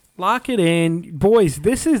banks. Lock it in, boys.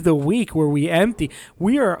 This is the week where we empty.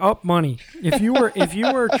 We are up money. If you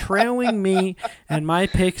were trailing me and my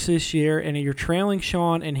picks this year, and you're trailing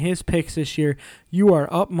Sean and his picks this year, you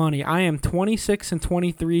are up money. I am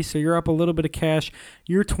 26-23, so you're up a little bit of cash.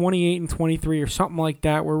 You're 28-23 or something like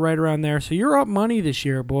that. We're right around there, so you're up money this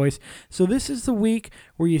year, boys. So this is the week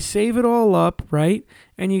where you save it all up, right?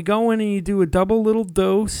 And you go in and you do a double little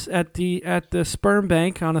dose at the sperm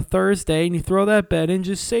bank on a Thursday, and you throw that bet in.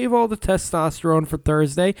 Just save all the testosterone for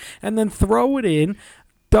Thursday, and then throw it in.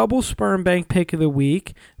 Double sperm bank pick of the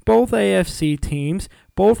week. Both AFC teams.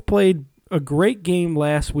 Both played a great game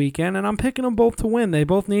last weekend, and I'm picking them both to win. They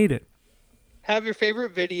both need it. Have your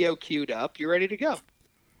favorite video queued up. You're ready to go.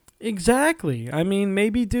 Exactly. I mean,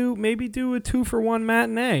 maybe do a 2-for-1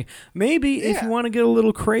 matinee. Maybe if you want to get a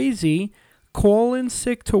little crazy, call in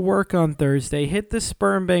sick to work on Thursday. Hit the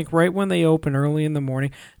sperm bank right when they open early in the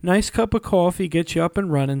morning. Nice cup of coffee gets you up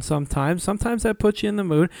and running sometimes. Sometimes that puts you in the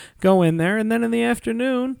mood. Go in there, and then in the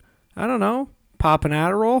afternoon, I don't know, pop an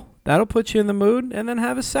Adderall. That'll put you in the mood, and then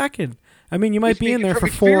have a second. I mean, you might be in there for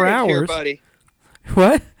 4 hours. Here, buddy.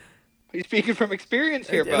 What? You're speaking from experience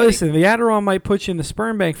here, buddy. Listen, the Adderall might put you in the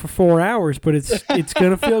sperm bank for 4 hours, but it's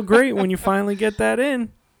going to feel great when you finally get that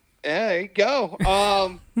in. Yeah, there you go.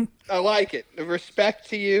 I like it. The respect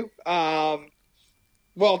to you.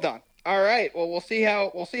 Well done. All right. Well, we'll see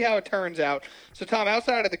how it turns out. So, Tom,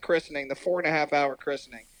 outside of the christening, the 4.5-hour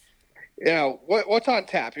christening, what's on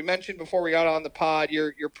tap? You mentioned before we got on the pod,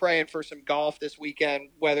 you're praying for some golf this weekend.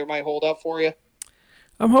 Weather might hold up for you.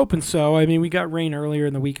 I'm hoping so. I mean, we got rain earlier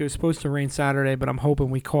in the week. It was supposed to rain Saturday, but I'm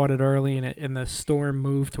hoping we caught it early and the storm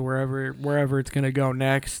moved to wherever it's going to go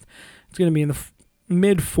next. It's going to be in the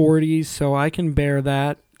mid-40s, so I can bear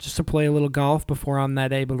that just to play a little golf before I'm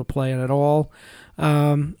not able to play it at all.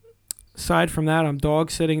 Aside from that, I'm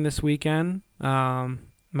dog sitting this weekend. My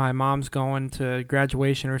mom's going to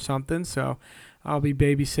graduation or something, so I'll be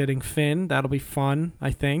babysitting Finn. That'll be fun,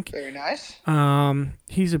 I think. Very nice.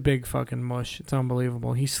 He's a big fucking mush. It's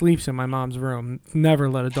unbelievable. He sleeps in my mom's room. Never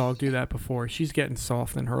let a dog do that before. She's getting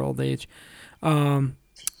soft in her old age.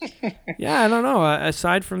 Yeah, I don't know.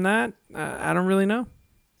 Aside from that, I don't really know.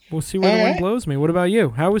 We'll see where the wind blows me. What about you?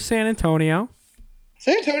 How was San Antonio?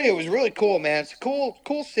 San Antonio was really cool, man. It's a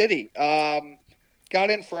cool city. Got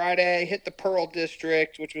in Friday, hit the Pearl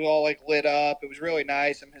District, which was all lit up. It was really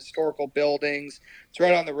nice. Some historical buildings. It's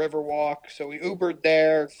right on the Riverwalk. So we Ubered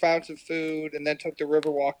there, found some food, and then took the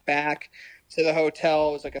Riverwalk back to the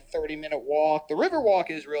hotel. It was like a 30-minute walk. The Riverwalk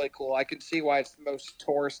is really cool. I can see why it's the most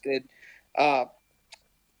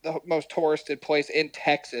touristed place in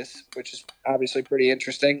Texas, which is obviously pretty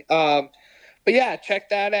interesting. But yeah, check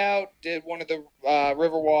that out. Did one of the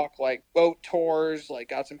Riverwalk boat tours,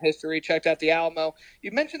 got some history. Checked out the Alamo.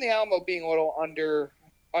 You mentioned the Alamo being a little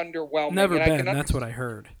underwhelming. Never been. That's what I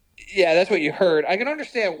heard. Yeah, that's what you heard. I can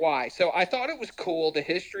understand why. So I thought it was cool. The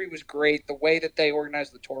history was great. The way that they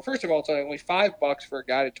organized the tour. First of all, it's only $5 for a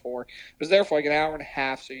guided tour. It was there for an hour and a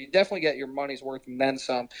half, so you definitely get your money's worth and then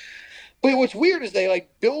some. But what's weird is they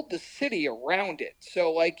build the city around it.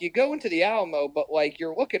 So you go into the Alamo, but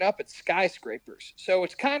you're looking up at skyscrapers. So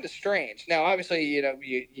it's kind of strange. Now, obviously,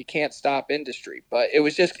 you can't stop industry, but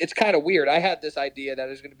it's kind of weird. I had this idea that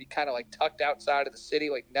it was going to be kind of tucked outside of the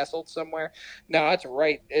city, nestled somewhere. No, it's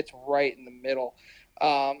right in the middle.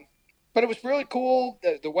 But it was really cool.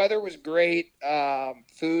 The weather was great.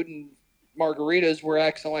 Food and margaritas were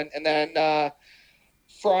excellent. And then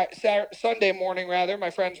Sunday morning, rather, my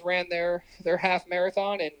friends ran their half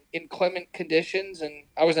marathon in inclement conditions, and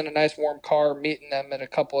I was in a nice warm car meeting them at a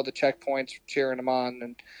couple of the checkpoints, cheering them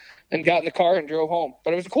on, and got in the car and drove home.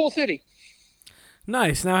 But it was a cool city.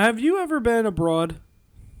 Nice. Now, have you ever been abroad?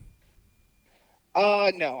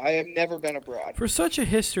 No, I have never been abroad. For such a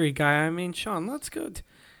history guy, I mean, Sean, let's go.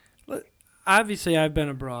 Obviously, I've been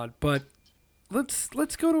abroad, but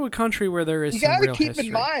let's go to a country where there is some real history. You got to keep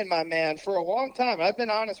in mind, my man, for a long time, I've been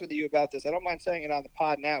honest with you about this. I don't mind saying it on the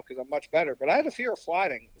pod now because I'm much better, but I had a fear of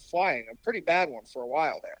flying, a pretty bad one for a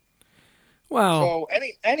while there. Well, so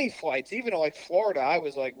any flights, even like Florida, I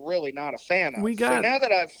was like really not a fan of. So now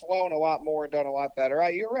that I've flown a lot more and done a lot better,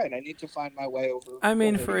 you're right. I need to find my way over. I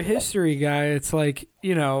mean, for a history guy, it's like,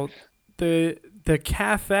 the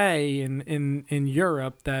cafe in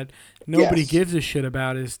Europe that nobody gives a shit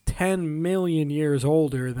about is 10 million years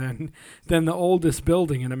older than the oldest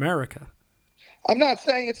building in America. I'm not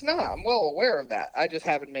saying it's not. I'm well aware of that. I just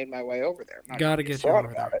haven't made my way over there. Got to get you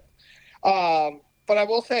over there. But I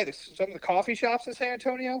will say this, some of the coffee shops in San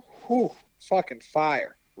Antonio, fucking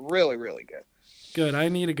fire. Really, really good. Good. I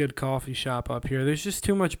need a good coffee shop up here. There's just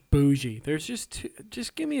too much bougie. There's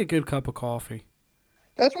just give me a good cup of coffee.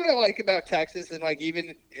 That's what I like about Texas, and like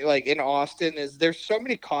even like in Austin, is there's so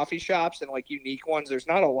many coffee shops and like unique ones. There's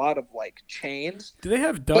not a lot of like chains. Do they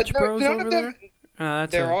have Dutch Bros over there?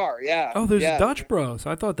 There are, yeah. Oh, there's Dutch Bros.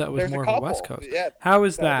 I thought that was more of a West Coast. Yeah. How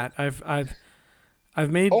is that? I've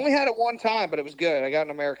made only had it one time, but it was good. I got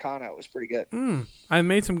an Americano. It was pretty good. I've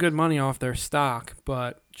made some good money off their stock,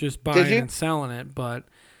 but just buying and selling it. But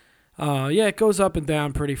it goes up and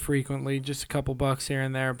down pretty frequently, just a couple bucks here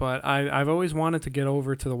and there. But I've always wanted to get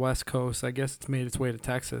over to the West Coast. I guess it's made its way to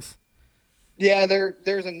Texas. Yeah,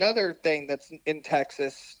 there's another thing that's in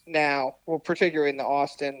Texas now, well, particularly in the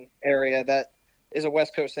Austin area, that is a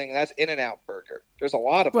West Coast thing, and that's In-N-Out Burger. There's a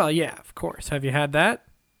lot of them. Well, yeah, of course. Have you had that?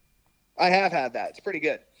 I have had that. It's pretty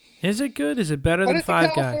good. Is it good? Is it better than Five Guys?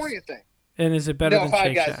 It's a California thing. And is it better than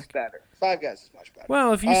Shake Shack? Five Guys is better. Five Guys is much better.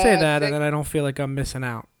 Well, if you say that, then I don't feel like I'm missing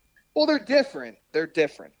out. Well, they're different.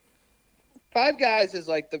 Five Guys is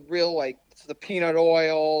like the real, like, it's the peanut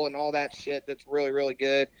oil and all that shit that's really, really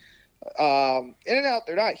good. In-N-Out,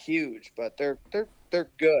 they're not huge, but they're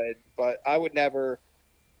good. But I would never.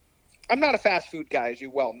 I'm not a fast food guy, as you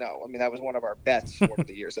well know. I mean, that was one of our bets over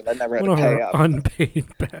the years, and I never had to pay up. Unpaid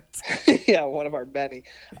bets. Yeah, one of our many.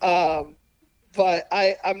 But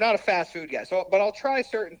I'm not a fast food guy. But I'll try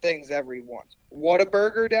certain things every once.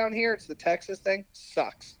 Whataburger down here, it's the Texas thing,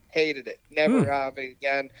 sucks. Hated it. Never have it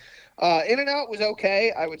again. In-N-Out was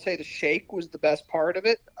okay. I would say the shake was the best part of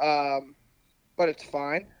it. But it's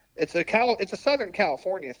fine. It's a Southern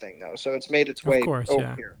California thing though, so it's made its way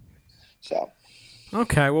over here. So.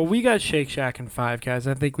 Okay, well, we got Shake Shack and Five Guys.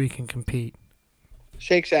 I think we can compete.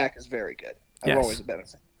 Shake Shack is very good. I've always been a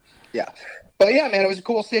fan. Yeah. But, yeah, man, it was a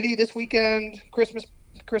cool city this weekend, Christmas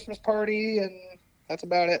party, and that's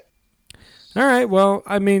about it. All right, well,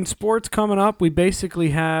 I mean, sports coming up. We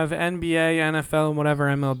basically have NBA, NFL, and whatever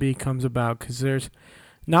MLB comes about because there's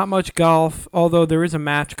not much golf, although there is a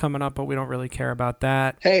match coming up, but we don't really care about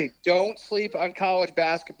that. Hey, don't sleep on college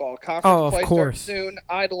basketball. Conference play starts soon.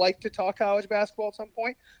 I'd like to talk college basketball at some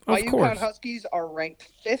point. My UConn Huskies are ranked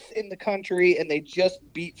 5th in the country, and they just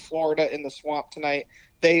beat Florida in the Swamp tonight.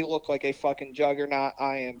 They look like a fucking juggernaut.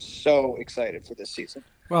 I am so excited for this season.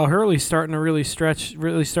 Well, Hurley's starting to really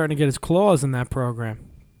starting to get his claws in that program.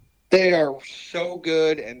 They are so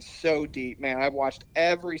good and so deep, man. I've watched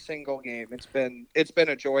every single game. It's been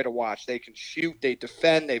a joy to watch. They can shoot, they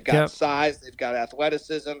defend, they've got size, they've got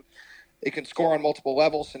athleticism, they can score on multiple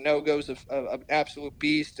levels. Sanogo's an absolute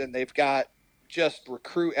beast, and they've got just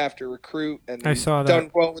recruit after recruit, and I saw that. Done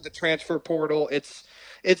well with the transfer portal. It's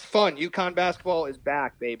fun. UConn basketball is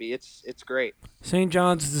back, baby. It's great. St.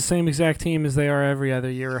 John's is the same exact team as they are every other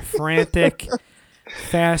year. A frantic,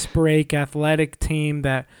 fast break, athletic team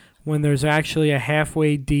that when there's actually a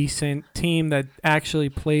halfway decent team that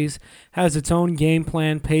actually has its own game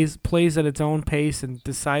plan, plays at its own pace, and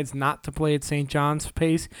decides not to play at St. John's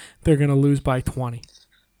pace, they're going to lose by 20.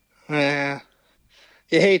 Yeah.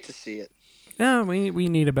 You hate to see it. No, we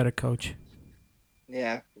need a better coach.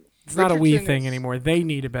 Yeah. It's not a we thing anymore. They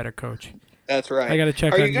need a better coach. That's right. I got to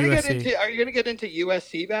check on USC. Are you going to get into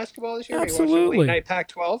USC basketball this year? Absolutely. Late night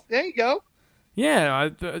Pac-12? There you go. Yeah,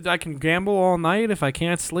 I can gamble all night if I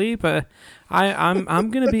can't sleep. I'm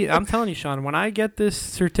gonna be. I'm telling you, Sean. When I get this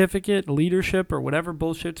certificate, leadership or whatever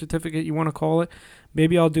bullshit certificate you want to call it,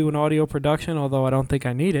 maybe I'll do an audio production. Although I don't think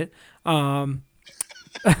I need it. I'm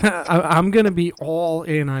gonna be all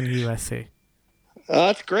in on USC.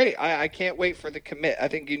 That's great. I can't wait for the commit. I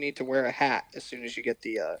think you need to wear a hat as soon as you get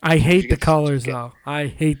the. I As soon as you hate the get colors certificate. though. I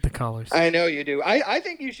hate the colors. I know you do. I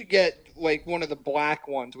think you should get like one of the black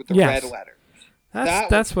ones with the red Yes. letter. That's That looks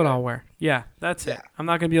that's what good. I'll wear. Yeah, that's Yeah, it. I'm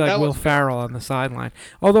not gonna be like that Will looks good. Farrell on the sideline.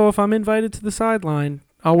 Although if I'm invited to the sideline,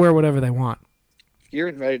 I'll wear whatever they want. If you're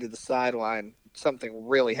invited to the sideline, something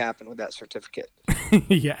really happened with that certificate.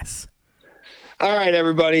 Yes. All right,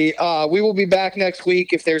 everybody. We will be back next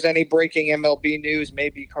week. If there's any breaking MLB news,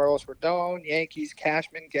 maybe Carlos Rodon, Yankees,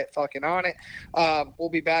 Cashman, get fucking on it. We'll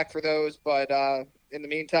be back for those. But in the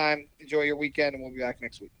meantime, enjoy your weekend, and we'll be back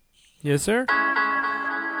next week. Yes, sir.